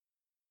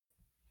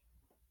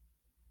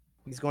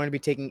 He's going to be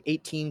taking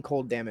 18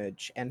 cold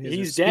damage, and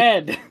he's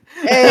dead.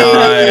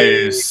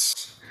 Hey!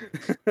 Nice.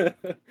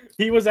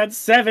 He was at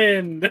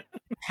 7.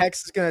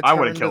 Hex is going to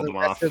turn to the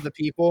rest of the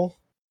people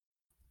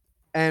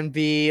and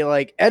be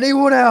like,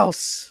 anyone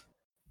else?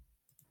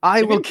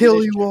 I will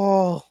kill you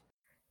all.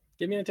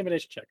 Give me an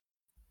intimidation check.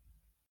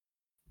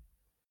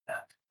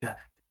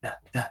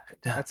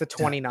 That's a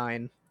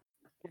 29.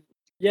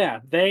 Yeah,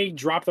 they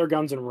drop their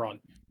guns and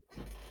run.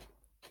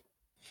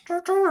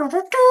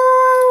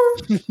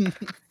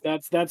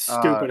 That's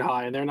stupid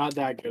high, and they're not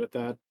that good at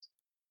that.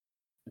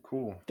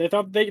 Cool. They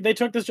thought they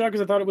took this job because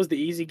they thought it was the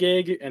easy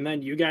gig, and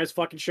then you guys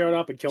fucking showed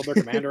up and killed their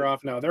commander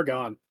off. No, they're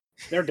gone.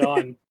 They're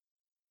done.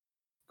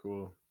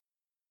 Cool.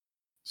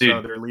 Dude,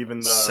 so they're leaving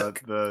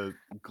the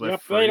glyph.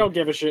 Yep, they don't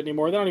give a shit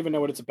anymore. They don't even know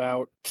what it's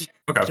about.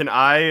 Okay. Can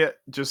I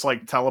just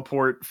like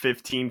teleport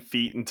 15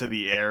 feet into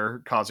the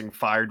air, causing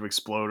fire to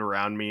explode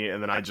around me,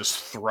 and then I just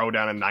throw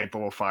down a 9th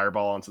level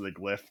fireball onto the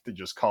glyph to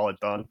just call it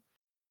done?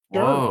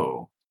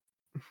 Whoa.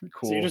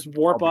 Cool. So you just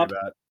warp up,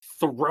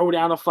 throw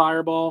down a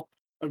fireball,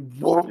 and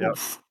whoop. Yep.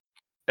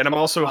 And I'm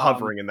also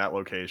hovering in that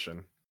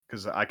location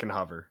because I can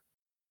hover.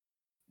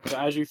 So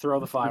as you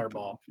throw the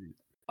fireball,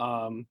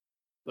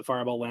 the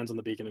fireball lands on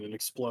the beacon and it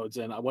explodes.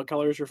 And what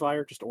color is your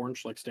fire? Just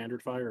orange, like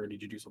standard fire, or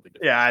did you do something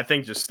different? Yeah, I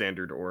think just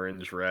standard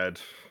orange, red.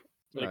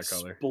 It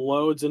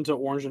explodes into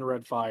orange and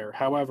red fire.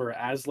 However,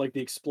 as like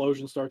the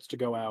explosion starts to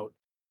go out,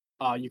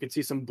 you can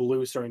see some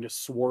blue starting to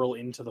swirl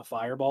into the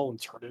fireball and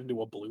turn it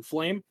into a blue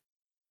flame.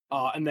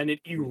 And then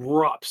it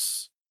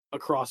erupts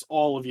across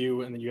all of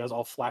you, and then you guys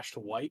all flash to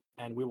white,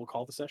 and we will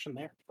call the session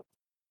there.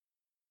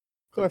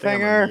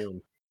 Cliffhanger.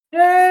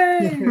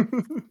 Yay!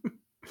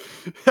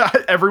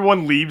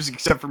 Everyone leaves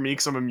except for me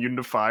because I'm immune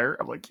to fire.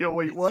 I'm like, yo,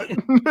 wait, what?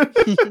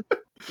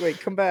 Wait,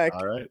 come back.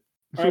 All right.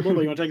 All right,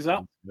 Blue, you want to take us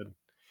out?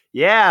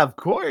 Yeah, of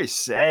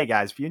course. Hey,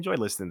 guys, if you enjoyed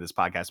listening to this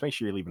podcast, make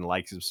sure you're leaving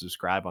likes and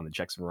subscribe on the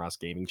Jackson Ross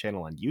Gaming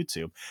channel on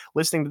YouTube.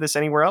 Listening to this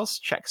anywhere else,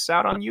 check us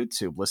out on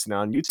YouTube. Listening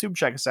on YouTube,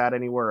 check us out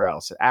anywhere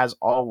else. As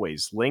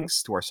always,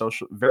 links to our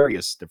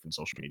various different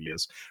social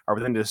medias are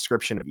within the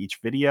description of each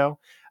video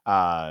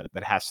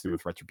that has to do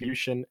with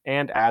Retribution.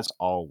 And as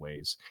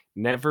always,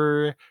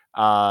 never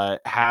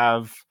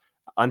have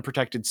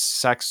unprotected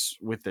sex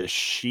with a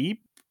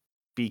sheep,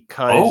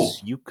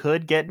 because you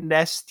could get an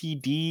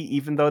STD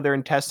even though their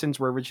intestines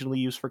were originally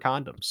used for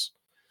condoms.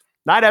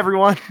 Night,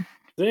 everyone.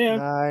 See ya.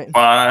 Night.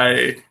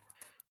 Bye.